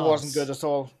 Yeah, that wasn't good at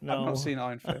all. No. I've not seen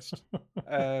Iron Fist.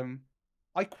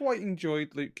 I quite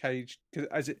enjoyed Luke Cage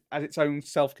as its own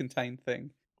self-contained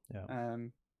thing. Yeah.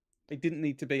 It didn't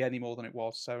need to be any more than it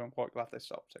was, so I'm quite glad they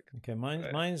stopped it. Okay,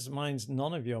 mine's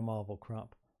none of your Marvel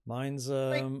crap. Mine's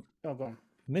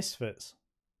Misfits.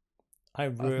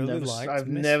 I've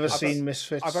never seen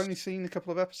Misfits. I've only seen a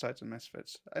couple of episodes of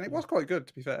Misfits, and it was quite good,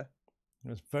 to be fair. It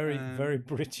was very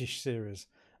British series.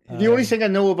 The only thing I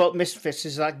know about Misfits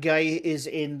is that guy is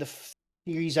in the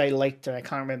series I liked, and I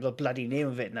can't remember the bloody name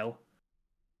of it now.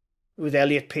 With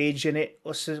Elliot Page in it.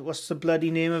 What's the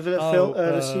bloody name of it?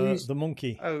 The series? The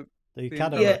Monkey. Oh, the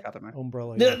Academy. Academy.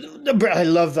 Umbrella. I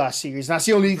love that series. That's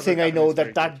the only thing I know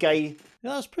that guy.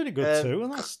 Yeah, that's pretty good too.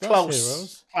 And that's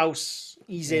Heroes. Klaus,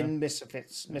 he's in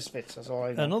Misfits. That's all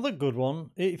I know. Another good one.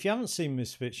 If you haven't seen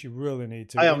Misfits, you really need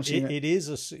to. I haven't seen it. It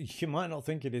is you might not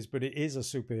think it is, but it is a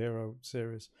superhero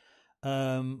series.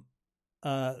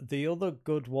 The other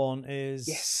good one is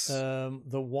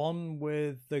the one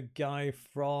with the guy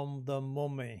from The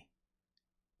Mummy.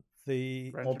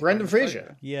 Brendan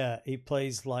Fraser. Yeah, he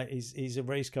plays like he's a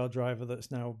race car driver that's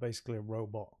now basically a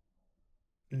robot.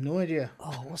 No idea.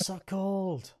 Oh, what's that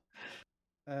called?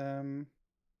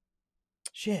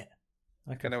 Shit.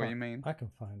 I know what you mean. I can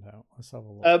find out. Let's have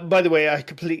a look. By the way, I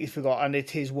completely forgot, and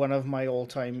it is one of my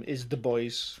all-time, is The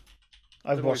Boys.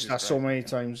 I've watched that so many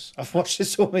times. I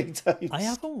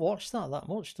haven't watched that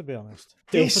much, to be honest.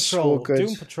 Doom Patrol. So good.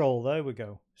 Doom Patrol, there we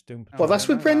go. It's Doom Patrol. Well, that's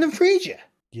with Brendan Fraser.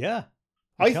 Yeah.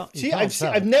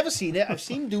 I've never seen it. I've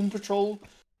seen Doom Patrol,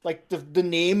 like the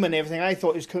name and everything. I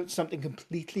thought it was something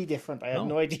completely different. I had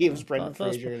no idea it was Brendan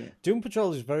Fraser in it. Doom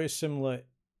Patrol is very similar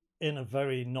in a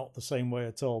very not the same way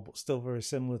at all, but still very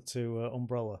similar to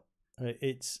Umbrella.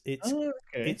 It's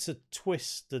a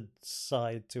twisted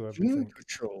side to everything. Doom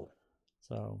Patrol.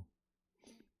 So,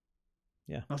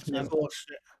 yeah. I've never watched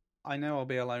it. I know I'll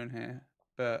be alone here,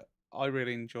 but I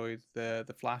really enjoyed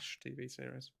the Flash TV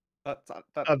series.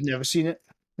 I've never seen it.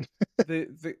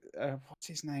 What's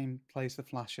his name plays the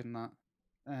Flash in that?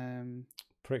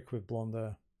 Prick with blonde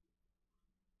hair.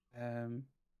 Does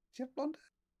he have blonde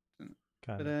hair?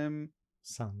 Kind of.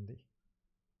 Sandy.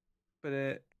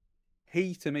 But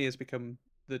he to me has become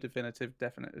the definitive,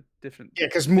 different. Yeah,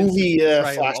 because movie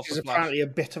portrayal Flash of the is apparently a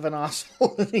bit of an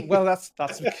asshole. Well,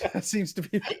 that seems to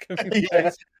be becoming the Yeah.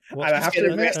 case. Well, And I have to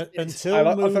admit, until I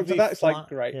thought movie that it's like Flash,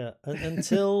 great. yeah,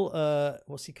 until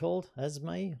what's he called?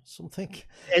 Esme something.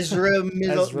 Ezra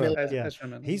Miller. Yeah, Ezra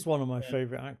Miller. he's one of my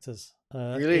favorite actors.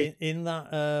 Really? In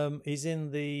that, he's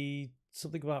in the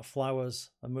something about flowers,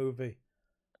 a movie.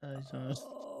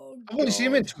 Oh, I've only seen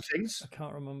him in God. 2 things. I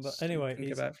can't remember. Anyway,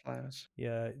 Think about flowers.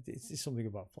 yeah, it's something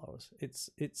about flowers.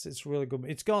 It's really good.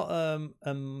 It's got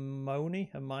Hermione,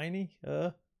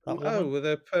 that Oh, woman. with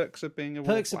the perks of being a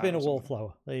Perks of being a wallflower or something.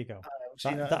 wallflower. There you go.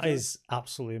 Seen That is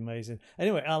absolutely amazing.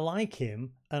 Anyway, I like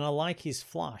him and I like his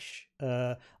Flash.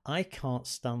 I can't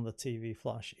stand the TV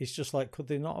Flash. It's just like, could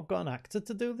they not have got an actor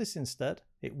to do this instead?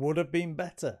 It would have been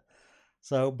better.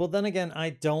 So, but then again,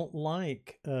 I don't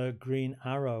like Green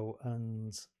Arrow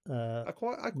and I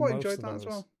quite most enjoyed of that as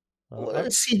those. well.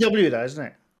 It's CW, that isn't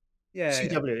it? Yeah,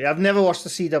 CW. Yeah. I've never watched the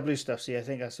CW stuff. See, I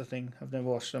think that's the thing. I've never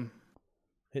watched them.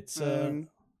 It's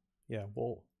yeah,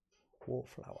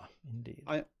 wallflower indeed.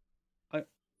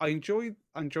 I enjoyed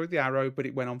the Arrow, but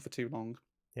it went on for too long.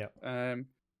 Yeah.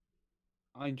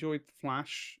 I enjoyed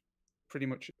Flash pretty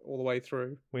much all the way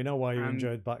through. We know why you and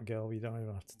enjoyed Batgirl. You don't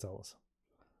even have to tell us.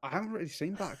 I haven't really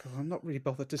seen Batgirl. I'm not really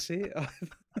bothered to see it.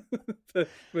 but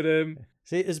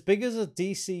See, as big as a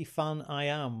DC fan I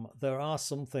am, there are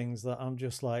some things that I'm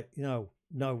just like, no,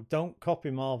 don't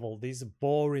copy Marvel. These are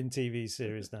boring TV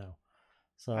series now.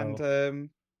 So and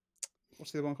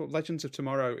what's the other one called? Legends of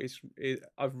Tomorrow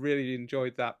I've really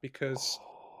enjoyed that because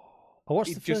I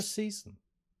watched the first season.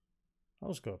 That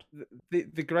was good.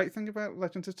 The great thing about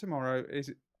Legends of Tomorrow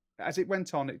is, as it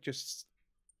went on, it just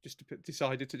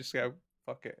decided to just go,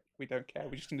 fuck it, we don't care.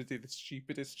 We're just going to do the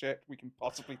stupidest shit we can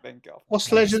possibly think of.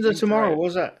 What's Legend of Tomorrow? What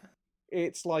was that?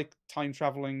 It's like time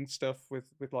traveling stuff with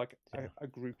like a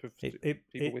group of people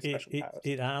with special powers.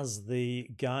 It has the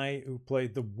guy who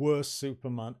played the worst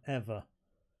Superman ever.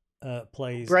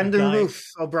 Plays Brandon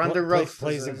Routh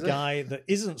plays a guy that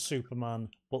isn't Superman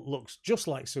but looks just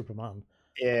like Superman.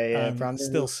 Yeah, and Brandon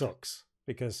still Routh sucks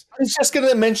because I was just going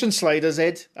to mention Sliders,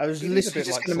 Ed. I was literally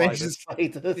just going to mention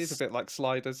Sliders. It is a bit like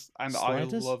Sliders, and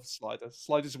Sliders? I love Sliders.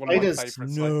 Sliders is one of my favorites.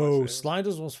 No,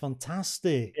 Sliders was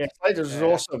fantastic. Yeah, Sliders was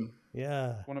awesome.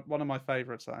 Yeah, one of my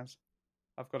favorites.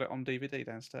 I've got it on DVD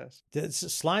downstairs.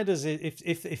 Sliders, if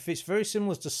it's very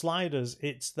similar to Sliders,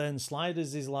 it's then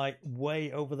Sliders is like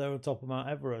way over there on top of Mount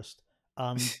Everest,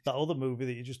 and that other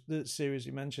movie the series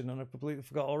you mentioned, and I completely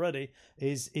forgot already,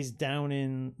 is down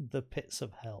in the pits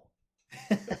of hell.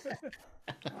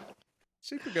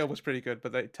 Supergirl was pretty good,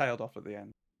 but they tailed off at the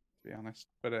end, to be honest.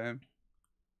 But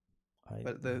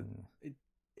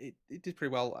it did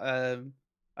pretty well.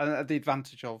 And the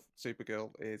advantage of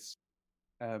Supergirl is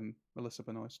Melissa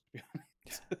Benoist, to be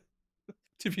honest.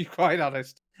 To be quite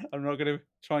honest, I'm not going to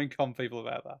try and con people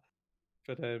about that.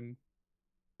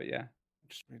 But yeah, I'm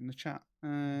just reading the chat.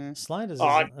 Sliders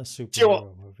isn't a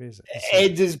superhero movie, is it?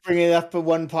 Ed is bringing it up at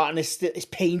one part, and it's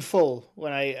painful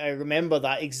when I remember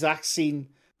that exact scene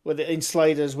in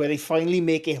Sliders where they finally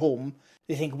make it home.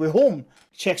 They think, we're home.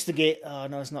 Checks the gate. Oh,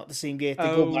 no, it's not the same gate. They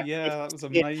go back. Yeah, that was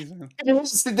amazing.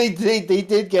 They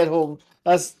did get home.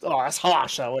 That's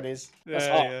harsh, how it is. That's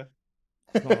yeah.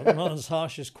 Not as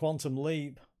harsh as Quantum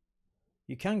Leap.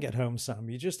 You can get home, Sam.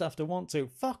 You just have to want to.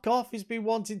 Fuck off. He's been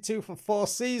wanting to for 4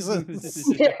 seasons.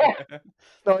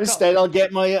 No, instead, I'll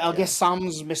get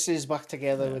Sam's missus back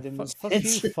together with him. Fuck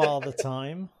you, Father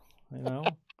Time. You know,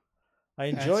 I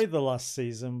enjoyed the last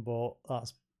season, but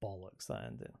that's bollocks, that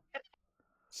ending.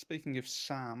 Speaking of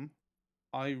Sam,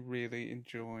 I really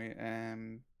enjoy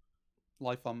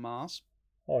Life on Mars.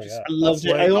 Oh yeah, I loved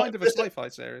it. Kind of a sci-fi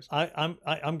series.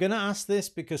 I'm going to ask this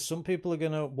because some people are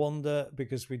going to wonder,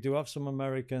 because we do have some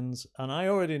Americans, and I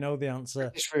already know the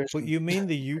answer. But you mean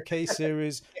the UK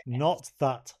series, not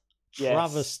that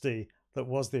travesty that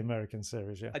was the American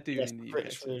series? Yeah, I do mean the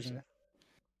UK series. Yeah.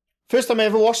 First time I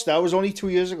ever watched that was only 2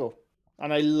 years ago,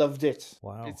 and I loved it.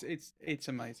 Wow, it's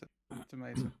amazing. It's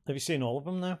amazing. Have you seen all of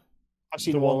them now? I've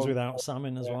seen the all ones of them. without Sam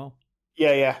in as well.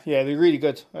 Yeah, they're really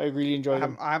good. I really enjoyed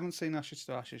them. I haven't seen Ashes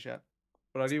to Ashes yet,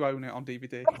 but I do own it on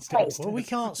DVD. Well, we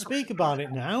can't speak about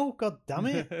it now. God damn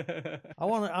it! I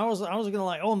was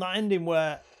gonna that ending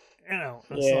where, you know.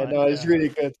 It's really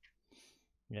good.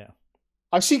 Yeah,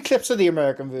 I've seen clips of the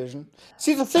American version.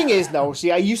 See, the thing is now,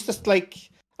 I used to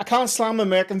I can't slam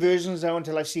American versions now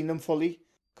until I've seen them fully,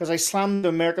 because I slammed the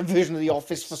American version of The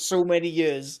Office for so many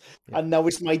years, and now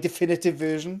it's my definitive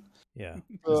version. Yeah,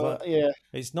 yeah.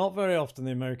 It's not very often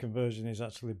the American version is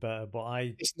actually better, but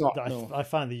I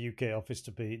find the UK Office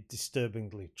to be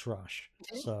disturbingly trash.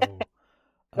 So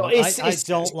No, I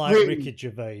don't like grim. Ricky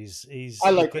Gervais. I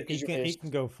like he Ricky can, Gervais. he can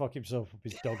go fuck himself up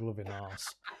his dog loving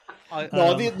ass.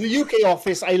 No, the UK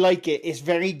Office, I like it. It's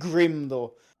very grim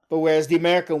though. But whereas the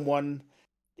American one,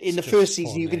 in the It's first just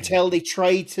season, you can funny. tell they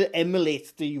tried to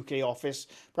emulate the UK Office.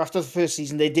 But after the first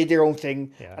season, they did their own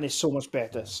thing, Yeah. and it's so much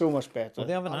better. So much better. Well,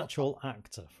 they have an actual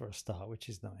actor for a start, which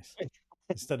is nice,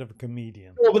 instead of a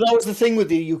comedian. No, but that was the thing with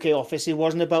the UK Office. It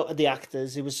wasn't about the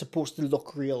actors. It was supposed to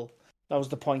look real. That was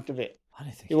the point of it. I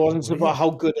don't think It wasn't real. about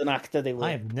how good an actor they were.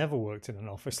 I have never worked in an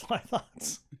office like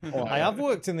that. Oh, I have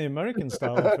worked in the American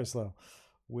style office though.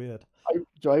 Weird.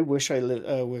 I wish I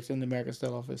worked in the American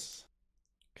style office.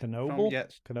 Chernobyl.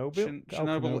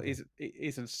 Chernobyl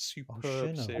is a superb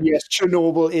Chernobyl. series. Yes,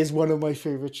 Chernobyl is one of my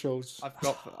favorite shows.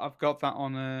 I've got that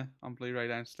on Blu-ray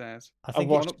downstairs. I I've think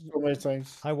watched it so many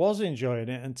times. I was enjoying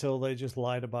it until they just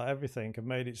lied about everything and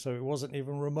made it so it wasn't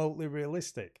even remotely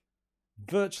realistic.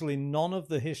 Virtually none of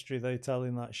the history they tell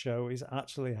in that show is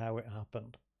actually how it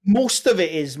happened. Most of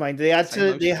it is, mind. They had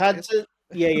to.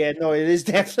 Yeah, no, it is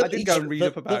I definitely. did go and read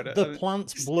up about it. The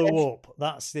plants blew up.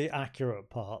 That's the accurate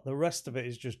part. The rest of it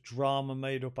is just drama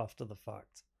made up after the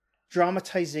fact.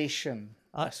 Dramatization.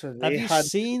 That's what Have they you had.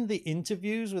 seen the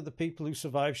interviews with the people who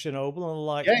survived Chernobyl and are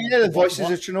like, Yeah, the voices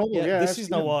of Chernobyl. Yeah, this I've is seen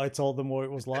not them. what I told them what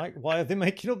it was like. Why are they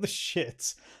making up the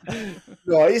shit?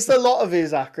 No, it's a lot of it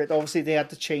is accurate. Obviously, they had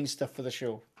to change stuff for the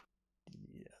show.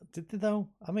 Did they though?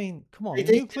 I mean, come on, They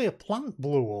the did. nuclear plant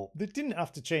blew up. They didn't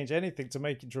have to change anything to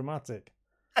make it dramatic.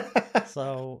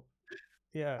 So,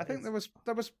 yeah, Uh, I think there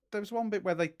was one bit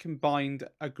where they combined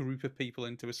a group of people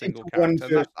into a single Into one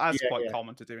character. That's yeah, quite yeah.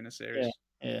 common to do in a series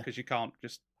Yeah. because you can't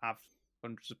just have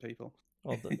hundreds of people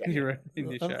well, in your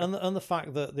show. and the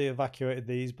fact that they evacuated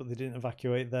these, but they didn't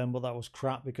evacuate them, but that was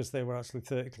crap because they were actually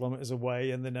 30 kilometers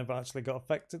away and they never actually got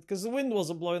affected because the wind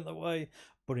wasn't blowing that way.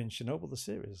 But in Chernobyl, the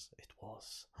series, it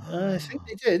was. I think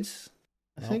they did.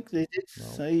 I No. think they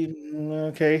did. No.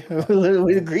 Okay,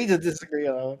 we agree to disagree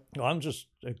on that one. No, I'm just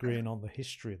agreeing on the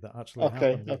history that actually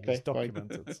Okay, happened. okay, It's fine.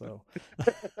 documented. So,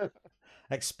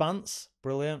 Expanse,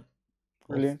 brilliant.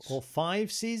 Brilliant. All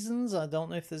 5 seasons. I don't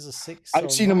know if there's a 6th.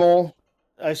 I've seen them all.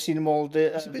 I've seen them all.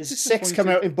 It's a bit There's 6 come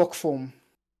disappointing. out in book form.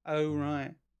 Oh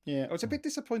right. Yeah. I was a bit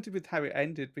disappointed with how it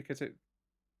ended because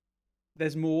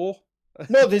there's more.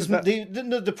 No, there's That-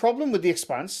 the problem with the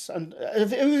Expanse. And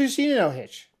have you seen it now,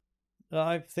 Hitch?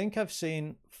 I think I've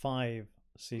seen 5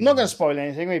 seasons. I'm not going to spoil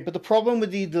anything, right? But the problem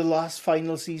with the last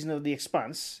final season of the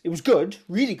Expanse, it was good,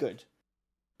 really good,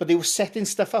 but they were setting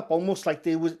stuff up almost like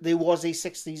there was a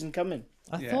 6th season coming.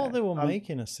 I Yeah. thought they were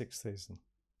making a 6th season.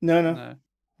 No. No.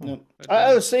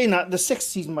 I was saying that the 6th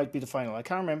season might be the final. I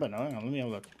can't remember now. Hang on, let me have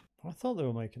a look. I thought they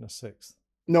were making a 6th.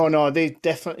 No, they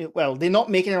definitely. Well, they're not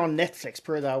making it on Netflix,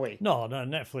 put it that way. No,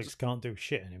 Netflix can't do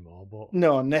shit anymore. But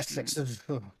No, Netflix has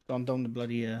gone down the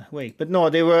bloody way. But no,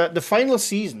 they were the final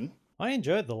season. I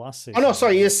enjoyed the last Oh season. no,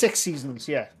 sorry, it's 6 seasons.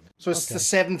 Yeah, so it's Okay. the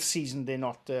 7th season. They're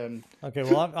not. Okay,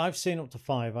 well, I've seen up to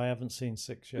 5. I haven't seen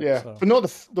 6 yet. Yeah, So. but no,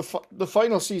 the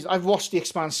final season. I've watched The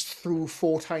Expanse through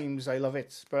 4 times. I love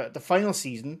it. But the final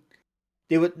season,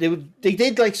 they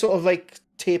did like sort of like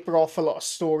taper off a lot of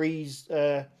stories.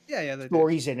 Yeah, they did.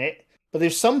 Stories in it. But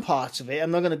there's some parts of it, I'm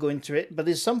not going to go into it, but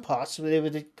there's some parts where they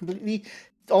were completely,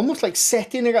 almost like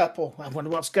setting it up. Oh, I wonder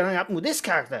what's going to happen with this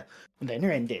character. And then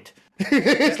it ended.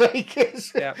 It's like,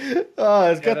 Yeah.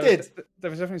 Oh, it's Yeah, got it. there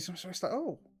was definitely some. So it's like,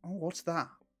 oh, what's that?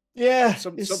 Yeah.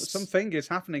 Something is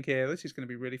happening here. This is going to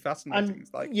be really fascinating. And,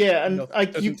 It's like, yeah, and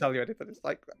it doesn't tell you anything. It's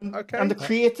like, okay. And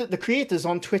the creators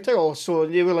on Twitter also,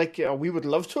 they were like, we would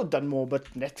love to have done more, but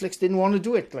Netflix didn't want to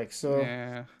do it. Like, so.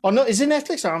 Yeah. Oh, no, is it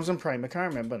Netflix or Amazon Prime? I can't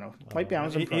remember now. It might be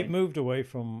Amazon Prime. It moved away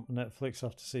from Netflix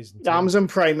after season 2. Amazon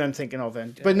Prime, I'm thinking of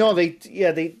it. But no, they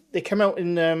come out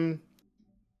in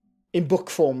book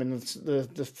form in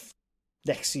the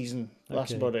next season.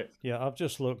 That's Okay. about it. Yeah, I've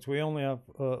just looked. We only have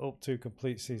up to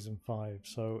complete season 5.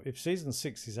 So if season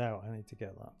 6 is out, I need to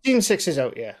get that. Season 6 is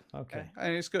out, yeah. Okay,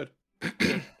 And it's good.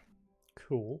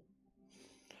 cool.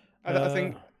 I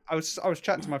think I was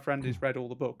chatting to my friend who's read all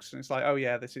the books, and it's like, oh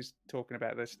yeah, this is talking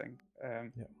about this thing.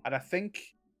 Yeah. And I think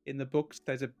in the books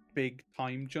there's a big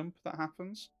time jump that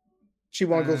happens, She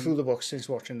won't go through the books since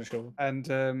watching the show.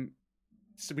 and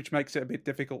so which makes it a bit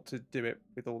difficult to do it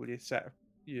with all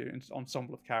your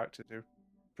ensemble of characters who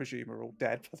presume are all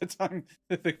dead by the time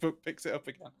the book picks it up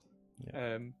again.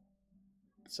 Yeah.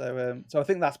 So I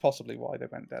think that's possibly why they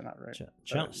went down that route.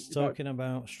 Chat's talking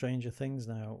about Stranger Things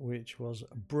now, which was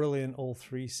brilliant all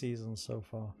 3 seasons so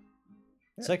far.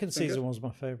 Yeah, Second it's been season good. was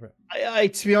my favourite. I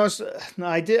to be honest, no,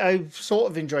 I sort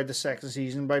of enjoyed the second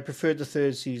season, but I preferred the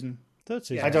third season. Third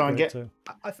season I was don't great get- too.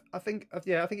 I think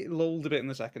it lulled a bit in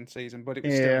the second season, but it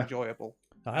was still Yeah. enjoyable.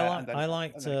 I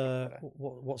liked then it got better.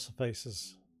 what's the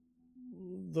faces,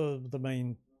 the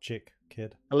main chick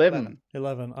kid 11.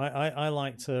 11. I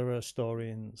liked her story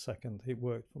in second. It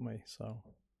worked for me. So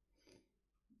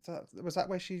Was that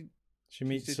where she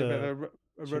meets did a bit of a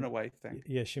runaway thing?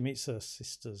 Yeah, she meets her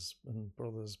sisters and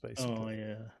brothers basically. Oh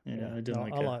yeah. I didn't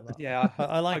like I her. like that. Yeah,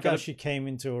 I like how she came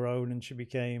into her own and she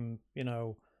became,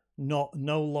 no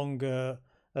longer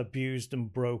abused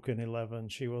and broken 11.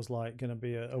 She was like going to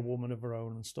be a woman of her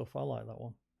own and stuff. I like that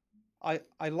one.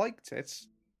 I liked it,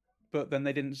 but then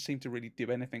they didn't seem to really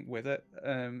do anything with it.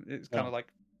 It's kind of like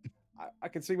I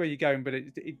can see where you're going, but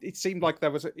it seemed like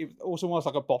it was almost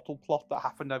like a bottle plot that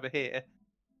happened over here,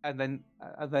 and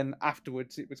then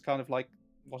afterwards it was kind of like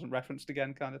wasn't referenced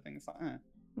again, kind of thing. It's like,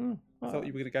 I thought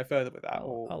you were going to go further with that, I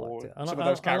liked it. some of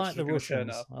those characters I like the were going to turn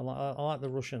Russians. up. I like the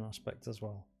Russian aspect as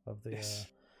well of the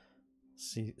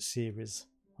series.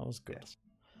 That was good. Yes.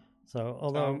 So,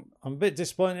 although I'm a bit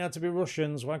disappointed it had to be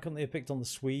Russians, why couldn't they have picked on the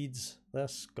Swedes? They're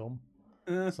scum.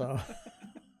 So.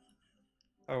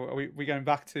 Are we going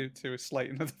back to a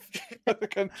slating of the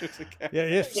countries again? Yeah,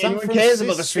 if No one cares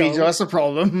about the Swedes, that's the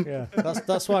problem. Yeah,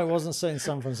 that's why I wasn't saying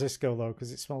San Francisco though,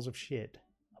 because it smells of shit,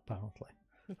 apparently.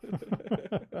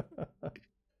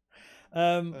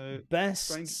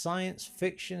 Best science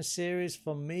fiction series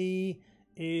for me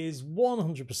is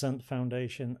 100%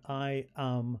 Foundation. I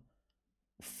am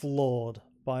floored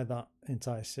by that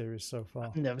entire series so far.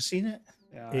 I've never seen it.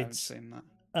 Yeah, I haven't seen that.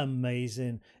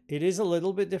 Amazing. It is a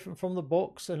little bit different from the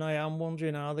books, and I am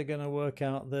wondering how they're going to work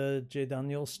out the J.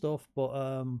 Daniel stuff,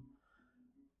 but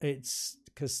it's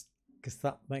because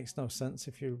that makes no sense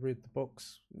if you read the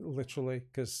books literally,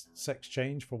 because sex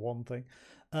change for one thing.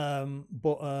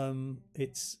 But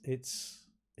it's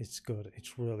good.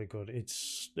 It's really good.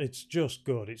 It's just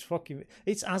good. It's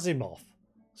Asimov.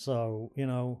 So,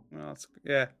 Well,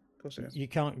 yeah, of course it is. You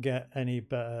can't get any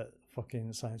better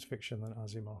fucking science fiction than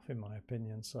Asimov, in my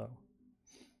opinion. So,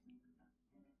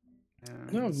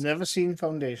 No, I've never seen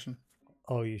Foundation.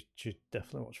 oh, you should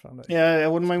definitely watch Foundation. Yeah, I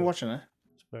wouldn't mind watching it.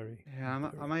 It's very.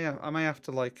 Yeah, I may have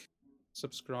to like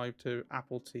subscribe to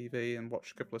Apple TV and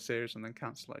watch a couple of series and then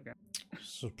cancel it again.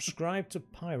 Subscribe to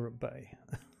Pirate Bay.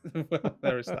 Well,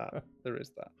 there is that. There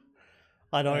is that.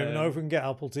 I don't even know if we can get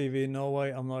Apple TV in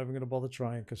Norway. I'm not even going to bother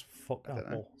trying because fuck Apple.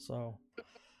 know. So,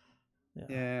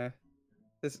 yeah.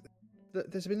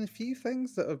 There's been a few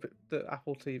things that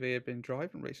Apple TV have been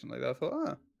driving recently that I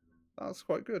thought, that's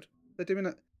quite good. They're doing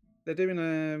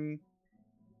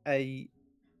a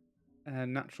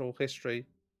natural history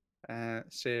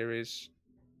series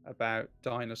about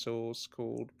dinosaurs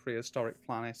called Prehistoric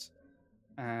Planet.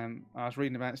 I was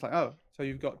reading about it, it's like, so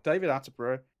you've got David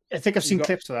Attenborough. I think I've seen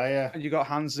clips of that, yeah. And you got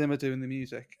Hans Zimmer doing the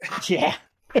music. Yeah.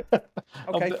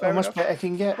 Okay, how much better I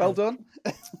can get. Well done.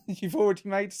 You've already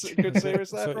made a good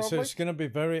series there, probably. So it's going to be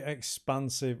very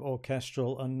expansive,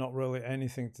 orchestral, and not really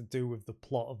anything to do with the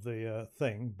plot of the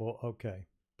thing, but okay.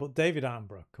 But David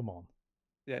Attenborough, come on.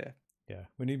 Yeah.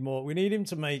 We need more. We need him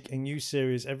to make a new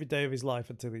series every day of his life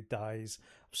until he dies.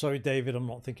 I'm sorry, David, I'm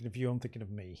not thinking of you, I'm thinking of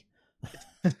me.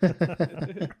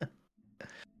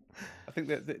 I think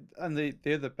that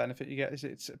the other benefit you get is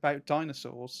it's about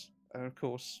dinosaurs, and of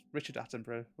course Richard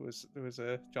Attenborough was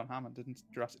John Hammond in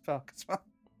Jurassic Park as well.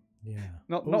 Yeah,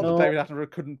 not that David Attenborough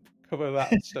couldn't cover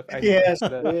that stuff. Yes,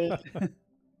 but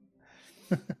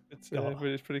it's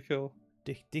pretty cool.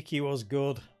 Dickie was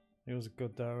good. He was a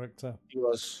good director. He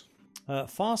was.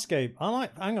 Farscape.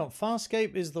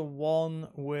 Farscape is the one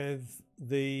with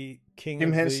the King Jim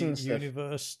of Henson the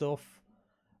Universe stuff.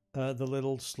 The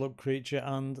little slug creature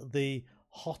and the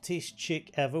hottest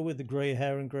chick ever with the grey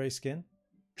hair and grey skin.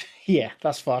 Yeah,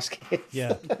 that's Farscape.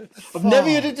 Yeah. I've never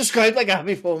heard it described like that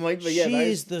before, Mike, but yeah. She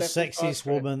is the sexiest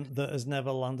woman that has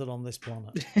never landed on this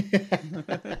planet.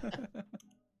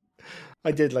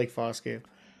 I did like Farscape.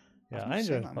 Yeah, I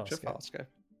enjoyed Farscape.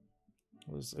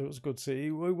 It was good to see.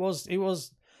 It was.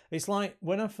 It's like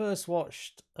when I first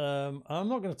watched. I'm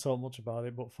not going to talk much about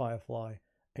it, but Firefly.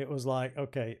 It was like,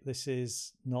 okay, this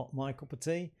is not my cup of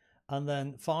tea. And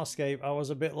then Farscape, I was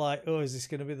a bit like, oh, is this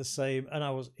going to be the same? And I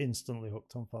was instantly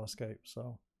hooked on Farscape.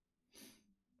 So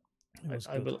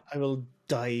I will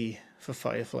die for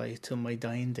Firefly till my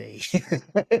dying day.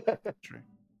 True.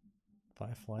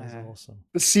 Firefly is awesome.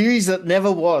 The series that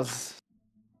never was.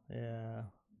 Yeah.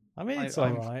 I mean, it's all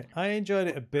right. I enjoyed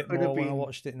it a bit more when I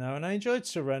watched it now. And I enjoyed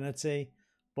Serenity.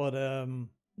 But,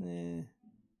 The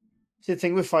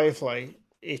thing with Firefly,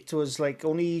 it was like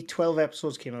only 12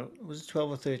 episodes came out. Was it 12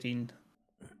 or 13?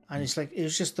 And it's like, it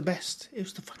was just the best. It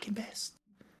was the fucking best.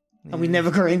 Yeah. And we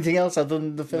never got anything else other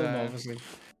than the film, obviously.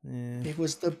 Yeah. It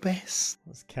was the best. It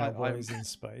was Cowboys in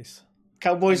Space.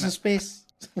 Cowboys in Space.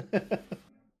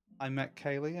 I met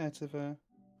Kaylee out of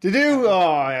Did you?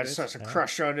 Oh, I had did. such a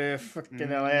crush on her. Fucking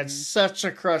hell, I had such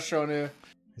a crush on her.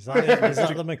 Is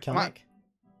that the mechanic?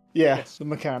 Yeah, Yes. the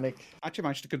mechanic. I actually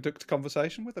managed to conduct a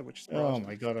conversation with her, which is Oh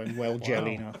my god, I'm well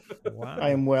jelly now. Wow. I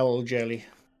am well jelly.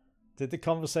 Did the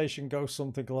conversation go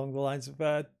something along the lines of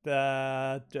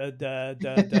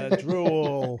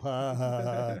drool?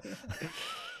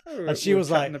 And she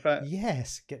was like,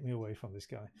 "Yes, get me away from this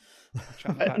guy."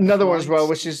 Another one as well,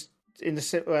 which is in the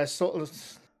sort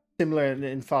of similar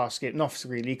in Farscape, not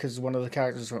really, because one of the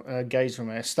characters, guys from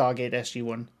Stargate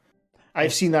SG-1.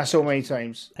 I've seen that so many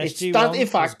times. SG-1 in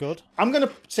fact, was good. I'm going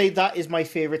to say that is my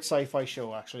favorite sci-fi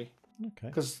show, actually. Okay.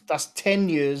 Because that's 10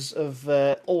 years of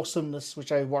awesomeness,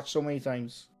 which I've watched so many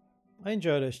times. I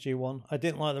enjoyed SG-1. I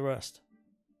didn't like the rest.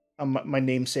 And my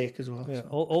namesake as well. Yeah, So.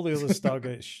 all the other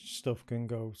Stargate stuff can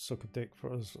go suck a dick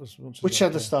for us as much as Which I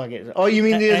other can. Stargate? Oh, you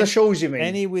mean the other shows, you mean?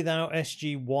 Any without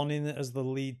SG-1 in it as the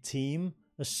lead team.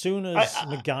 As soon as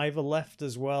MacGyver left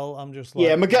as well, I'm just like...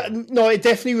 Yeah, no, it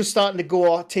definitely was starting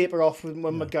to taper off when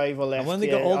MacGyver left. And when they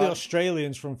got all the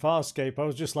Australians from Farscape, I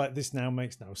was just like, this now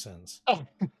makes no sense. Oh,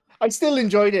 I still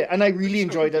enjoyed it, and I really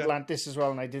enjoyed Atlantis as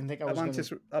well, and I didn't think I was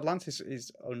Atlantis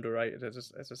is underrated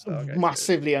as a Stargate.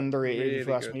 Massively underrated, really if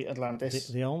you ask good. me, Atlantis.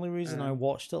 The only reason I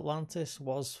watched Atlantis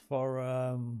was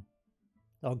for...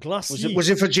 Glacier. Was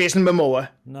it for Jason Momoa?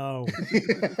 No.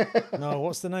 No,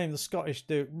 what's the name? The Scottish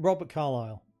dude. Robert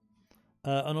Carlyle.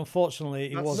 And unfortunately,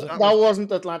 he wasn't... That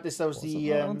wasn't Atlantis, that was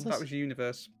the... Atlantis? That was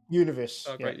Universe. Universe.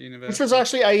 Stargate Universe. Which was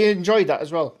actually... I enjoyed that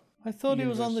as well. I thought he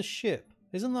was on the ship.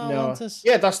 Isn't that Atlantis?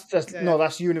 Yeah,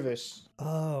 that's Universe.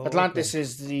 Oh, Atlantis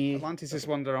is the... Atlantis is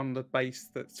when they're on the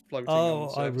base that's floating Oh, on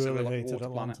the I surface of really a hated water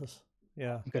planet. Atlantis.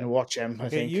 Yeah. I'm going to watch him, I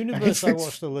think. Universe I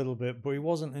watched a little bit, but he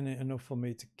wasn't in it enough for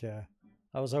me to care.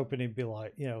 I was hoping he'd be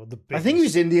like, the biggest... I think he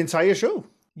was in the entire show.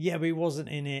 Yeah, but he wasn't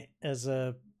in it as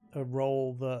a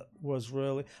role that was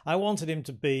really... I wanted him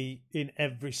to be in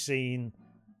every scene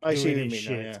I see what doing you his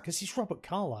mean now, shit. yeah. Because he's Robert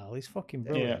Carlyle. He's fucking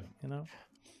brilliant, you know?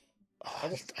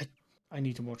 Oh, I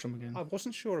need to watch him again. I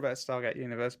wasn't sure about Stargate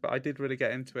Universe, but I did really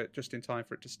get into it just in time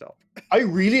for it to stop. I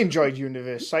really enjoyed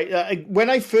Universe. When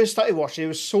I first started watching, it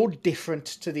was so different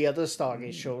to the other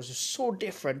Stargate shows. It was so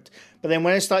different. But then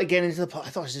when I started getting into the plot, I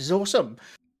thought, this is awesome.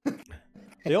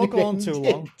 They all go on too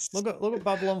long. Look at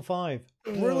Babylon 5.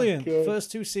 Brilliant. God.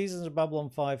 First 2 seasons of Babylon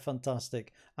 5,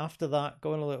 fantastic. After that,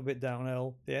 going a little bit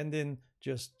downhill. The ending,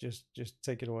 just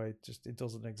take it away. It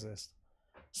doesn't exist.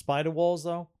 Spider Wars,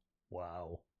 though,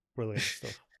 wow. Brilliant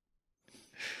stuff.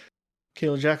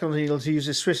 Kill Jack will use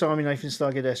his Swiss Army knife in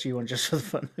Stargate SG-1 just for the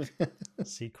fun of it.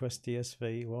 Sequest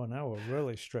DSV. Well, now we're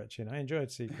really stretching. I enjoyed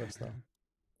Sequest, though.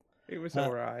 It was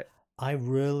alright. I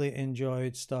really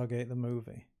enjoyed Stargate the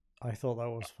movie. I thought that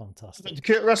was fantastic. The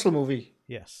Kurt Russell movie.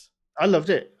 Yes. I loved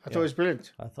it. I thought it was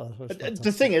brilliant. I thought it was fantastic.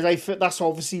 The thing is, that's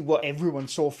obviously what everyone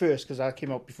saw first because that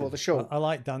came out before the show. I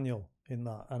like Daniel in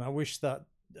that, and I wish that...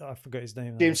 I forgot his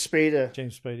name. James Spader.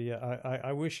 James Spader, yeah.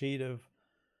 I wish he'd have,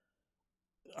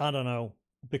 I don't know,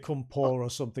 become poor or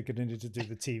something and needed to do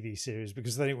the TV series,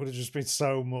 because then it would have just been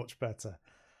so much better.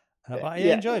 I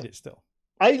enjoyed it still.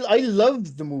 I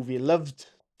loved the movie.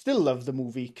 Still love the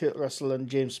movie, Kurt Russell and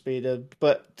James Spader.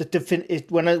 But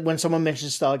when someone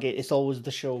mentions Stargate, it's always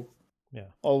the show. Yeah.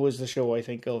 Always the show, I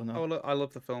think of now. Oh, look, I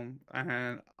love the film,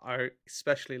 and I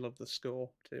especially love the score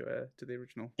to the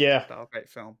original Stargate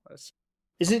film.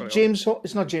 Is it James?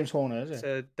 It's not James Horner, is it?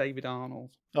 It's David Arnold.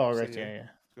 Oh, right, yeah.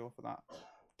 Score for that.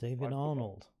 David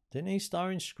Arnold. Didn't he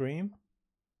star in Scream?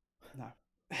 No.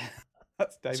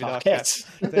 That's David Arquette.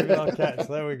 David Arquette,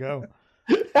 there we go.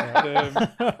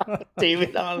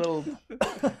 David Arnold.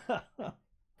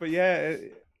 But yeah,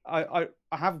 I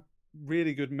have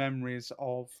really good memories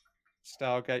of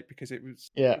Stargate because it was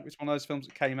one of those films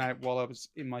that came out while I was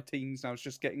in my teens and I was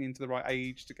just getting into the right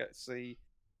age to get to see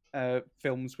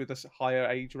films with a higher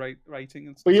age rating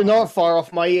and stuff. But you're not far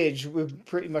off my age. We're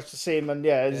pretty much the same, and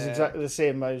it's exactly the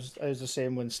same. I was the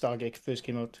same when Stargate first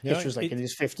came out. Hitch was like in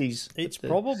his 50s. It's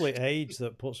probably age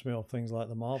that puts me off things like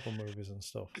the Marvel movies and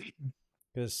stuff,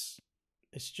 because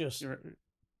it's just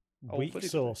weak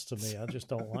sauce to me. I just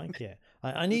don't like it.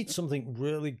 I need something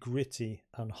really gritty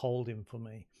and holding for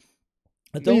me.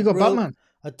 Batman.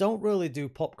 I don't really do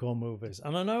popcorn movies.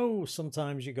 And I know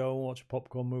sometimes you go and watch a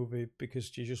popcorn movie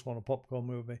because you just want a popcorn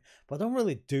movie. But I don't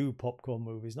really do popcorn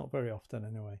movies, not very often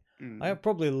anyway. I have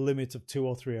probably a limit of 2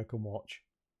 or 3 I can watch.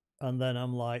 And then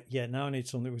I'm like, now I need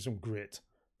something with some grit.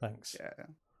 Thanks.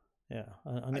 Yeah.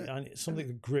 I need something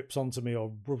that grips onto me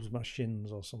or rubs my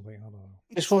shins or something. I don't know.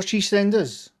 It's what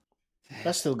EastEnders.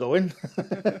 That's still going.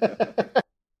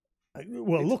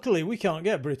 Well, luckily we can't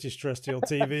get British terrestrial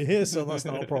TV here, so that's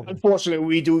not a problem. Unfortunately,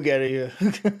 we do get it here.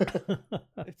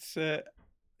 It's. I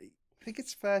think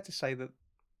it's fair to say that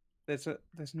there's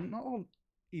not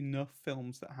enough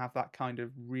films that have that kind of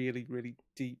really, really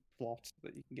deep plot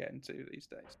that you can get into these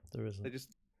days. There isn't. They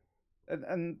just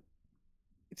and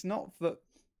it's not for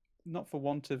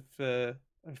want of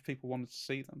people wanting to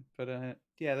see them, but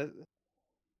yeah,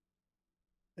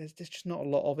 there's just not a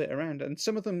lot of it around, and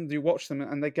some of them you watch them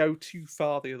and they go too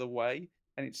far the other way,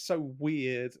 and it's so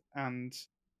weird and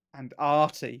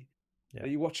arty that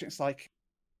you watch it, it's like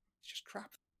it's just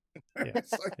crap. Yeah.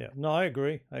 Yeah. No, I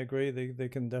agree. They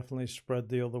can definitely spread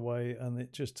the other way, and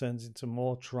it just turns into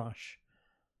more trash.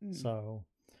 So,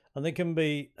 and they can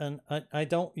be, and I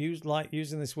don't like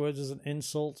using this word as an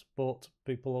insult, but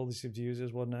people always seem to use it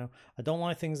as one now. I don't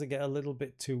like things that get a little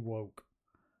bit too woke.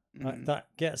 That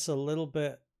gets a little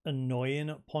bit annoying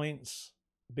at points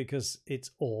because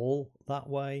it's all that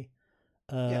way.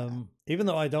 Even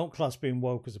though I don't class being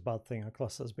woke as a bad thing, I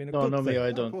class that as being a good thing. Me,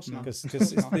 I don't. Because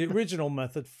it's the original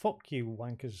method. Fuck you,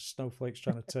 wankers, snowflakes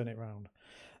trying to turn it round.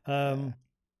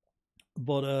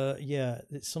 But yeah,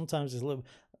 sometimes it's a little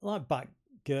like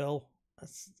Batgirl.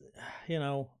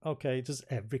 Okay, does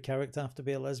every character have to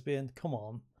be a lesbian? Come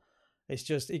on. It's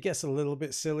just, it gets a little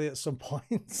bit silly at some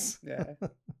points. Yeah.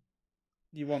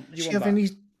 You want have any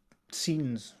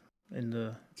scenes in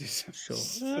the show?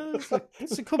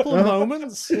 It's a couple of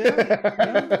moments. Yeah.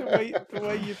 The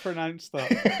way you pronounce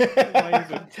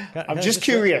that. I'm just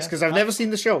curious because I've never seen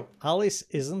the show. Alice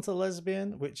isn't a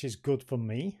lesbian, which is good for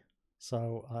me.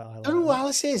 So I don't know who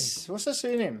Alice is. What's her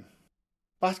surname?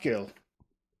 Batgirl.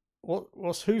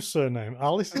 What's whose surname?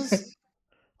 Alice's?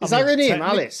 Is that her name,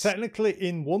 Alice? Technically,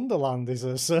 in Wonderland is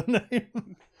her surname.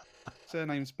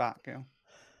 Surname's Batgirl.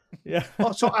 Yeah.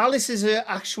 So Alice is her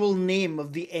actual name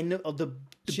of the end of the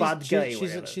bad guy.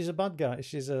 She's a bad guy.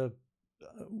 She's a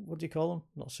what do you call him?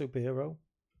 Not superhero.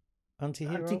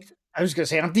 Anti-hero. I was going to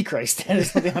say Antichrist.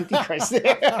 It's not the Antichrist.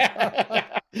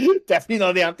 Definitely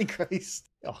not the Antichrist.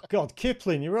 Oh God,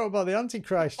 Kipling! You wrote about the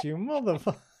Antichrist, you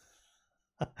motherfucker.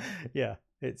 Yeah,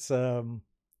 it's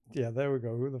yeah. There we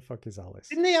go. Who the fuck is Alice?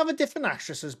 Didn't they have a different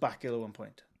actress as Batgirl at one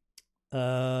point?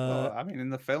 Well, I mean, in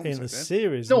the films, in the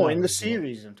series. No, in the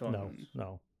series. I'm talking.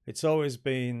 No. It's always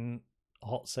been a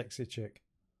hot, sexy chick.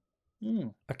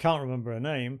 I can't remember her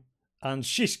name, and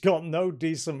she's got no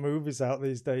decent movies out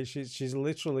these days. She's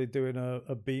literally doing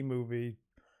a B movie,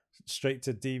 straight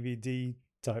to DVD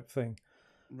type thing.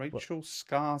 Rachel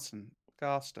Skarsten.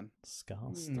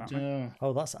 Yeah.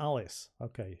 Oh, that's Alice.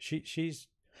 Okay, she's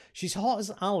hot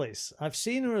as Alice. I've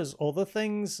seen her as other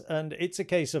things, and it's a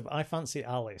case of I fancy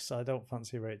Alice. I don't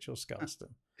fancy Rachel Skarsten.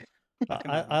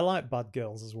 I like bad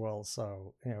girls as well,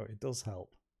 so it does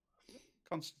help.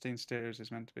 Constantine series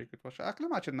is meant to be a good watch. I can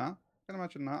imagine that.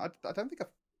 I don't think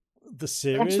the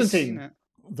series. Constantine.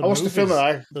 I watched the film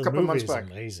a couple of months back.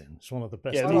 It's amazing. It's one of the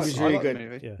best. Yeah, the movie's really good.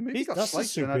 The movie got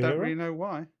slated, and I don't really know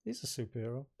why. He's a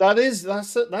superhero.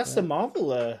 That's the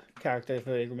Marvel character, if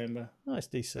I remember. No, it's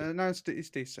decent. No, it's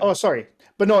decent. Oh, sorry,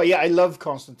 but no, yeah, I love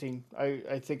Constantine.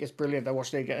 I think it's brilliant. I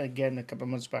watched it again a couple of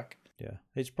months back. Yeah,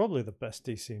 it's probably the best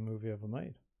DC movie ever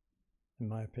made, in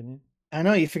my opinion. I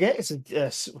know, you forget it's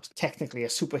technically a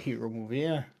superhero movie.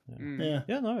 Yeah.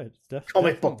 No, it's definitely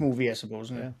comic book movie, I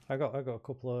suppose. Isn't it? I got a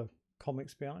couple of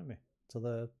comics behind me. So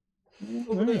they're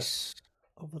nice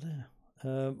over there.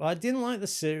 I didn't like the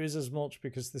series as much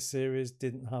because the series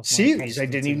didn't have series. I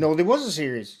didn't even know there was a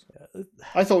series.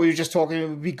 I thought we were just talking. It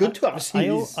would be good to have a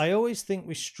series. I always think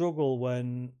we struggle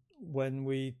when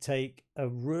we take a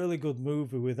really good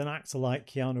movie with an actor like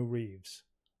Keanu Reeves,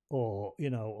 or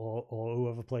or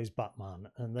whoever plays Batman,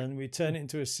 and then we turn it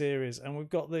into a series, and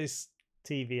we've got this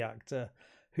TV actor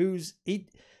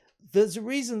there's a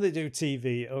reason they do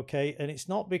TV, okay? And it's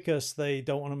not because they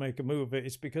don't want to make a movie.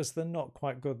 It's because they're not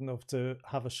quite good enough to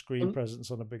have a screen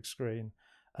presence on a big screen.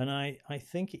 And I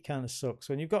think it kind of sucks.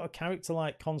 When you've got a character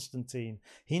like Constantine,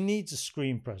 he needs a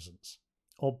screen presence.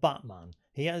 Or Batman.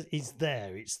 He's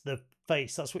there. It's the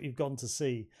face. That's what you've gone to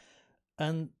see.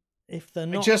 And if they're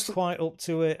not quite up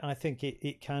to it, I think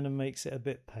it kind of makes it a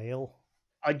bit pale.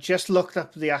 I just looked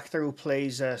up the actor who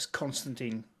plays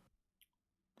Constantine.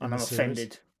 And I'm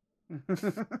offended.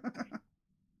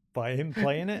 By him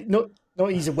playing it? No,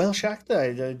 he's a Welsh actor.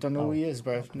 I don't know who he is,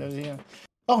 but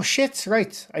oh shit!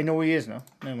 Right, I know who he is now.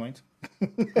 Never mind.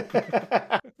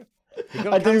 I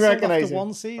didn't recognize after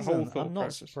one season. I'm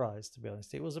not surprised, to be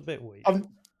honest. It was a bit weird.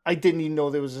 I didn't even know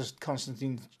there was a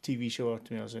Constantine TV show.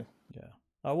 To be honest, yeah,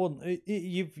 I wouldn't.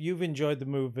 You've enjoyed the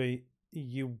movie.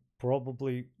 You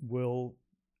probably will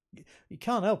you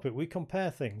can't help it. We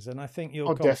compare things, and I think you'll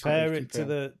Oh, compare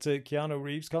definitely it to Keanu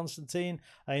Reeves Constantine,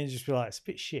 and you just be like, it's a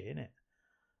bit shit, isn't it?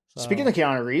 So, Speaking of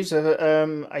Keanu Reeves, I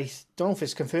don't know if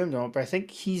it's confirmed or not, but I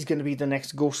think he's going to be the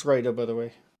next Ghost Rider, by the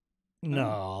way.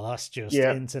 no, that's just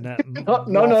Yeah. internet. No.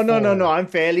 I'm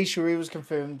fairly sure he was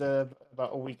confirmed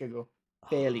about a week ago.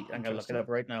 Fairly. I'm going to look it up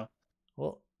right now.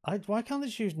 Well, why can't they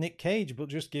choose Nick Cage but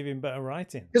just give him better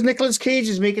writing? Because Nicolas Cage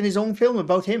is making his own film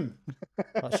about him.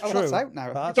 That's Oh, true. that's out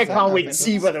now. That's I out can't now. wait to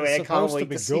see, by the way. I It's can't supposed wait to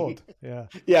be to see. good. Yeah.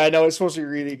 Yeah, I know. It's supposed to be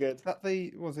really good. Is that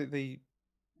the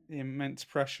immense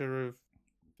pressure of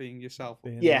being yourself?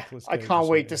 Yeah, Nicolas I Cage or can't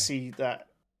wait to something, see that.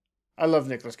 I love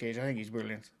Nicolas Cage. I think he's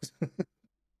brilliant.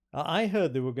 I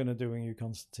heard they were going to do a new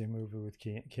Constantine movie with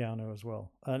Keanu as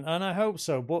well, and I hope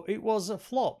so. But it was a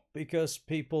flop because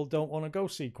people don't want to go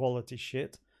see quality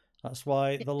shit. That's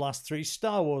why the last 3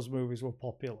 Star Wars movies were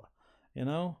popular. You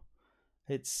know,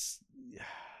 it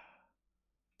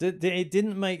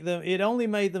didn't make them. It only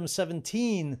made them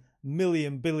 17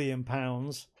 million billion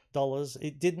pounds dollars.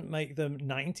 It didn't make them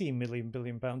 19 million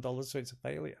billion pound dollars. So it's a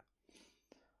failure.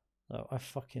 So I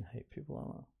fucking hate people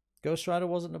like that. Ghost Rider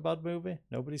wasn't a bad movie.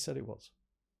 Nobody said it was.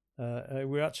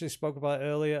 We actually spoke about it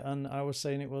earlier, and I was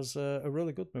saying it was a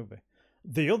really good movie.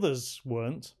 The others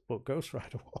weren't, but Ghost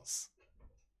Rider was.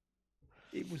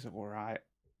 It was all right.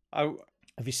 Have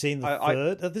you seen the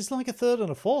third? There's like a third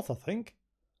and a fourth, I think.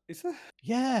 Is there?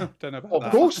 Yeah. Don't know about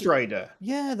that. Ghost Rider.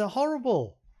 Yeah, they're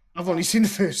horrible. I've only seen the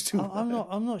first 2.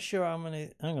 I'm not sure how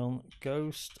many. Hang on,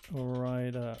 Ghost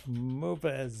Rider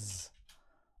movies.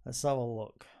 Let's have a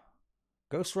look.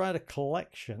 Ghost Rider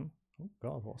Collection. Oh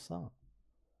God, what's that?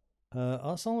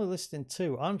 It's only listing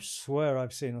 2. I swear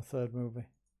I've seen a third movie.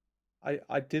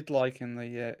 I did like in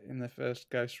the first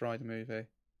Ghost Rider movie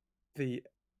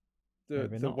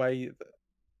the way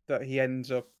that he ends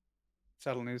up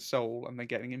selling his soul and then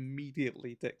getting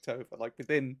immediately dicked over, like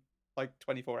within like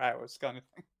 24 hours, kind of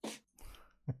thing.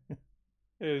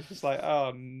 It was just like,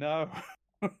 oh no.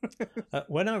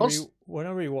 When I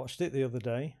rewatched it the other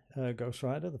day, Ghost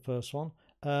Rider, the first one,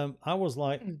 I was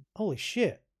like, holy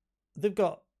shit, they've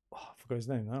got, I forgot his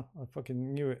name now, I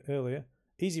fucking knew it earlier,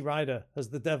 Easy Rider as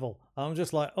the devil. I'm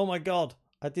just like, oh my God,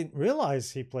 I didn't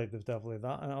realise he played the devil in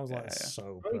that, and I was like,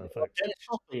 so perfect. Dennis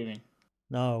Hopper, you mean?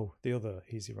 No, the other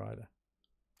Easy Rider.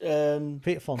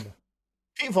 Peter Fonda.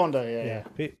 Peter Fonda,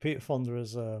 yeah. Peter Fonda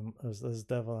as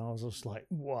devil, and I was just like,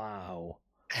 wow.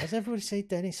 Does everybody say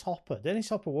Dennis Hopper? Dennis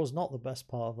Hopper was not the best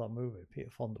part of that movie. Peter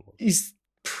Fonda was. He's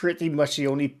pretty much the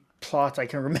only plot I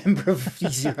can remember of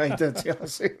Easy Rider, to be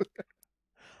honest with you.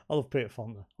 I love Peter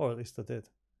Fonda, or at least I did.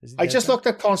 I just looked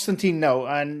at Constantine now,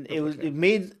 and it was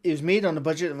made on a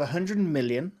budget of $100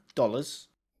 million,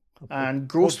 and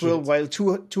grossed worldwide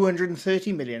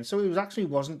 $230 million. So it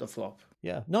wasn't a flop.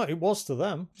 Yeah, no, it was to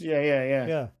them.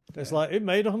 Yeah. It's like it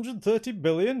made 130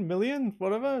 million,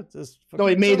 whatever. No,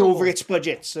 it made terrible. over its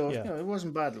budget, so it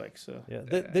wasn't bad.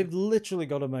 They've literally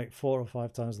got to make 4 or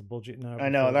 5 times the budget now. I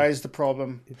know that is the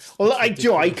problem.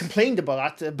 I complained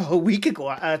about that about a week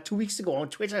ago, 2 weeks ago on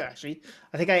Twitter. Actually,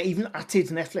 I think I even atted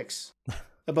Netflix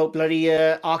about bloody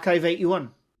Archive 81.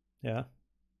 Yeah,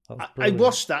 I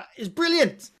watched that. It's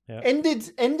brilliant. Yeah.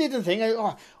 Ended the thing.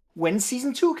 When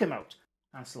season 2 came out,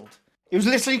 cancelled. It was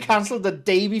literally cancelled the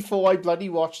day before I bloody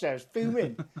watched it. I was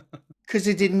fuming because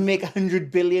it didn't make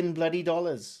 $100 billion bloody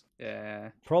dollars. Yeah.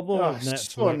 Problem with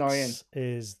Netflix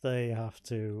is they have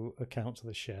to account to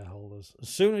the shareholders. As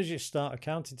soon as you start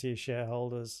accounting to your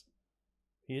shareholders,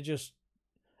 you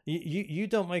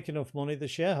don't make enough money. The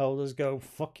shareholders go,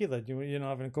 fuck you, then you're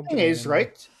not having a company. Thing is,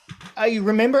 right? I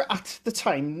remember at the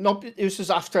time, it was just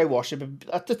after I watched it,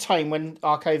 but at the time when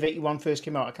Archive 81 first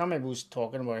came out, I can't remember who was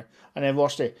talking about it, and I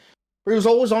watched it. But it was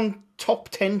always on top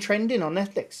 10 trending on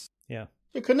Netflix. Yeah.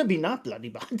 It couldn't have been that bloody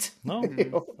bad. No.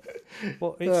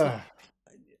 But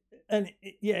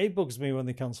it bugs me when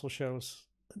they cancel shows.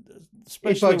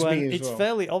 Especially when it's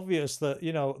fairly obvious that,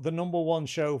 the number one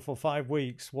show for 5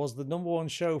 weeks was the number one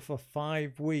show for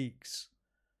 5 weeks.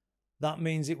 That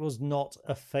means it was not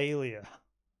a failure.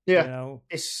 Yeah.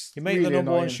 You make the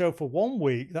number one show for 1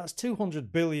 week, that's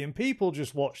 200 billion people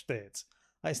just watched it.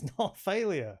 It's not a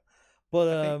failure. But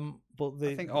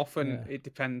I think often it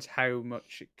depends how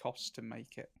much it costs to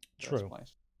make it. True.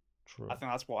 I think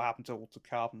that's what happened to Altered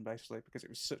Carbon, basically, because it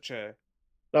was such a...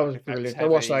 That was brilliant. I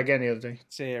watched that again the other day.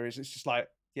 Series. It's just like,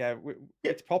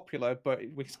 it's popular, but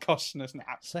it's costing us an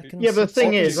absolute... But the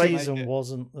thing is, the season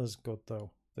wasn't as good,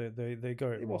 though. They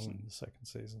got it wrong in the second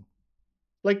season.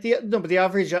 But the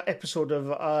average episode of,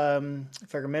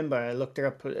 if I remember, I looked it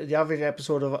up, the average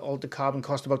episode of Altered Carbon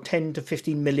cost about 10 to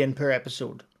 15 million per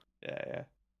episode. Yeah.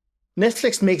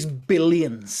 Netflix makes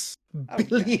billions. Oh,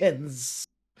 billions.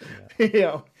 Yeah. You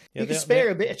know, Yeah, you can spare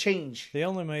a bit of change. They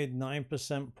only made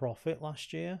 9% profit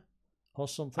last year, or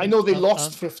something. I know they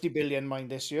lost 50 billion mine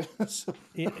this year. So.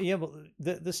 Yeah, but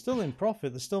they're still in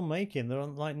profit. They're still making. They're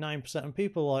on like 9%, and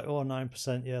people are like, oh,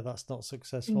 9%. Yeah, that's not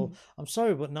successful. I'm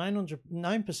sorry, but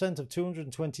 9% of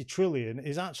 220 trillion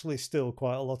is actually still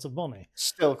quite a lot of money.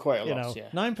 Still quite a You lot. know, Yeah.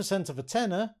 9% of a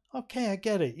tenner. Okay, I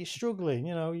get it. You're struggling.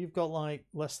 You know, you've got like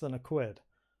less than a quid,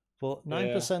 but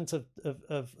 9%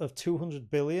 of 200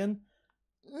 billion.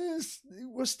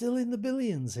 We're still in the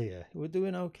billions here. We're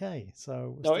doing okay.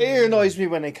 So No, it annoys me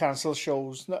when they cancel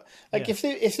shows. Like if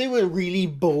they were really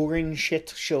boring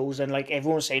shit shows and like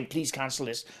everyone's saying please cancel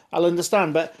this, I'll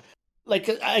understand. But like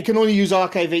I can only use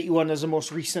Archive 81 as the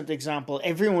most recent example.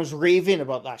 Everyone was raving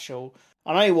about that show,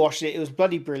 and I watched it. It was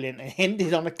bloody brilliant. It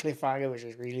ended on a cliffhanger, which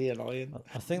is really annoying.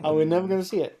 I think we're never going to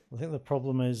see it. I think the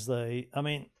problem is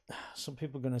some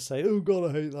people are going to say, "Oh God,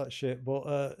 I hate that shit."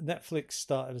 But Netflix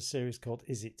started a series called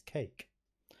 "Is It Cake?"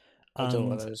 And I don't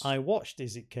know what that is. I watched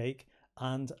 "Is It Cake?"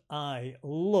 and I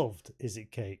loved "Is It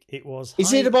Cake?" It was.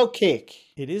 Is it about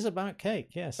cake? It is about cake.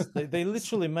 Yes, they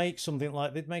literally make something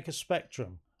like they'd make a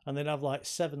spectrum, and they'd have like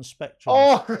 7 spectrums.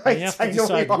 Oh, right. And you have to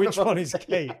decide which one is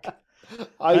cake.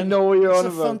 I know what you're on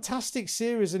about. It's a fantastic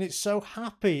series, and it's so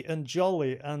happy and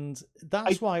jolly, and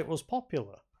that's why it was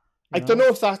popular. I don't know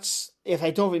if I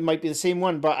don't know if it might be the same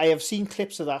one, but I have seen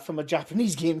clips of that from a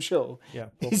Japanese game show. Yeah,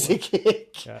 Is it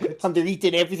cake? Yeah, and they're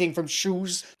eating everything from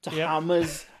shoes to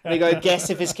hammers. And they got to guess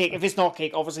if it's cake. If it's not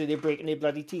cake, obviously they're breaking their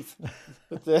bloody teeth.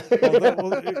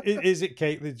 Is it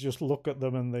cake? They just look at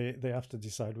them and they have to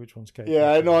decide which one's cake.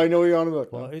 Yeah, I know what you're on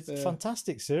about. Well, it's a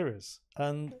fantastic series,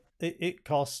 and it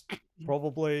costs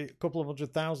probably a couple of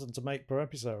 $100,000 to make per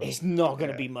episode. It's not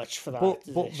going to be much for that. But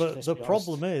the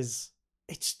problem is,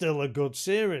 it's still a good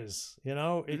series. You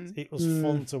know, it was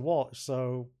fun to watch.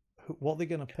 So what are they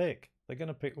going to pick? They're going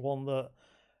to pick one that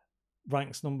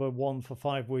ranks number 1 for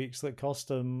 5 weeks that cost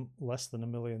them less than $1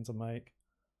 million to make,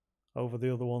 over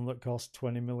the other one that cost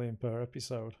 $20 million per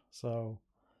episode. So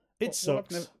it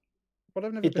sucks. What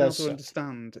I've never been able to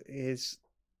understand is,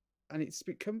 and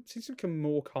seems to become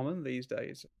more common these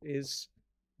days, is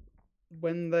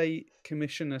when they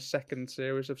commission a second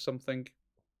series of something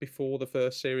before the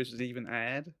first series is even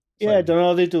aired. Yeah, I don't know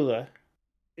how they do that.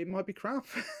 It might be crap.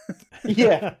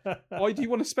 Yeah. Why do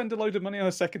you want to spend a load of money on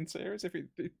a second series if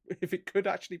it could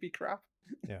actually be crap?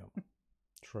 Yeah,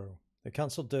 true. They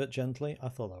cancelled Dirt Gently. I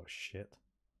thought that was shit.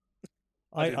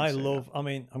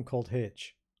 I'm called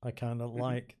Hitch. I kind of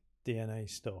like DNA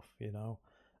stuff, you know.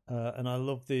 And I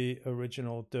love the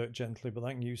original Dirt Gently, but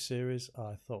that new series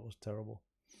I thought was terrible.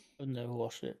 I've never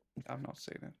watched it. I've not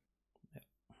seen it. Yeah.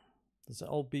 There's an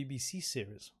old BBC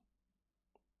series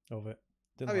of it.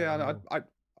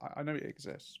 I know it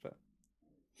exists, but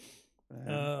I've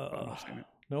not seen it.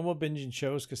 No more binging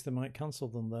shows because they might cancel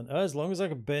them then. As long as I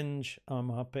can binge, I'm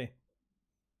happy.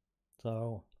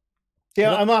 So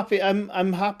yeah, I'm happy.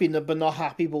 I'm happy, but not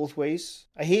happy both ways.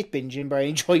 I hate binging, but I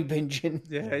enjoy binging.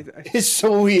 Yeah, it's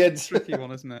so weird. It's a tricky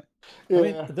one, isn't it? Yeah. I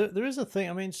mean, there is a thing.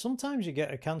 I mean, sometimes you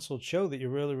get a cancelled show that you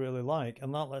really, really like,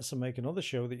 and that lets them make another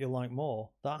show that you like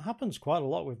more. That happens quite a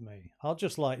lot with me. I'll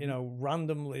just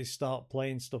randomly start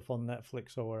playing stuff on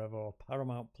Netflix or wherever, or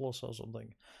Paramount Plus or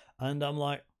something, and I'm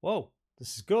like, whoa,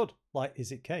 this is good. Like,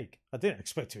 Is It Cake? I didn't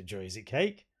expect to enjoy Is It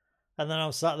Cake. And then I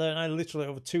was sat there and I literally,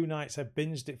 over 2 nights, I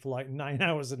binged it for like 9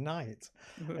 hours a night.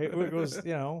 It was,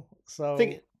 so...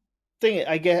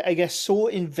 I get so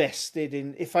invested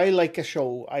in, if I like a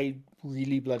show, I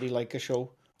really bloody like a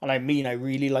show. And I mean, I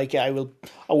really like it. I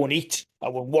won't eat. I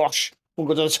won't wash. I won't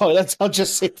go to the toilet. I'll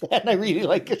just sit there and I really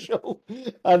like a show.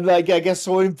 And like, I get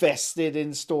so invested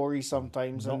in stories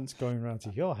sometimes. Not going around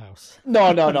to your house. No,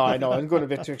 I know. I'm going a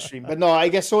bit too extreme. But no, I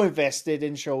get so invested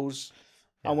in shows.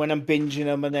 Yeah. And when I'm binging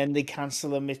them and then they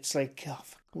cancel them, it's like, oh,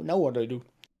 fuck, now what do I do?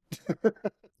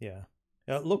 Yeah.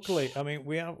 Luckily, I mean,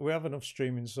 we have enough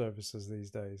streaming services these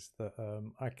days that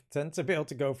I tend to be able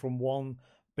to go from one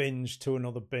binge to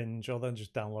another binge, or then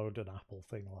just download an Apple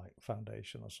thing like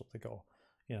Foundation or something, or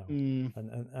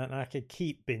and I can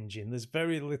keep binging. There's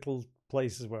very little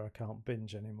places where I can't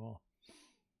binge anymore.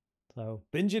 So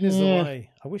binging is the way.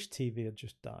 I wish TV would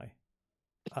just die.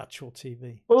 Actual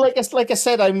TV. Well, like I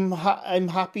said, I'm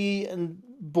happy in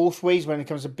both ways when it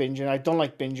comes to binging. I don't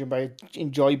like binging, but I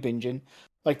enjoy binging.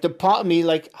 Like, the part of me,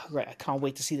 like, right, I can't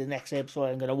wait to see the next episode.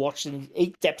 I'm going to watch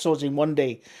 8 episodes in one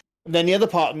day. And then the other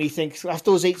part of me thinks, after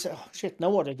those 8, oh, shit,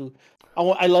 now what do I do?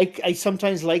 I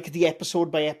sometimes like the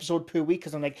episode by episode per week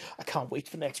because I'm like, I can't wait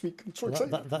for next week. I'm so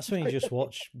excited. That's when you just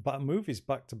watch movies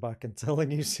back to back until a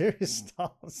new series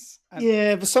starts.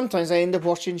 Yeah, but sometimes I end up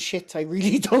watching shit I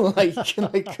really don't like,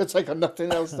 because I got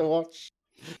nothing else to watch.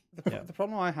 The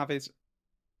problem I have is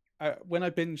when I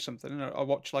binge something, I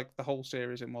watch like the whole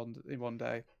series in one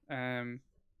day. Then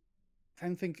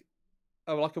think,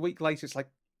 like a week later, it's like,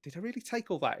 did I really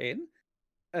take all that in?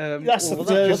 That's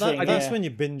when you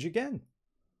binge again.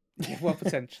 Yeah, well,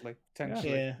 potentially.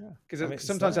 Yeah. Because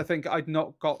sometimes I think I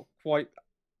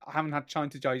haven't had time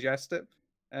to digest it,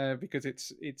 because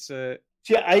it's.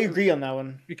 Yeah, I agree on that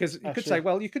one. Because you could say,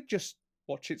 well, you could just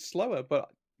watch it slower, but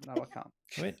no, I can't.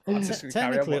 I mean,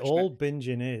 technically, all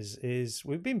binging is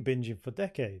we've been binging for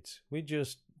decades. We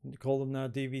just call them now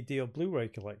DVD or Blu-ray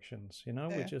collections.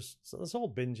 That's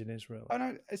all binging is really. Oh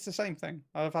no, it's the same thing.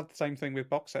 I've had the same thing with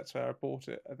box sets where I bought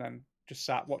it and then just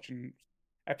sat watching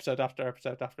episode after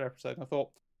episode after episode. And I thought,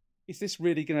 is this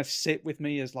really going to sit with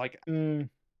me as like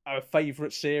a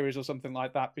favorite series or something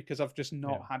like that? Because I've just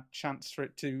not had chance for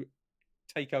it to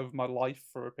take over my life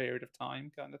for a period of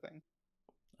time, kind of thing.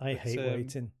 I hate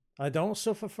waiting. I don't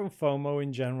suffer from FOMO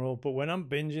in general, but when I'm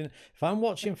binging, if I'm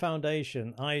watching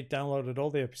Foundation, I downloaded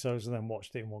all the episodes and then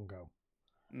watched it in one go.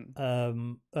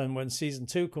 And when season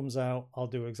 2 comes out, I'll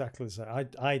do exactly the same.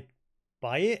 I'd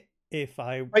buy it if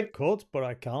I could, but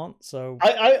I can't. So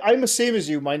I'm the same as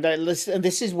you, mind. And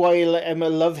this is why I'm a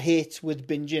love-hate with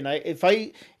binging.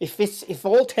 If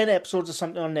all 10 episodes of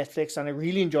something on Netflix and I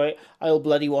really enjoy it, I'll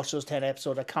bloody watch those 10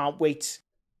 episodes. I can't wait.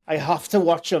 I have to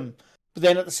watch them. But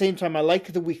then at the same time, I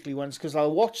like the weekly ones because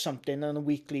I'll watch something on a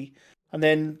weekly, and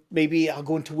then maybe I'll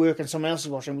go into work and someone else is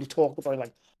watching, and we'll talk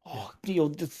about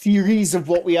the theories of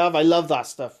what we have. I love that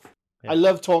stuff. Yeah. I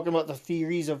love talking about the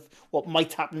theories of what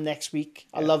might happen next week.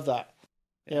 I love that.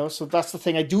 So that's the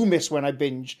thing I do miss when I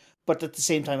binge, but at the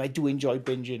same time, I do enjoy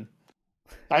binging.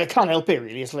 I can't help it,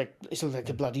 really. It's like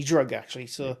a bloody drug, actually.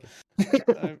 So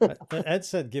Ed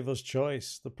said, "Give us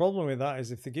choice." The problem with that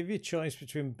is if they give you a choice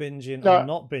between binging and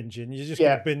not binging, you're just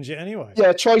going to binge it anyway.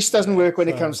 Yeah, choice doesn't work when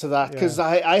it comes to that because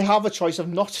I have a choice of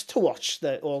not to watch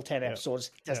all 10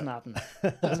 episodes. It doesn't happen.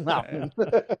 It doesn't happen.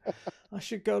 I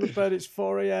should go to bed. It's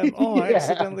 4 a.m. Oh, I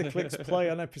accidentally clicked play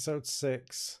on episode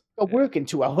 6. I'll work in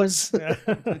 2 hours.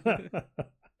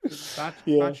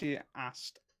 Badgie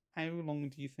asked, how long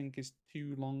do you think is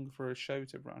too long for a show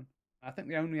to run? I think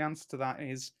the only answer to that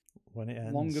is when it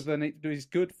ends. Longer than it is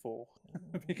good for.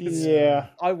 Because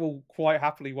I will quite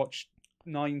happily watch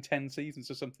 9-10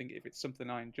 seasons or something if it's something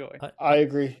I enjoy. I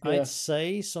agree. Yeah. I'd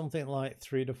say something like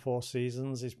 3 to 4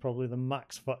 seasons is probably the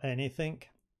max for anything.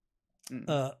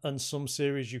 And some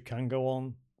series you can go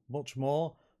on much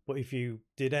more, but if you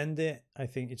did end it, I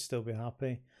think you'd still be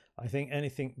happy. I think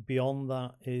anything beyond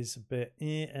that is a bit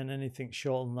and anything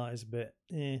short than that is a bit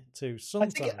too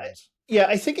sometimes.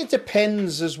 I think it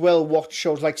depends as well what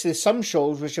shows. Like, there's some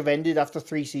shows which have ended after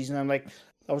 3 seasons. I'm like,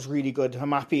 that was really good.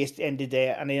 I'm happy it ended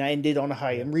there, and then I ended on a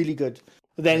high. I'm really good.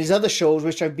 But then there's other shows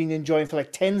which I've been enjoying for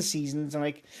like 10 seasons, and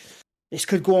like, this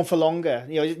could go on for longer.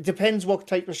 It depends what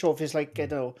type of show. If it's like, I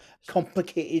don't know,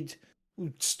 complicated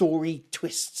story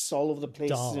twists all over the place.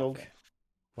 Dark.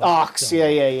 Arcs,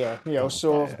 yeah.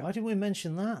 So why didn't we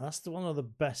mention that? That's one of the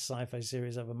best sci-fi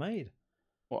series ever made.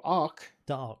 What, Arc?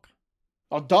 Dark.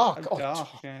 Oh, Dark. Dark.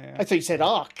 Yeah. I thought you said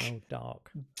Arc. Oh,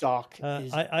 Dark. Dark.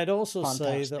 I'd also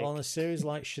fantastic. say that on a series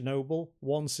like Chernobyl,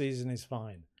 1 season is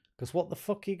fine. Because what the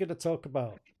fuck are you going to talk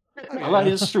about? That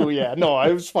is true, yeah. No,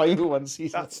 I was fine with 1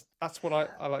 season. That's what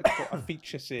I like to call a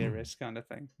feature series kind of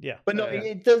thing. Yeah. But no,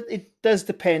 it does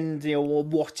depend, on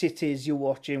what it is you're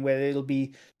watching, whether it'll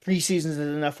be 3 seasons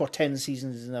is enough or 10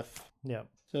 seasons is enough. Yeah.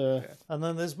 So, and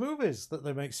then there's movies that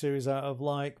they make series out of,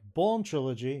 like Bourne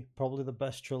trilogy, probably the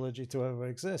best trilogy to ever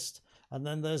exist. And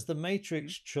then there's the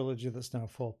Matrix trilogy that's now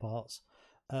 4 parts,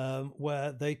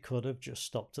 where they could have just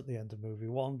stopped at the end of movie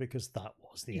 1 because that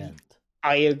was the end.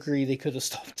 I agree they could have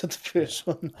stopped at the first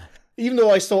one. Even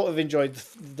though I sort of enjoyed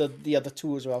the other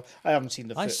 2 as well. I haven't seen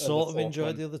the I sort of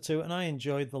enjoyed the other 2, and I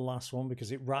enjoyed the last one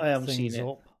because it wrapped things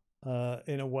up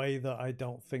in a way that I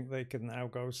don't think they can now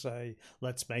go say,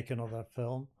 let's make another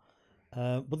film.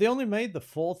 But they only made the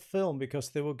 4th film because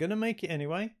they were going to make it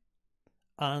anyway,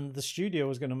 and the studio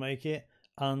was going to make it,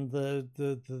 and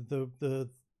the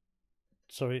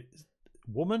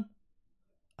woman,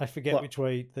 I forget which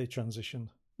way they transitioned.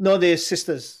 No, they're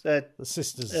sisters. The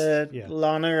sisters,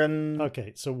 Lana and...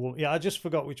 Okay, so, I just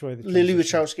forgot which way they transitioned. Lily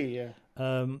Wachowski, yeah.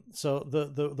 So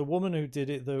the woman who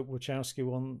did it, the Wachowski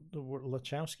one,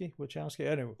 Wachowski,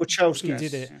 anyway, Wachowski who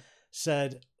did it,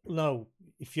 said, no,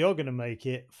 if you're going to make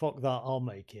it, fuck that, I'll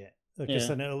make it. because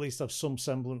then it at least have some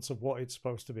semblance of what it's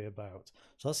supposed to be about.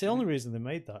 So that's the only reason they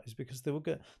made that, is because they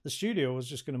the studio was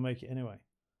just going to make it anyway.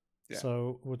 Yeah.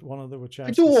 So one of the Wachowski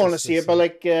I do want to see it, but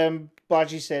like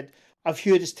Baji said, I've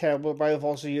heard it's terrible, but I've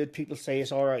also heard people say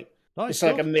it's all right. No, it's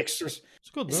like a mixture. It's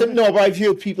good. No, but I've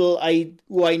heard people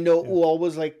who I know who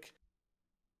always like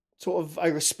sort of I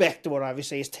respect what I would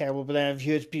say is terrible, but then I've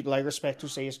heard people I respect who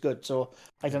say it's good. So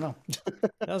I don't know.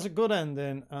 There's a good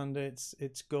ending, and it's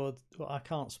good. Well, I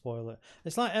can't spoil it.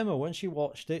 It's like Emma, when she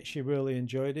watched it, she really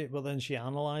enjoyed it, but then she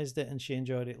analysed it and she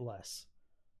enjoyed it less.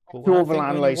 But you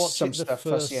overanalyze some stuff.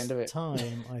 That's the end of it.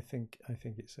 Time, I think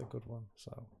it's a good one.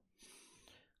 So,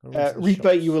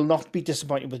 Reaper, you will not be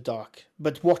disappointed with Dark,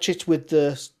 but watch it with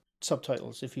the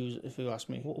subtitles. If you ask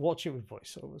me, watch it with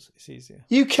voiceovers. It's easier.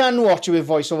 You can watch it with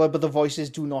voiceover, but the voices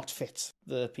do not fit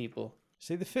the people.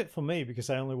 See, they fit for me because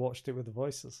I only watched it with the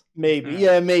voices. Maybe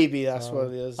that's what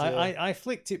it is. Yeah. I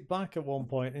flicked it back at one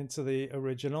point into the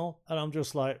original, and I'm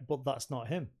just like, but that's not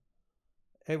him.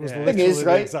 It was literally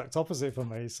the exact opposite for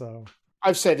me. So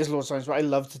I've said this loads of times, but I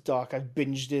loved Dark. I've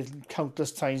binged it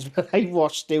countless times, but I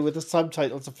watched it with the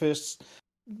subtitles the first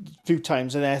few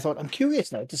times, and then I thought, I'm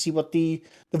curious now to see what the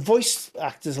voice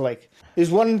actors like.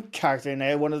 There's one character in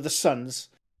there, one of the sons,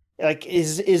 like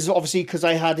is obviously because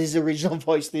I had his original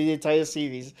voice the entire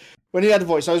series. When he had a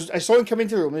voice, I saw him come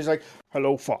into the room and he's like,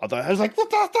 "Hello, father." I was like, "What?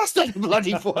 That's not a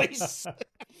bloody voice."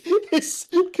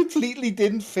 It completely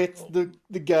didn't fit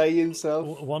the guy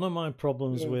himself. One of my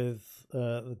problems with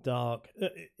the Dark,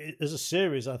 as a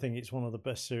series, I think it's one of the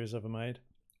best series ever made.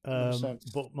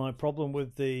 But my problem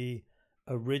with the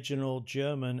original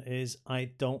German is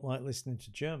I don't like listening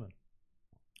to German.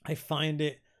 I find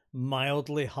it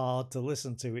mildly hard to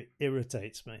listen to. It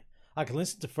irritates me. I can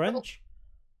listen to French.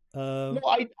 No,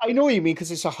 I know what you mean,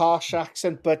 because it's a harsh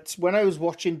accent, but when I was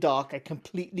watching Dark, I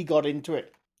completely got into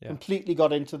it. Completely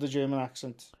got into the German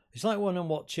accent. It's like when I'm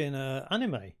watching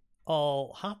anime.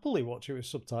 I'll happily watch it with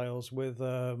subtitles with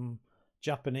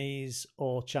Japanese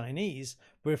or Chinese,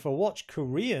 but if I watch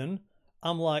Korean,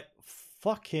 I'm like,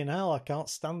 fucking hell, I can't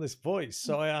stand this voice.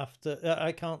 So I have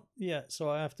to, so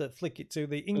I have to flick it to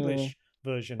the English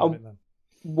version of it then.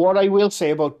 What I will say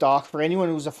about Dark, for anyone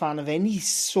who's a fan of any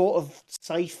sort of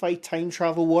sci-fi, time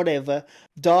travel, whatever,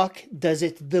 Dark does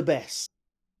it the best.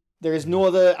 There is no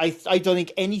other. I don't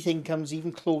think anything comes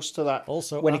even close to that.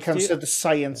 Also, when it comes to the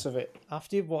science of it.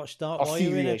 After you've watched Dark, why are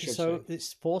you in episode?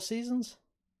 It's 4 seasons.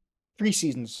 3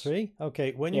 seasons. 3.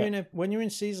 Okay, when you're in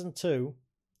season 2,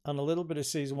 and a little bit of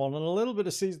season 1, and a little bit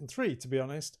of season 3, to be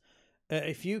honest.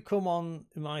 If you come on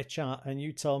my chat and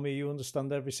you tell me you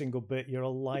understand every single bit, you're a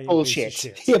lying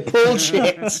bullshit. You're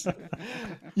bullshit.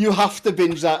 You have to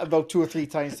binge that about 2 or 3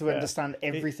 times to understand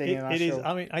everything in that show. Is.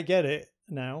 I mean, I get it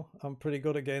now. I'm pretty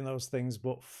good at getting those things,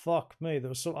 but fuck me, there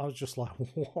was some. I was just like,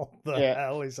 what the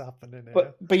hell is happening here?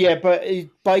 But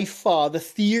by far the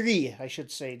theory, I should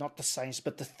say, not the science,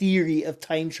 but the theory of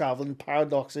time travel and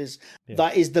paradoxes,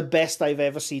 that is the best I've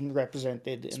ever seen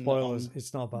represented. Spoilers,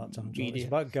 it's not about time travel. It's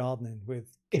about gardening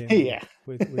with Kim,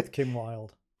 with Kim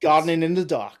Wilde. Gardening in the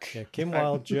dark. Yeah, Kim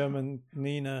Wilde, German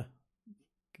Nina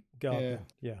gardening.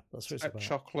 Yeah, that's what it's about.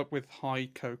 Chocolate with high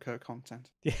cocoa content.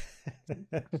 Yeah.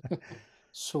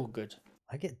 So good.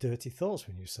 I get dirty thoughts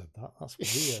when you said that. That's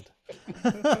weird.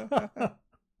 But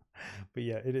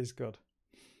yeah, it is good.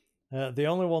 The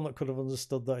only one that could have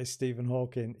understood that is Stephen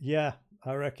Hawking. Yeah,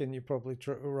 I reckon you're probably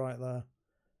right there.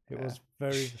 It was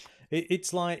very...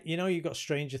 It's like, you've got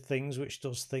Stranger Things, which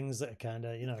does things that are kind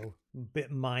of, a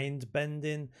bit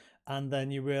mind-bending, and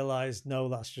then you realise, no,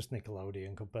 that's just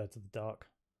Nickelodeon compared to The Dark.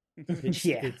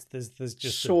 There's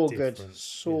just so good.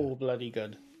 So bloody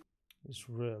good. It's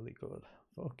really good.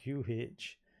 Fuck you,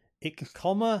 Hitch. Ich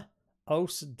komme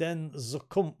aus den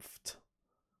Zukunft.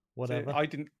 Whatever.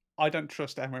 See, I don't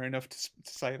trust Emma enough to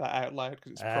say that out loud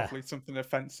because it's probably something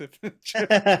offensive.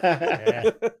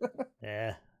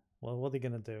 Yeah. Well, what are they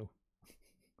going to do?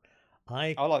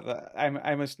 I like that.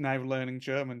 Emma's now learning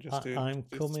German just to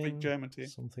speak German to you.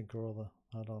 Something or other.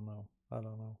 I don't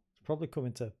know. It's probably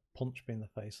coming to punch me in the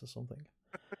face or something.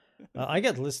 I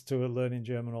get to listen to her learning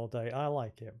German all day. I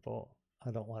like it, but I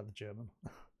don't like the German.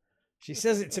 She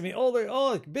says it to me,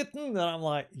 bitten, and I'm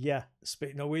like, yeah,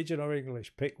 speak Norwegian or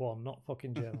English. Pick one, not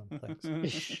fucking German. Thanks.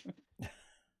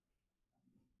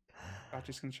 I'm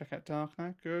just going to check out Dark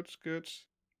now. Good.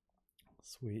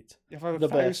 Sweet. You have a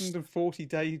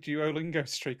 1,040-day Duolingo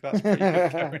streak. That's pretty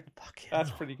good going.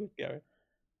 That's pretty good going.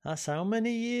 That's how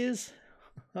many years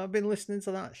I've been listening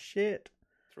to that shit.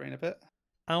 3 and a bit.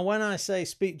 And when I say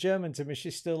speak German to me,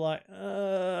 she's still like,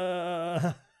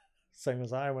 Same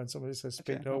as I, when somebody says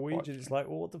speak Norwegian, it's like,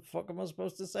 well, what the fuck am I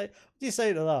supposed to say? What do you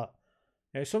say to that?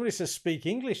 If somebody says speak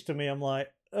English to me, I'm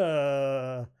like,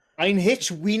 Ein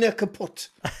Hitch Wiener kaputt.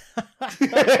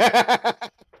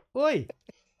 Oi,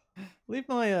 leave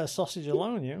my sausage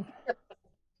alone, you.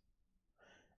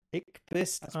 Ich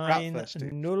bist That's ein breakfast,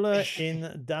 dude. Nuller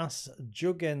in das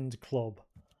Jugend-Club.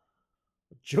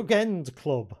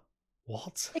 Jugend-Club.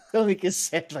 What? I don't think it's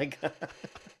said like that.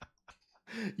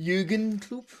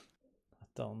 Jugendclub? I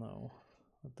don't know.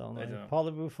 I don't know.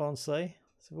 Parlez-vous français,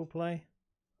 s'il vous plaît?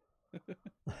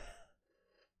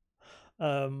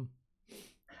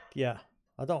 Yeah.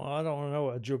 I don't know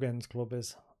what a Jugend club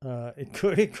is. It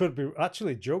could be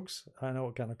actually Jugs. I know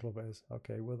what kind of club it is.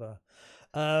 Okay, we're there.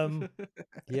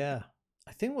 Yeah.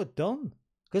 I think we're done.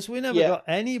 Because we never got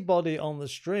anybody on the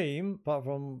stream apart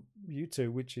from you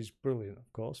two, which is brilliant,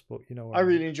 of course. But you know, I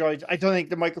really enjoyed. I don't think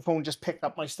the microphone just picked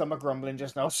up my stomach grumbling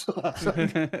just now. So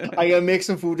I gotta make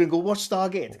some food and go watch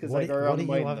Stargate. Because what are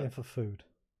you having for food?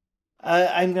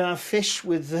 I'm gonna have fish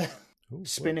with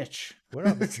spinach. We're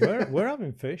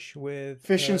having fish with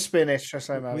and spinach. That's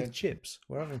what I'm having. With chips.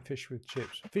 We're having fish with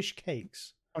chips. Fish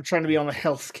cakes. I'm trying to be on a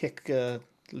health kick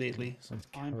lately.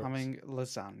 I'm having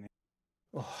lasagna.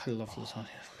 Oh, I love lasagna.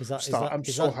 Is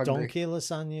that donkey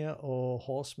lasagna or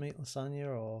horse meat lasagna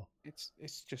or? It's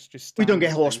just. We don't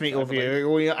get horse meat over here.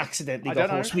 We accidentally got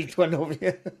horse meat one over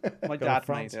here. My dad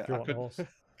made it.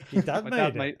 Your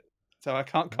dad made it. So I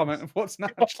can't comment on what's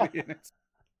actually in it.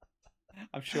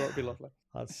 I'm sure it'll be lovely.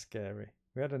 That's scary.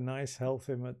 We had a nice,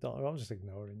 healthy McDonald's. I'm just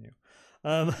ignoring you.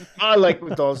 I like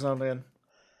McDonald's now and then.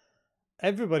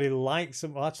 Everybody likes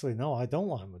them. Actually, no, I don't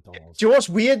like McDonald's. Do you know what's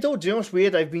weird though?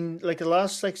 I've been like the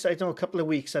last a couple of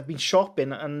weeks. I've been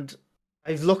shopping and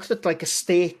I've looked at like a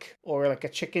steak or like a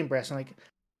chicken breast and like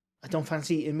I don't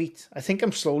fancy eating meat. I think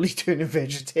I'm slowly turning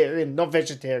vegetarian. Not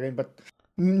vegetarian, but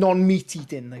non-meat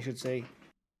eating, I should say.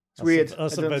 It's weird.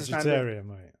 That's a vegetarian,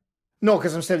 mate. No,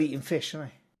 because I'm still eating fish, aren't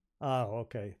I? Oh,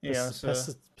 okay. Yeah. I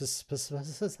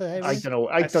don't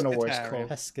know what it's called.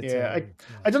 Yeah,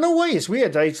 I don't know why. It's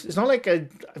weird. It's not like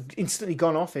I've instantly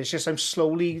gone off. It's just I'm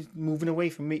slowly moving away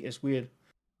from meat. It's weird.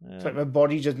 Yeah. It's like my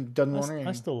body just doesn't want it.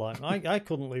 I still like. I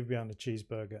couldn't leave behind a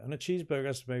cheeseburger, and a cheeseburger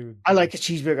has to be made with beef. I like a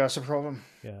cheeseburger. That's a problem.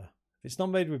 Yeah. If it's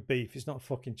not made with beef, it's not a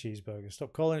fucking cheeseburger.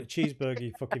 Stop calling it cheeseburger,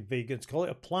 you fucking vegans. Call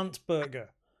it a plant burger.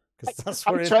 That's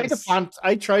what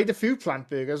I tried a few plant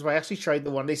burgers, but I actually tried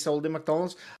the one they sold in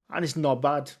McDonald's, and it's not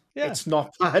bad. Yeah. It's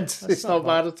not bad. It's not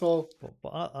bad at all. But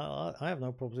I have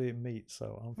no problems eating meat,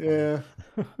 so I'm fine.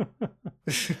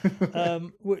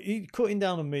 Yeah. Cutting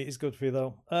down on meat is good for you,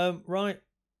 though. Right.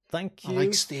 Thank you. I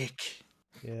like steak.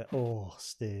 Yeah. Oh,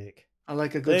 steak. I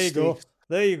like a good steak.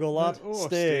 There you go, lad.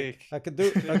 Steak. I could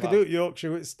do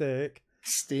Yorkshire with steak.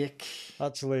 Steak.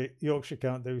 Actually, Yorkshire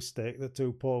can't do steak. They're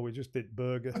too poor. We just did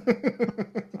burger.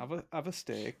 Have a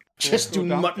steak. Just do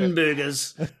mutton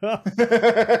burgers. Bit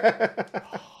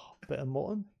of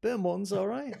mutton. Bit of mutton's all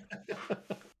right.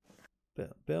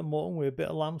 Bit of mutton with a bit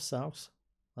of lamb sauce,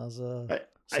 as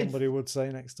somebody would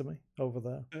say next to me over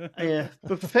there. Yeah,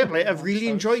 but fair play. I've really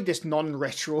enjoyed this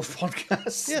non-retro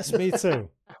podcast. Yes, me too.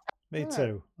 Me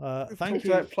too. Thank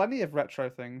you. Plenty of retro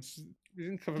things. We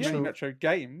didn't cover many retro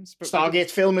games. But Stargate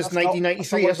film is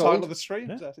 1993. That's the title of the stream.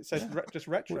 Yeah. It says just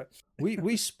retro.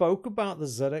 We spoke about the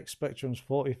ZX Spectrum's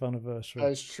 40th anniversary.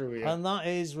 That's true, yeah. And that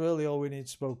is really all we need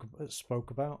spoke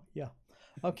about. Yeah.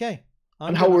 Okay.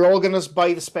 How we're all going to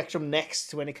buy the Spectrum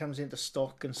next when it comes into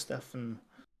stock and stuff. And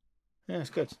yeah, it's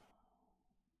good.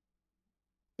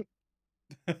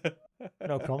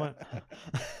 No comment.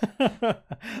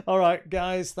 All right,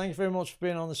 guys, thank you very much for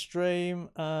being on the stream,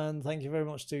 and thank you very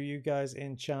much to you guys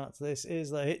in chat. This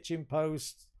is the Hitching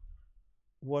Post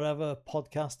whatever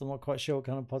podcast. I'm not quite sure what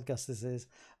kind of podcast this is.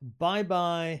 Bye.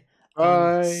 Bye.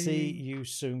 See you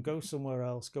soon. Go somewhere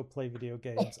else. Go play video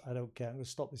games. I don't care. I'm going to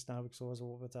stop this now because otherwise I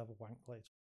won't be able to have a wank later.